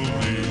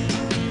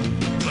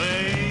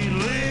 They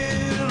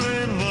live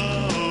and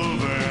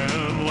love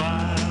and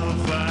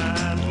laugh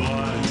at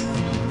life,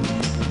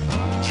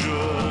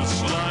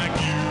 just like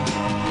you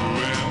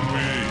and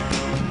me.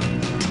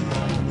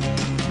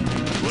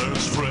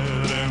 There's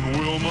Fred and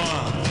Wilma,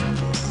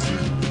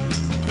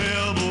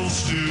 Pebbles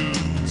too,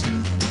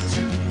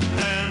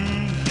 and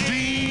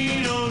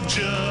Dino,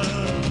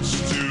 just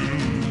to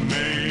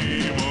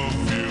name a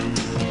few.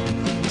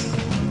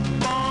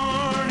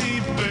 Barney,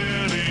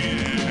 Betty,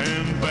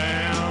 and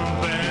Bam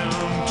Bam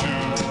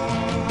too,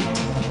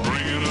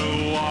 bringing a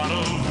lot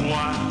of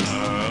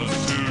wives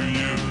to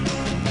you.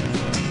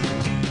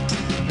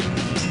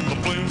 The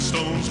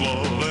Flintstones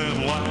love and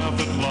laugh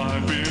at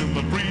life in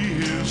the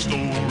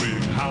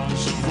prehistoric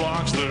house of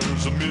rocks.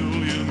 There's a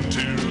million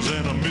tears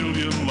and a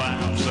million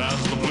laughs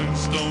as the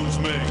Flintstones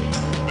make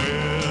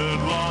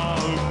bedrock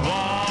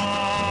live.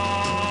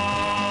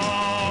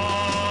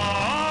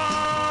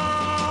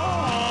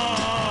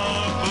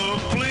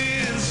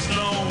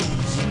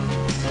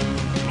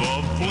 The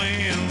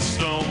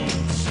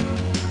Flintstones,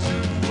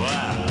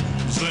 that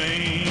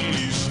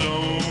zany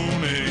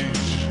Stone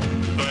Age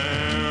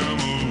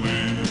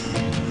family.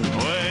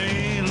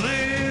 They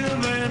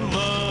live and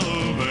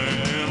love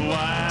and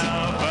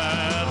laugh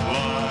at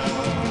life,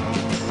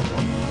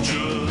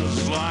 just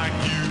like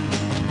you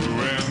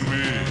and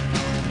me.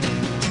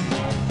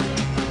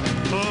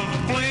 The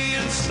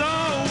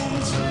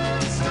Flintstones,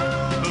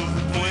 the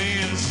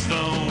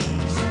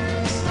Flintstones,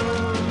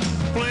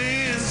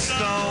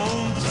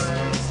 Flintstones,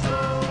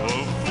 the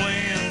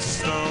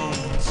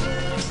Flintstones,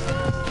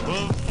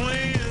 the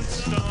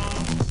Flintstones.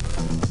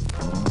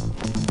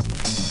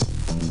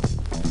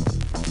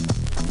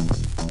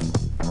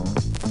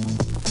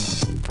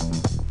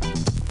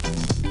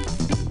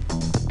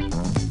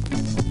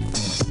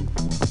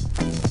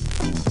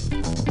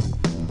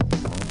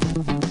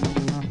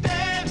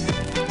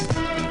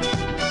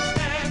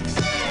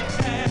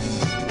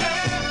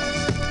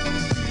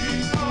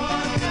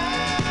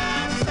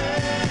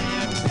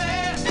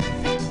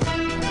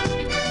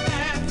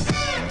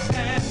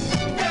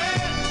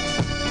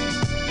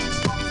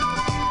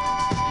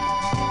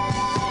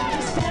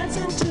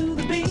 Dancing to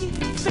the beat,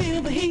 feel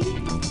the heat.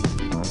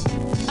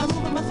 I'm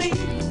moving my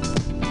feet,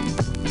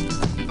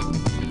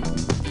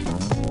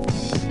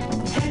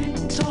 heading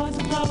towards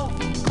the floor,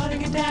 gonna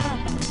get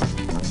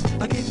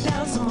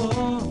down some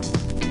more.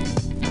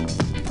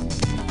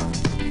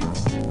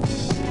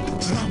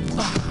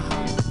 Rumba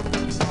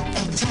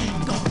and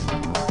tango,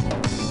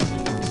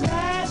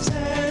 let's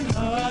and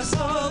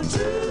hustle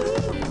too.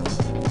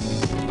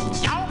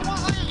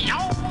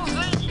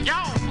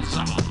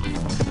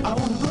 I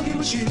wanna boogie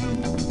with you.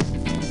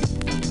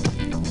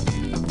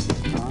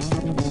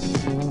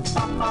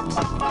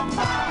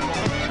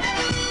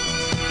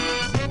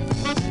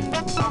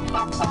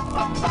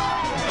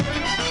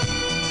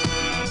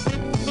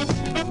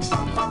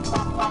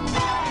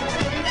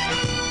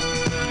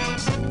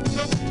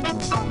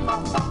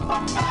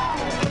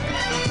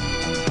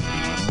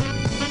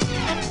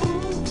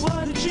 Ooh,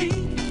 what a treat,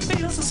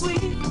 feels so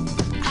sweet.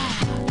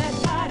 That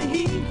body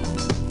heat.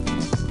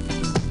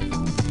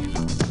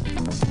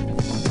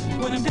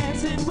 When I'm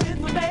dancing with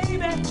my baby,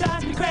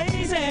 drives me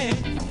crazy,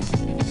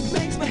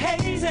 makes me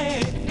hazy.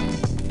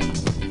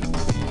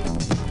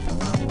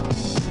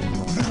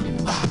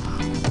 Rumba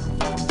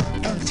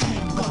and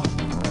tango,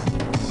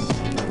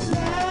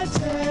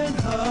 Latin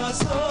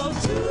hustle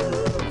too.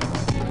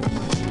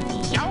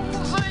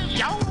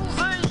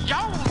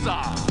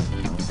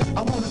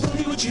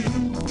 about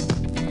you.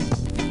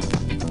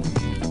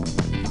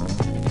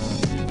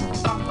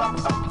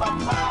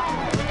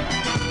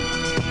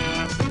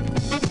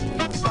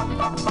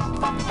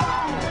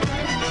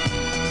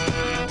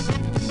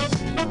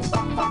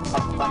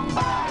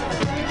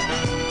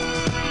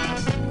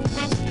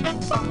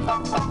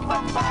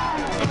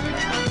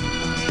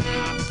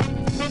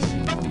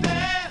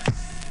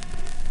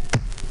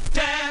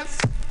 Dance,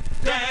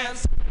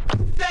 dance,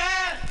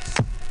 dance,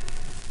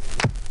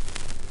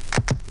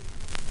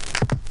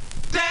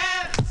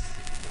 dance,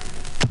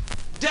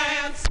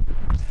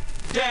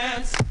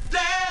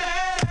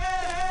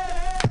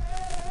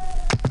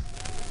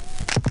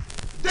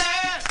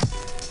 dance,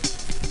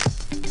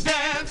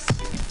 dance, dance,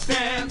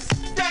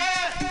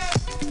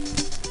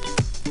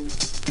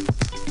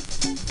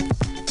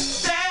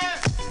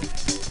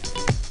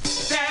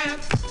 dance,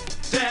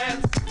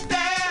 dance,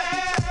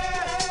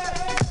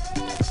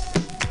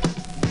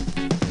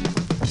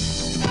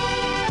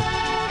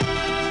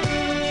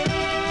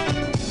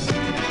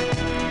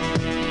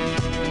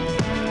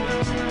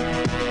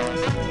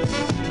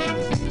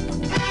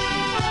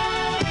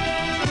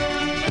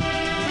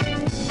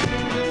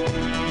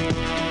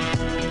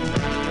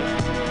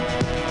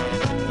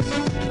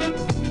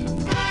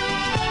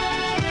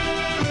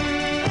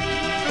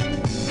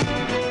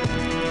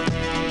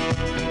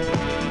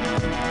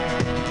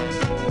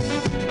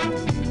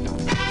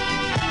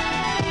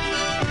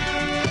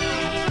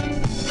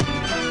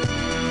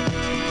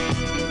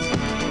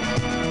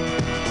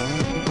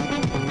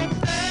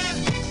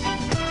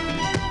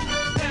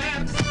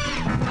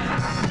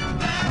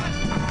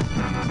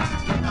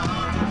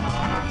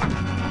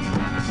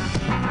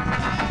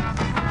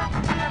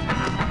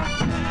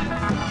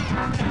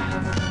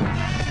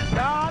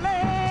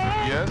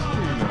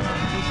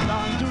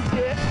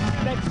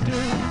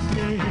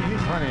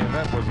 Honey,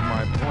 that was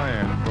my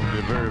plan from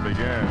the very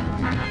beginning.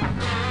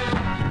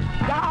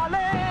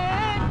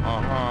 Darling,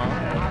 Uh-huh.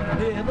 I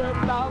never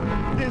thought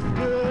this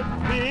could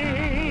be.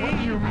 What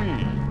do you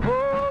mean?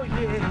 Oh,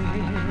 yeah.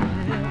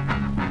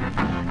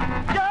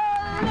 Your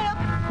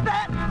lips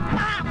set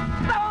my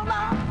soul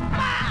on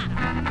fire.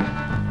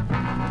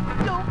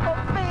 You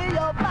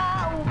fulfill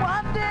my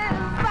one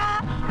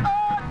desire.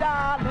 Oh,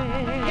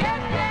 darling.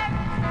 Yes, yes.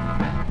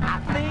 I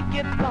think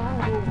it's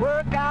gonna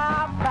work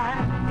out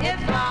fine.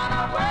 It's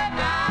gonna work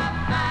out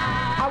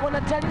fine. I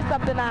wanna tell you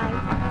something, I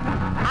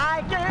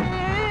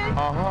can't.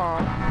 Uh-huh.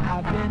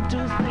 I've been to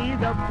see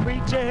the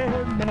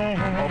preacher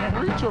man. A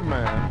preacher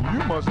man?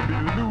 You must be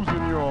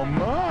losing your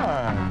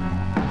mind.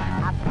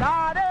 I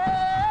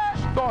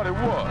started. Started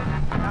what?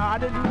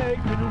 Started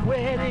making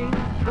wedding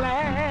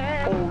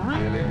plans. Oh,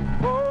 really?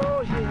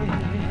 Oh, yeah.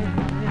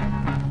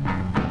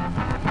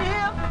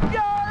 If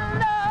your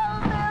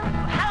love is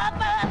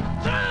having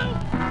true,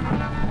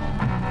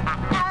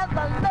 as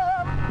a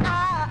love I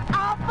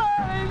offer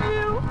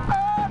you,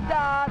 oh,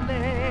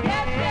 darling.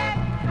 Yes, yes.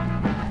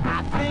 I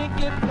think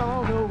it's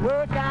gonna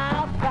work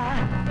out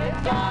fine.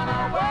 It's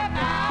gonna work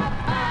out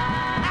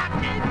fine. I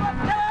keep on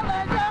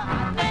telling you,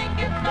 I think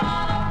it's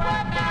gonna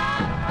work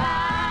out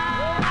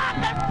fine. I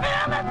can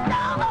feel it's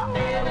gonna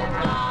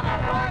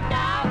work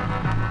out.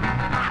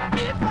 I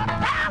keep on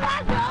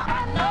telling you,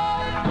 I know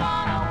it's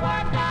gonna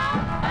work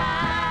out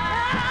fine.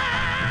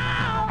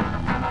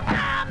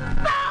 I'm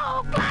so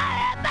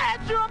glad that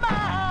you're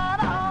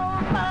mine, oh,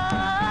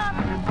 mine.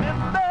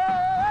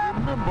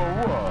 Remember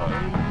what?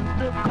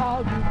 They used to call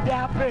you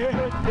Dapper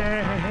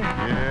Dan.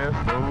 Yes,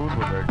 those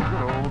were the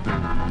good old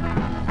days.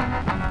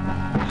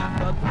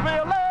 The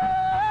thriller.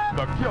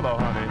 The killer,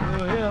 honey.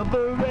 The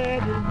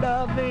ever-ready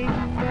loving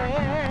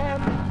man.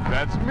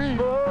 That's me.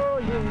 Oh,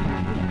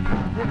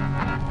 yeah.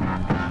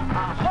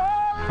 A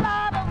whole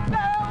lot of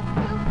girls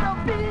used to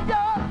be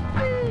your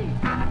speed.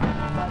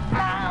 But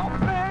now,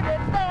 pretty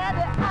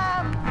daddy,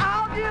 I'm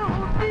all you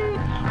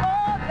need.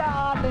 Oh,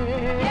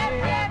 darling. Yes,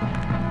 yes.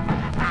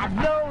 I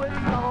know it's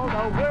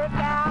gonna work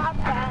out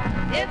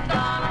fine. It's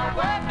gonna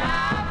work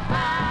out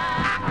fine.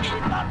 I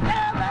keep on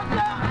telling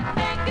you, I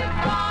think it's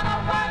gonna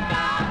work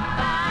out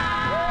fine.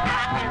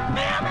 I can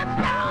feel it's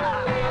gonna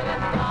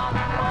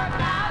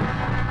work out.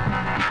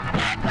 I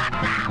keep on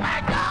telling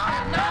you, I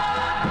know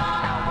it's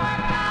gonna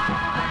work out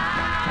fine.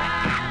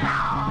 I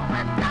know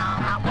it's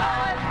gonna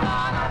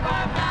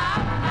work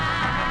out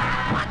fine.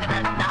 I want you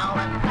to know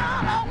it's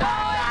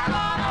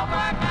gonna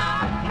work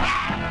out.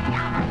 Yeah,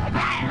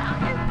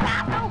 it's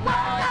got to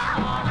work out.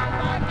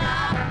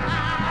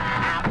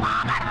 I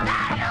wanna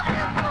tell you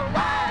it's the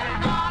way it's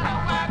gonna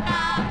work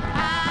out.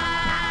 I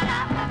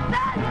got to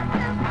tell you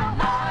it's the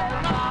way it's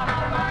gonna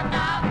work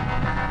out.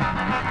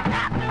 It's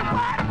got to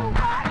work.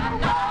 I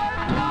know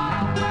it's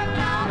gonna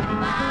work out.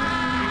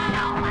 I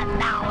know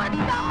it's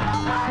gonna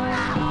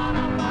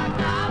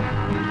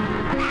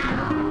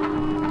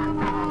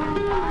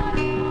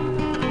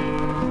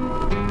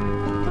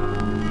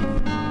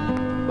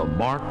The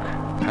mark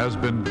has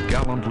been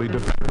gallantly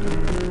defended.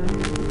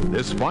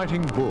 This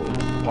fighting bull,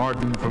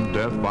 pardoned from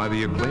death by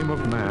the acclaim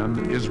of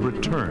man, is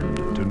returned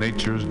to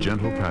nature's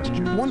gentle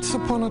pasture. Once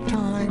upon a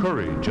time,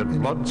 Courage at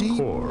blood's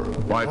core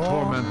by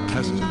torment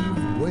tested.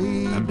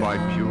 and by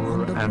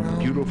pure and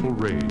beautiful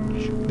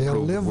rage there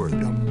lived work. a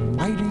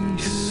mighty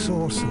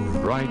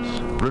sorcerer.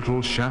 Bright,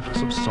 brittle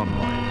shafts of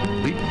sunlight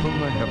leap from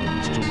the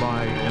heavens to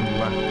lie in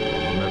laughter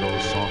on the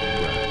meadow's soft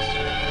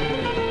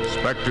grass.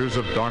 Specters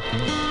of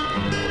darkness,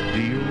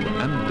 steel,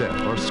 and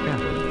death are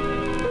scattered.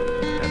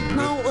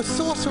 Now, a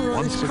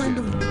sorcerer is kind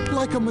of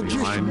like a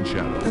magician,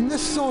 and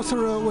this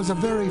sorcerer was a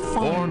very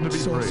fine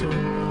sorcerer.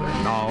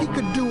 He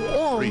could do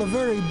all the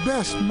very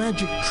best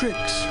magic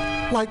tricks,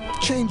 like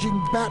changing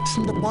bats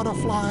into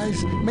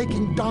butterflies,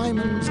 making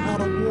diamonds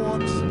out of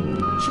warts,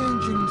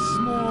 changing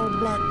small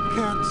black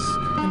cats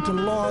into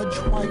large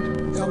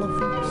white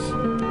elephants.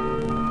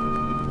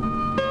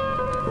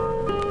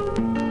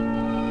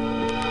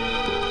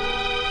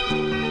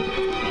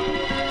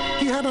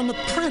 He had an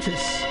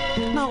apprentice.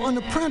 Now, an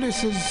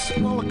apprentice is,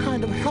 well, a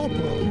kind of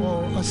helper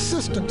or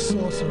assistant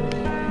sorcerer,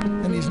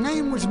 and his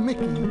name was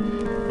Mickey,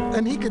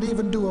 and he could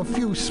even do a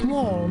few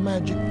small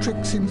magic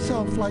tricks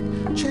himself, like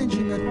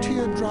changing a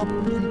teardrop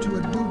into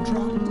a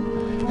dewdrop,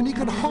 and he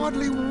could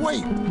hardly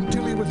wait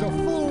until he was a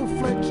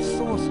full-fledged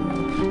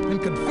sorcerer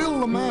and could fill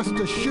the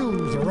master's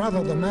shoes, or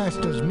rather the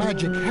master's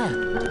magic hat.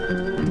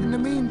 In the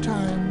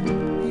meantime,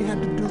 he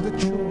had to do the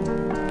chores.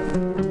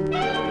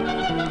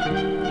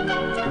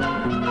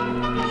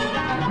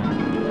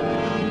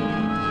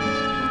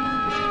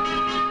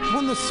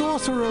 The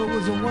sorcerer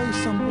was away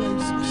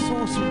someplace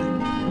sorcering.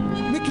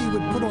 Mickey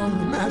would put on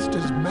the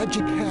master's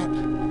magic hat,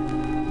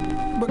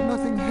 but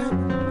nothing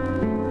happened.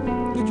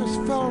 It just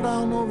fell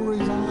down over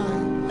his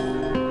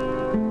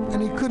eyes,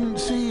 and he couldn't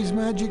see his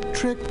magic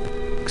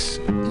tricks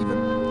even.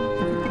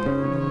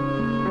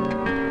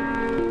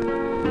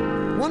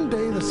 One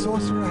day the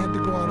sorcerer had to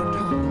go out of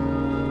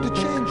town to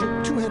change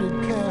a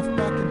two-headed calf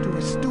back into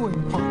a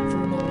stewing pot for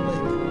an old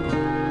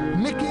lady.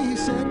 Mickey, he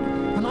said,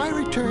 when I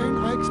return,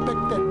 I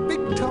expect that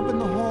big tub in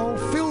the hall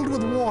filled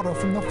with water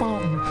from the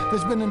fountain.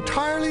 There's been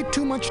entirely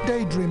too much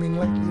daydreaming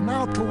lately.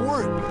 Now to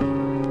work.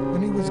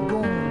 And he was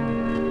gone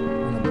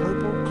in a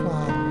purple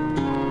cloud.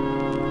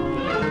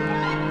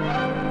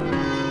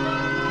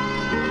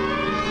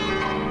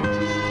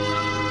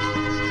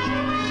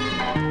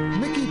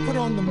 Mickey put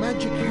on the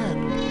magic hat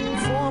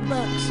far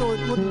back so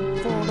it wouldn't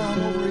fall down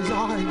over his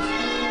eyes.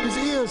 His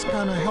ears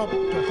kind of helped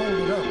to hold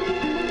it up.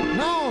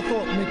 Now,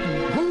 thought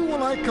Mickey, who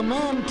will I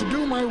command to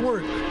do my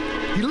work?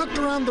 He looked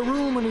around the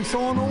room and he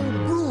saw an old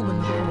broom in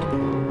the corner.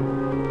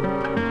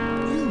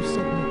 You,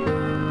 said Mickey,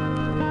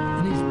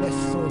 in his best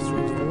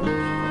sorcerer's voice.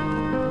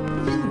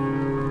 You,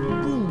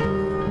 broom,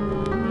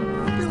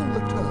 fill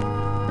the tub.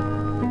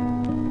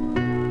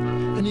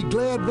 And he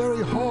glared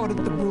very hard at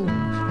the broom,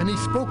 and he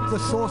spoke the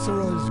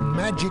sorcerer's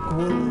magic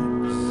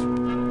words.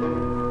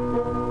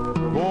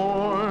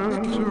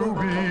 Born to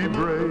be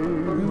brave,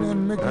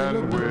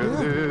 and with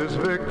his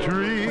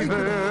victory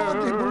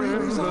there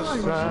in the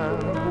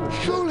sand.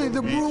 Surely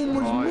the broom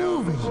was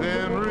moving.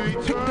 He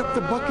picked up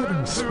the bucket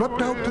and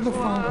swept out to the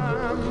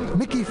fountain.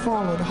 Mickey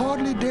followed,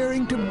 hardly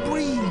daring to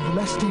breathe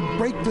lest he'd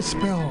break the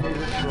spell.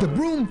 The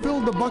broom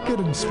filled the bucket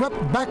and swept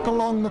back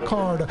along the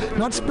corridor,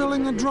 not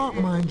spilling a drop,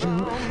 mind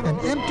you, and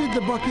emptied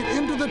the bucket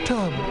into the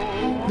tub.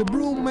 The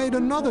broom made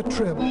another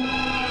trip.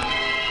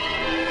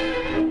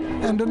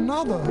 And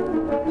another.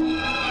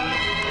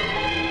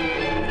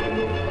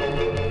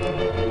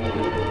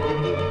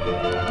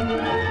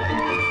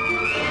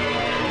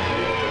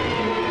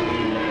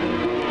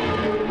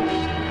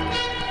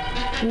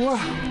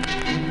 Well,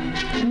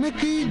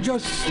 Mickey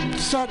just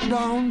sat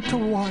down to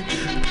watch.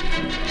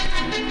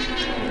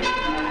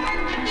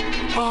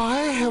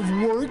 I have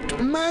worked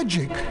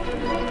magic.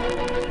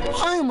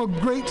 I am a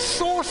great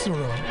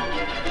sorcerer.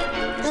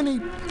 And he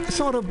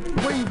sort of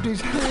waved his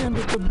hand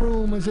at the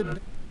broom as it...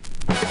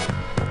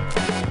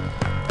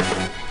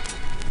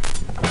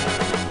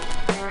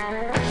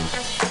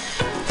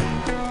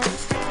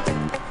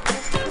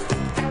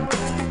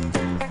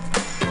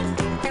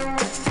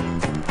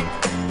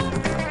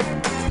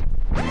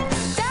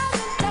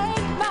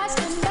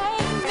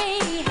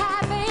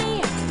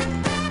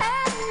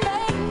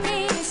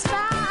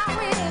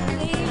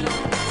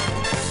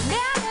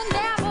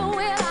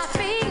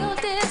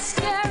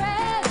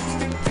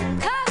 Discouraged,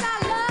 'cause I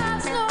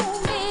love no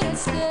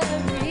mystery.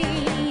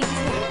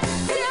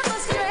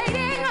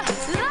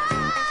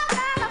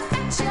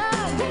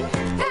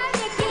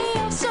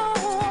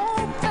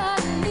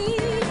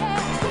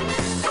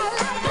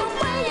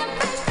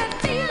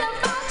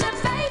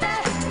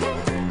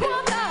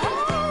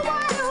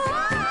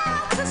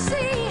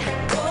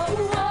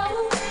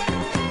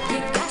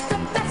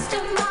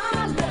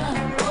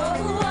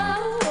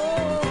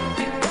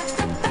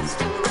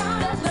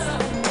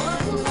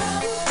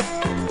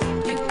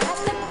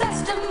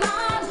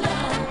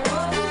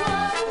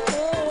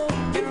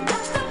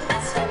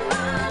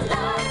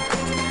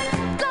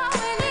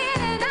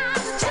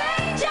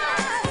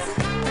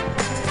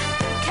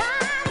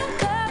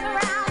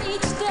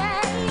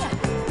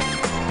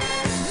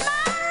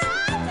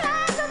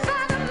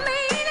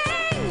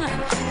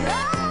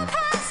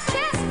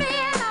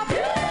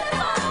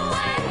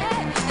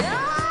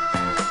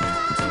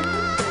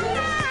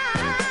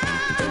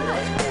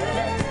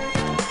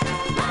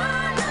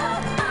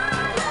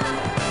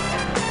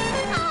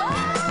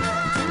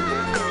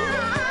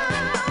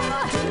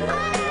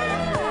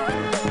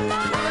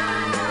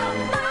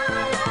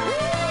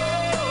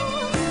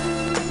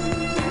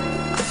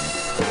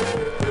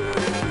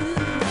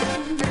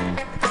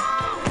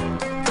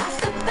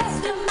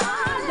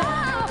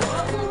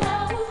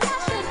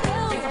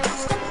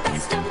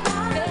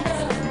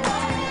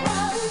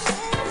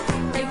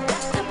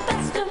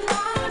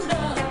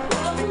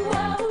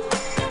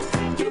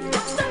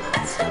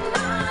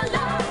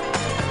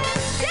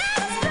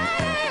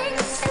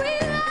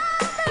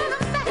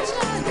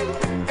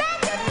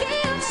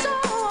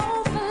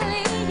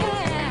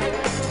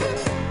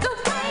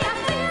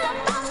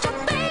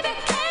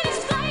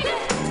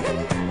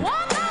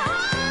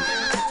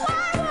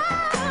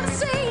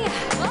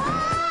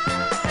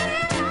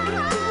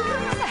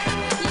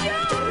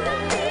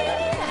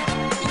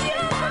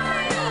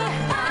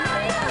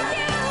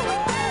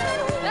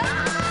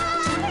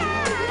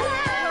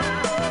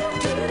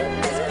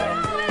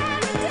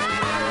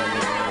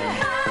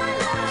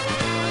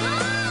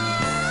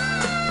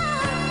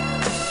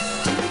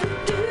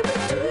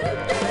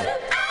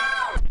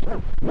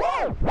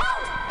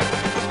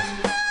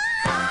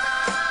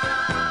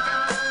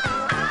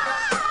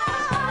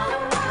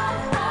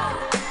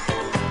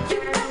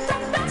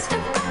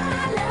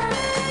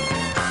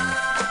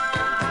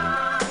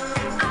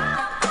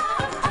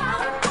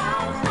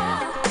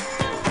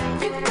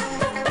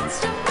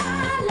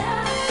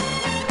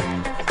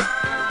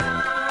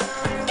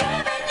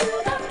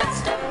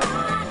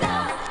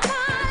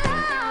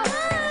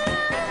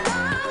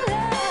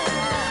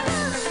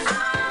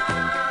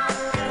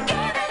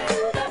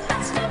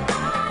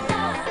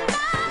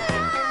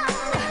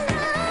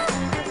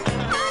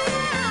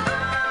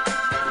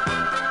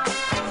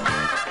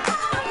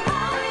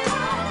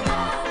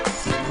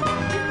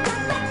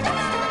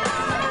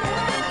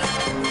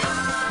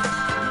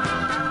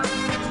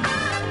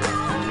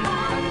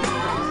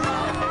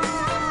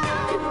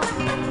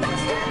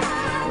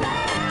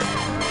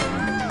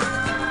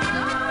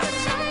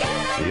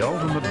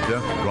 ultimate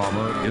death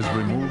drama is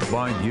removed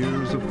by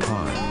years of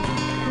time.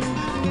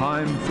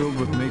 Time filled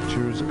with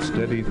nature's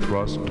steady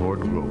thrust toward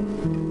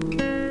growth.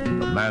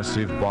 The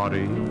massive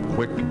body,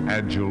 quick,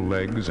 agile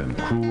legs, and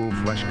cruel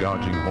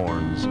flesh-gouging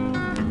horns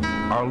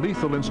are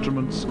lethal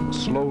instruments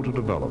slow to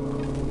develop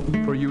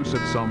for use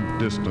at some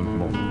distant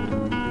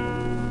moment.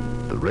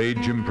 The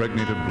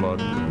rage-impregnated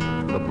blood,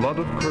 the blood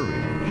of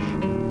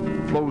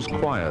courage, flows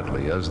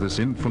quietly as this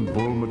infant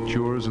bull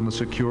matures in the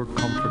secure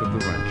comfort of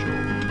the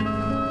rancho.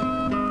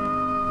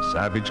 The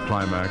savage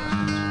climax,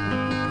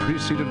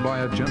 preceded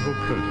by a gentle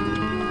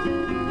prelude,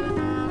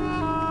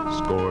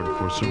 scored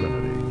for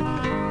serenity.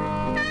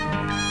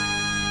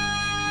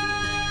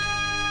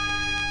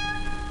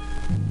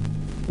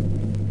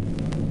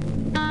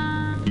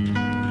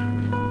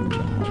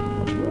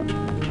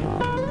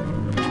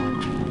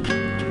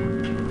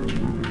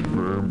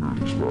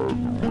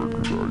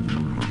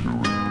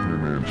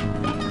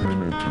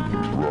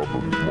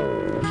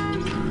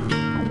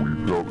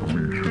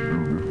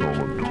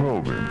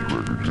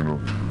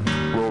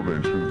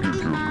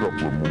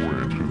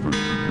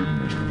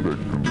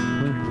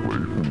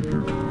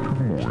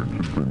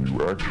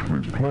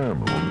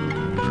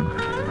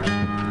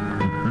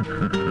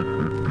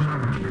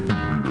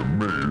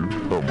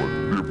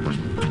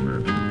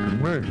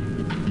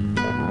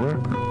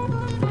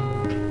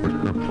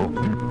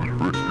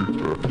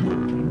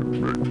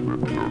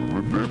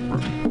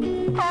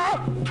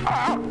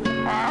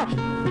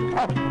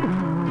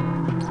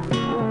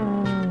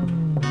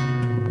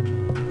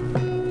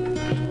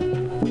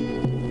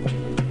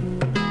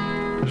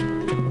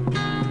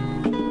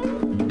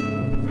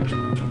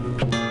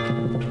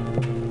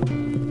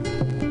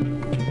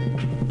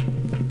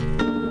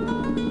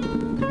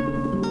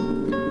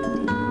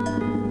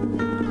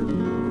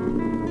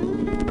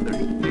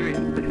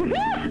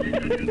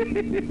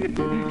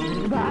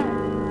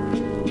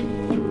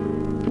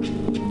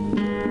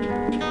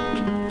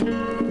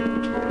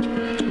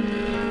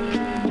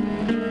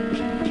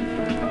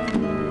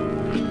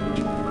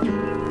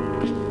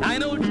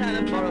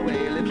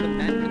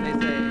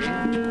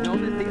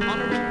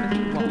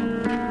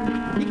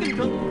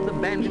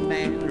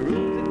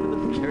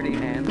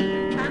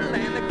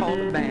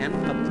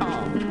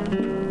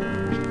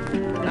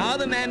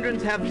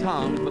 Have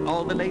tongs, but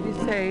all the ladies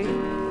say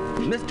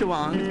Mr.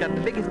 Wong has got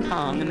the biggest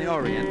tongue in the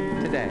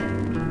Orient today.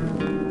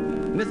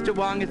 Mr.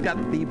 Wong has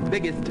got the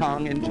biggest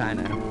tongue in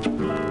China.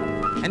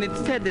 And it's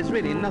said there's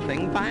really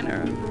nothing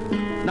finer.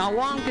 Now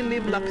Wong can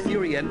live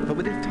luxuriant, but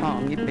with his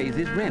tongue he pays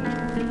his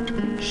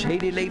rent.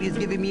 Shady ladies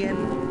give him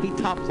in, he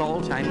tops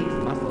all Chinese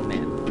muscle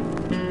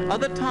men.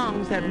 Other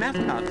tongues have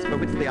mascots for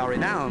which they are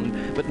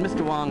renowned, but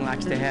Mr. Wong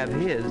likes to have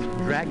his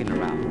dragging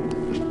around.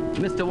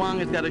 Mr. Wong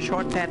has got a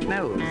short fat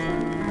nose,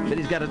 but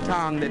he's got a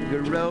tongue that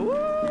grows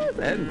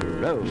and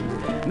grows.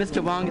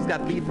 Mr. Wong has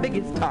got the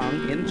biggest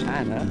tongue in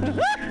China.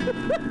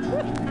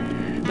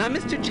 Now,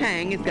 Mr.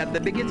 Chang has got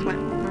the biggest one.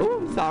 Oh,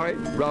 I'm sorry,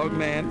 wrong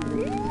man.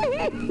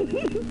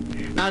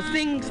 Now,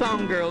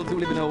 sing-song girls who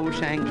live in old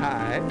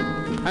Shanghai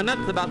are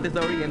nuts about this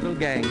Oriental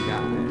gang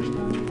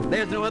guy.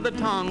 There's no other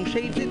tongue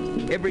shades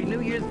it. Every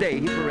New Year's Day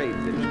he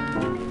parades it.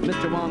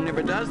 Mr. Wong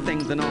never does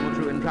things the normal,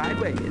 true, and tried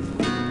ways.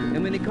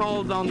 And when he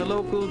calls on the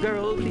local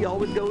girls, he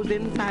always goes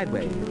in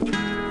sideways.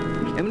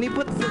 And when he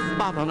puts the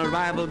spot on a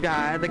rival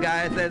guy, the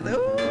guy says,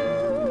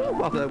 "Ooh,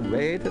 what a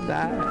way to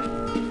die."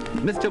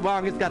 Mr.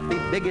 Wong has got the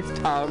biggest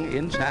tongue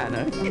in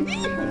China.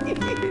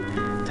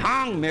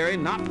 Tongue, Mary,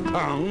 not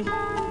tongue.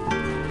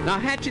 Now,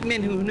 hatchet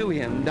men who knew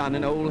him down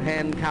in Old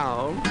Hand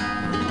Cow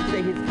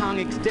say his tongue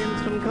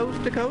extends from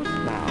coast to coast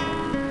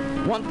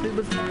now. Once it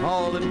was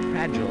small and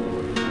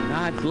fragile.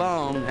 Now it's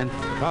long and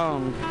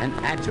strong and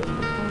agile.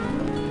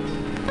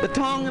 The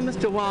tongue of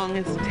Mr. Wong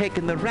has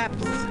taken the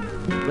raps,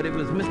 but it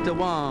was Mr.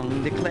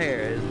 Wong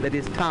declares that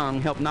his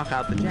tongue helped knock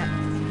out the Japs.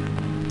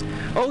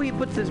 Oh, he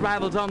puts his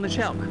rivals on the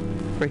shelf,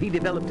 for he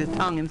developed his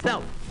tongue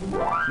himself.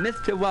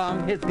 Mr.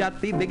 Wong has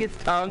got the biggest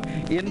tongue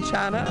in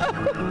China.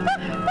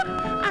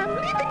 I'm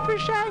leaving for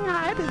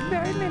Shanghai this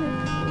very minute.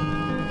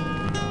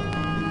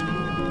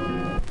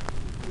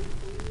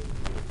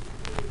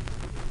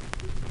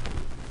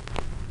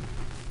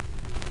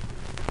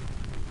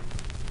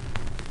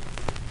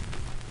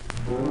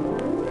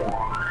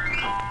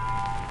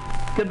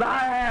 Goodbye,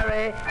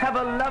 Harry. Have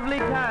a lovely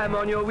time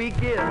on your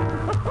weekend.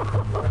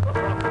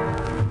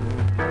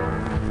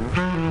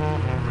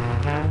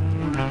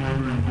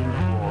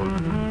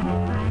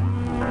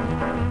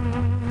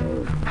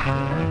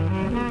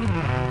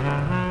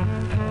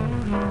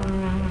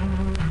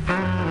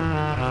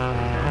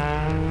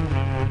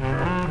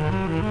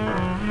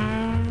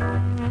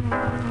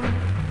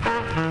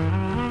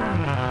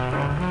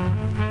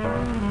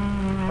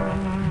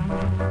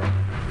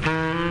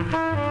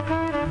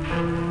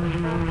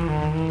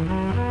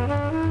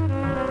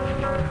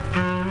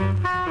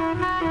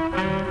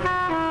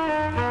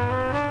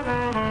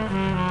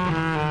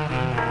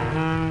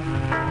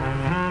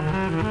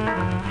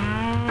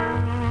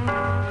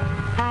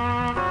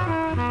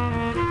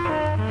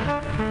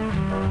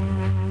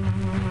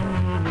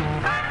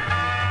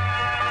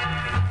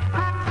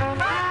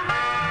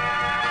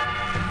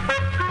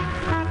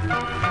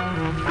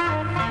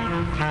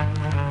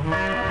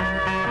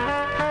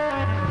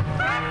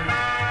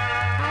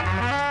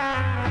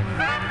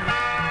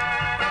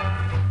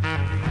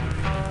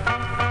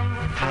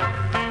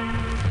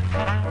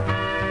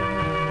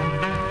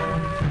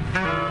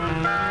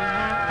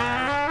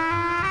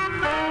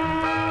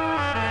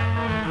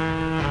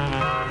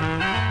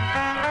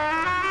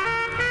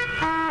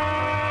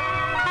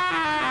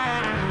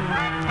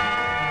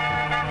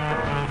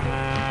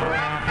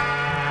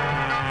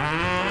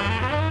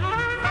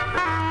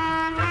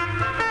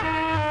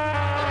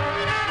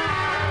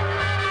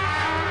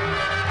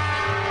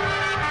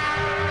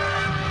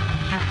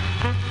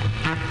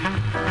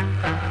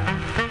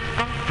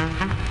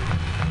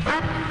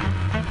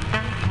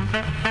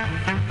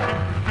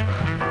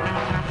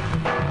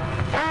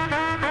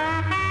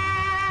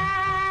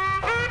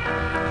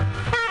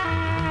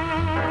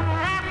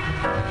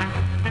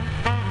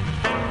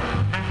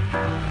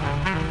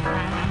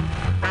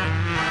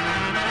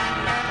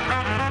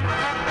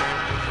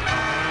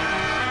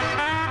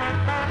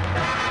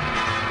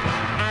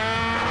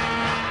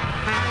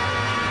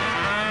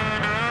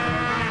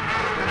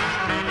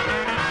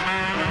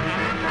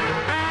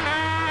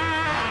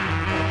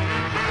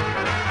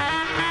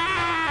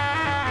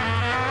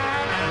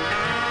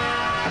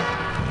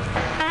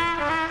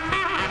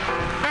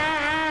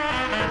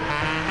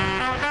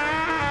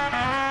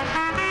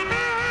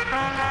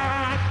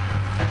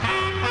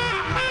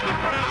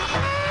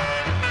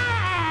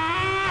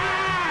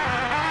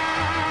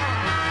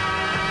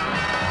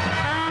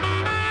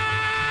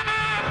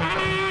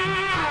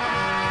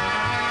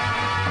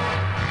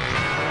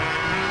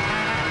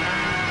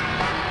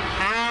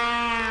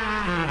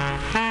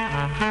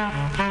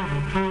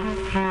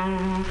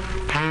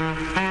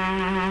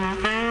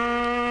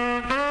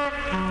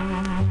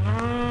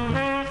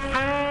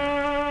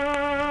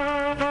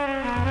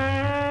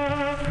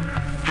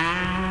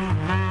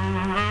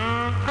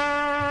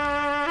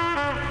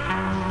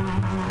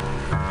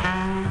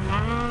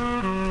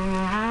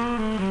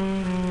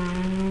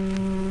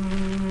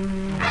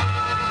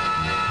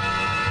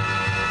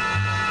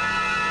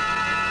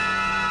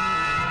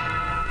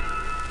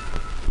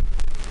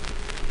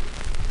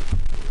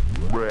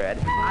 Ed.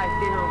 I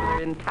stay here over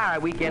the entire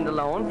weekend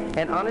alone,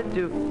 and honest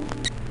to...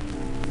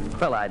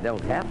 Well, I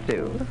don't have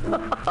to.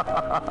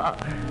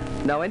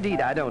 No,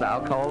 indeed, I don't.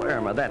 I'll call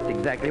Irma. That's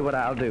exactly what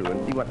I'll do,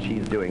 and see what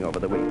she's doing over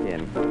the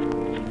weekend.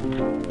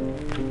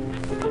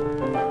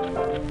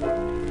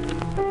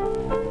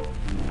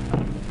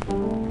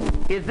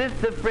 Is this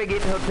the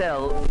Frigate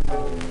Hotel?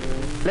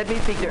 Let me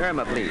speak to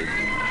Irma, please.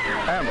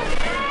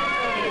 Irma.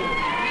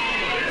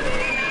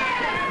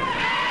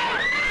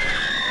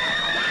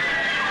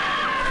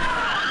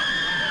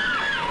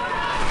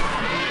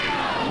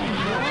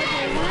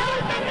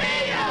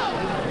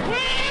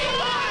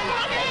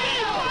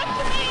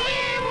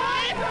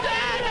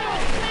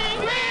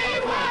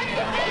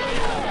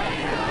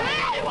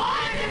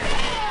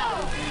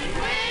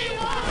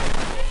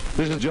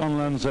 This is John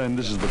Lennon saying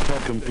this is the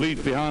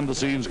complete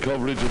behind-the-scenes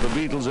coverage of the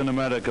Beatles in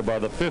America by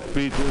the fifth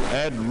Beatle,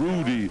 Ed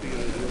Rudy.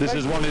 This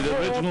is one of the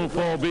original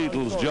four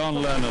Beatles, John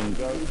Lennon,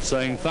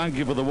 saying thank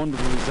you for the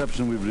wonderful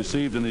reception we've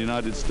received in the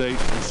United States,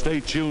 and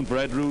stay tuned for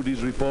Ed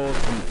Rudy's report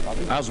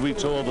as we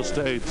tour the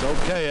States.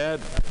 Okay,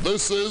 Ed.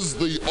 This is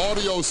the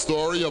audio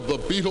story of the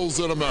Beatles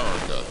in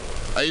America,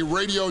 a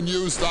radio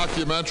news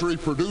documentary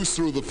produced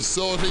through the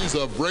facilities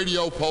of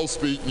Radio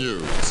Pulsebeat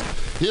News.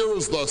 Here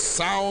is the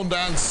sound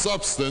and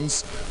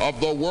substance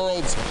of the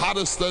world's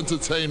hottest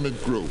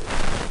entertainment group.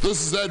 This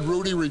is Ed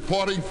Rudy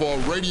reporting for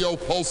Radio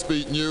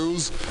Pulsebeat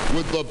News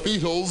with the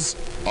Beatles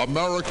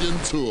American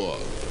Tour.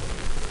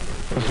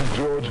 This is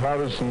George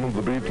Harrison of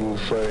the Beatles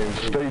saying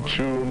stay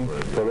tuned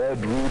for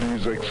Ed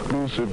Rudy's exclusive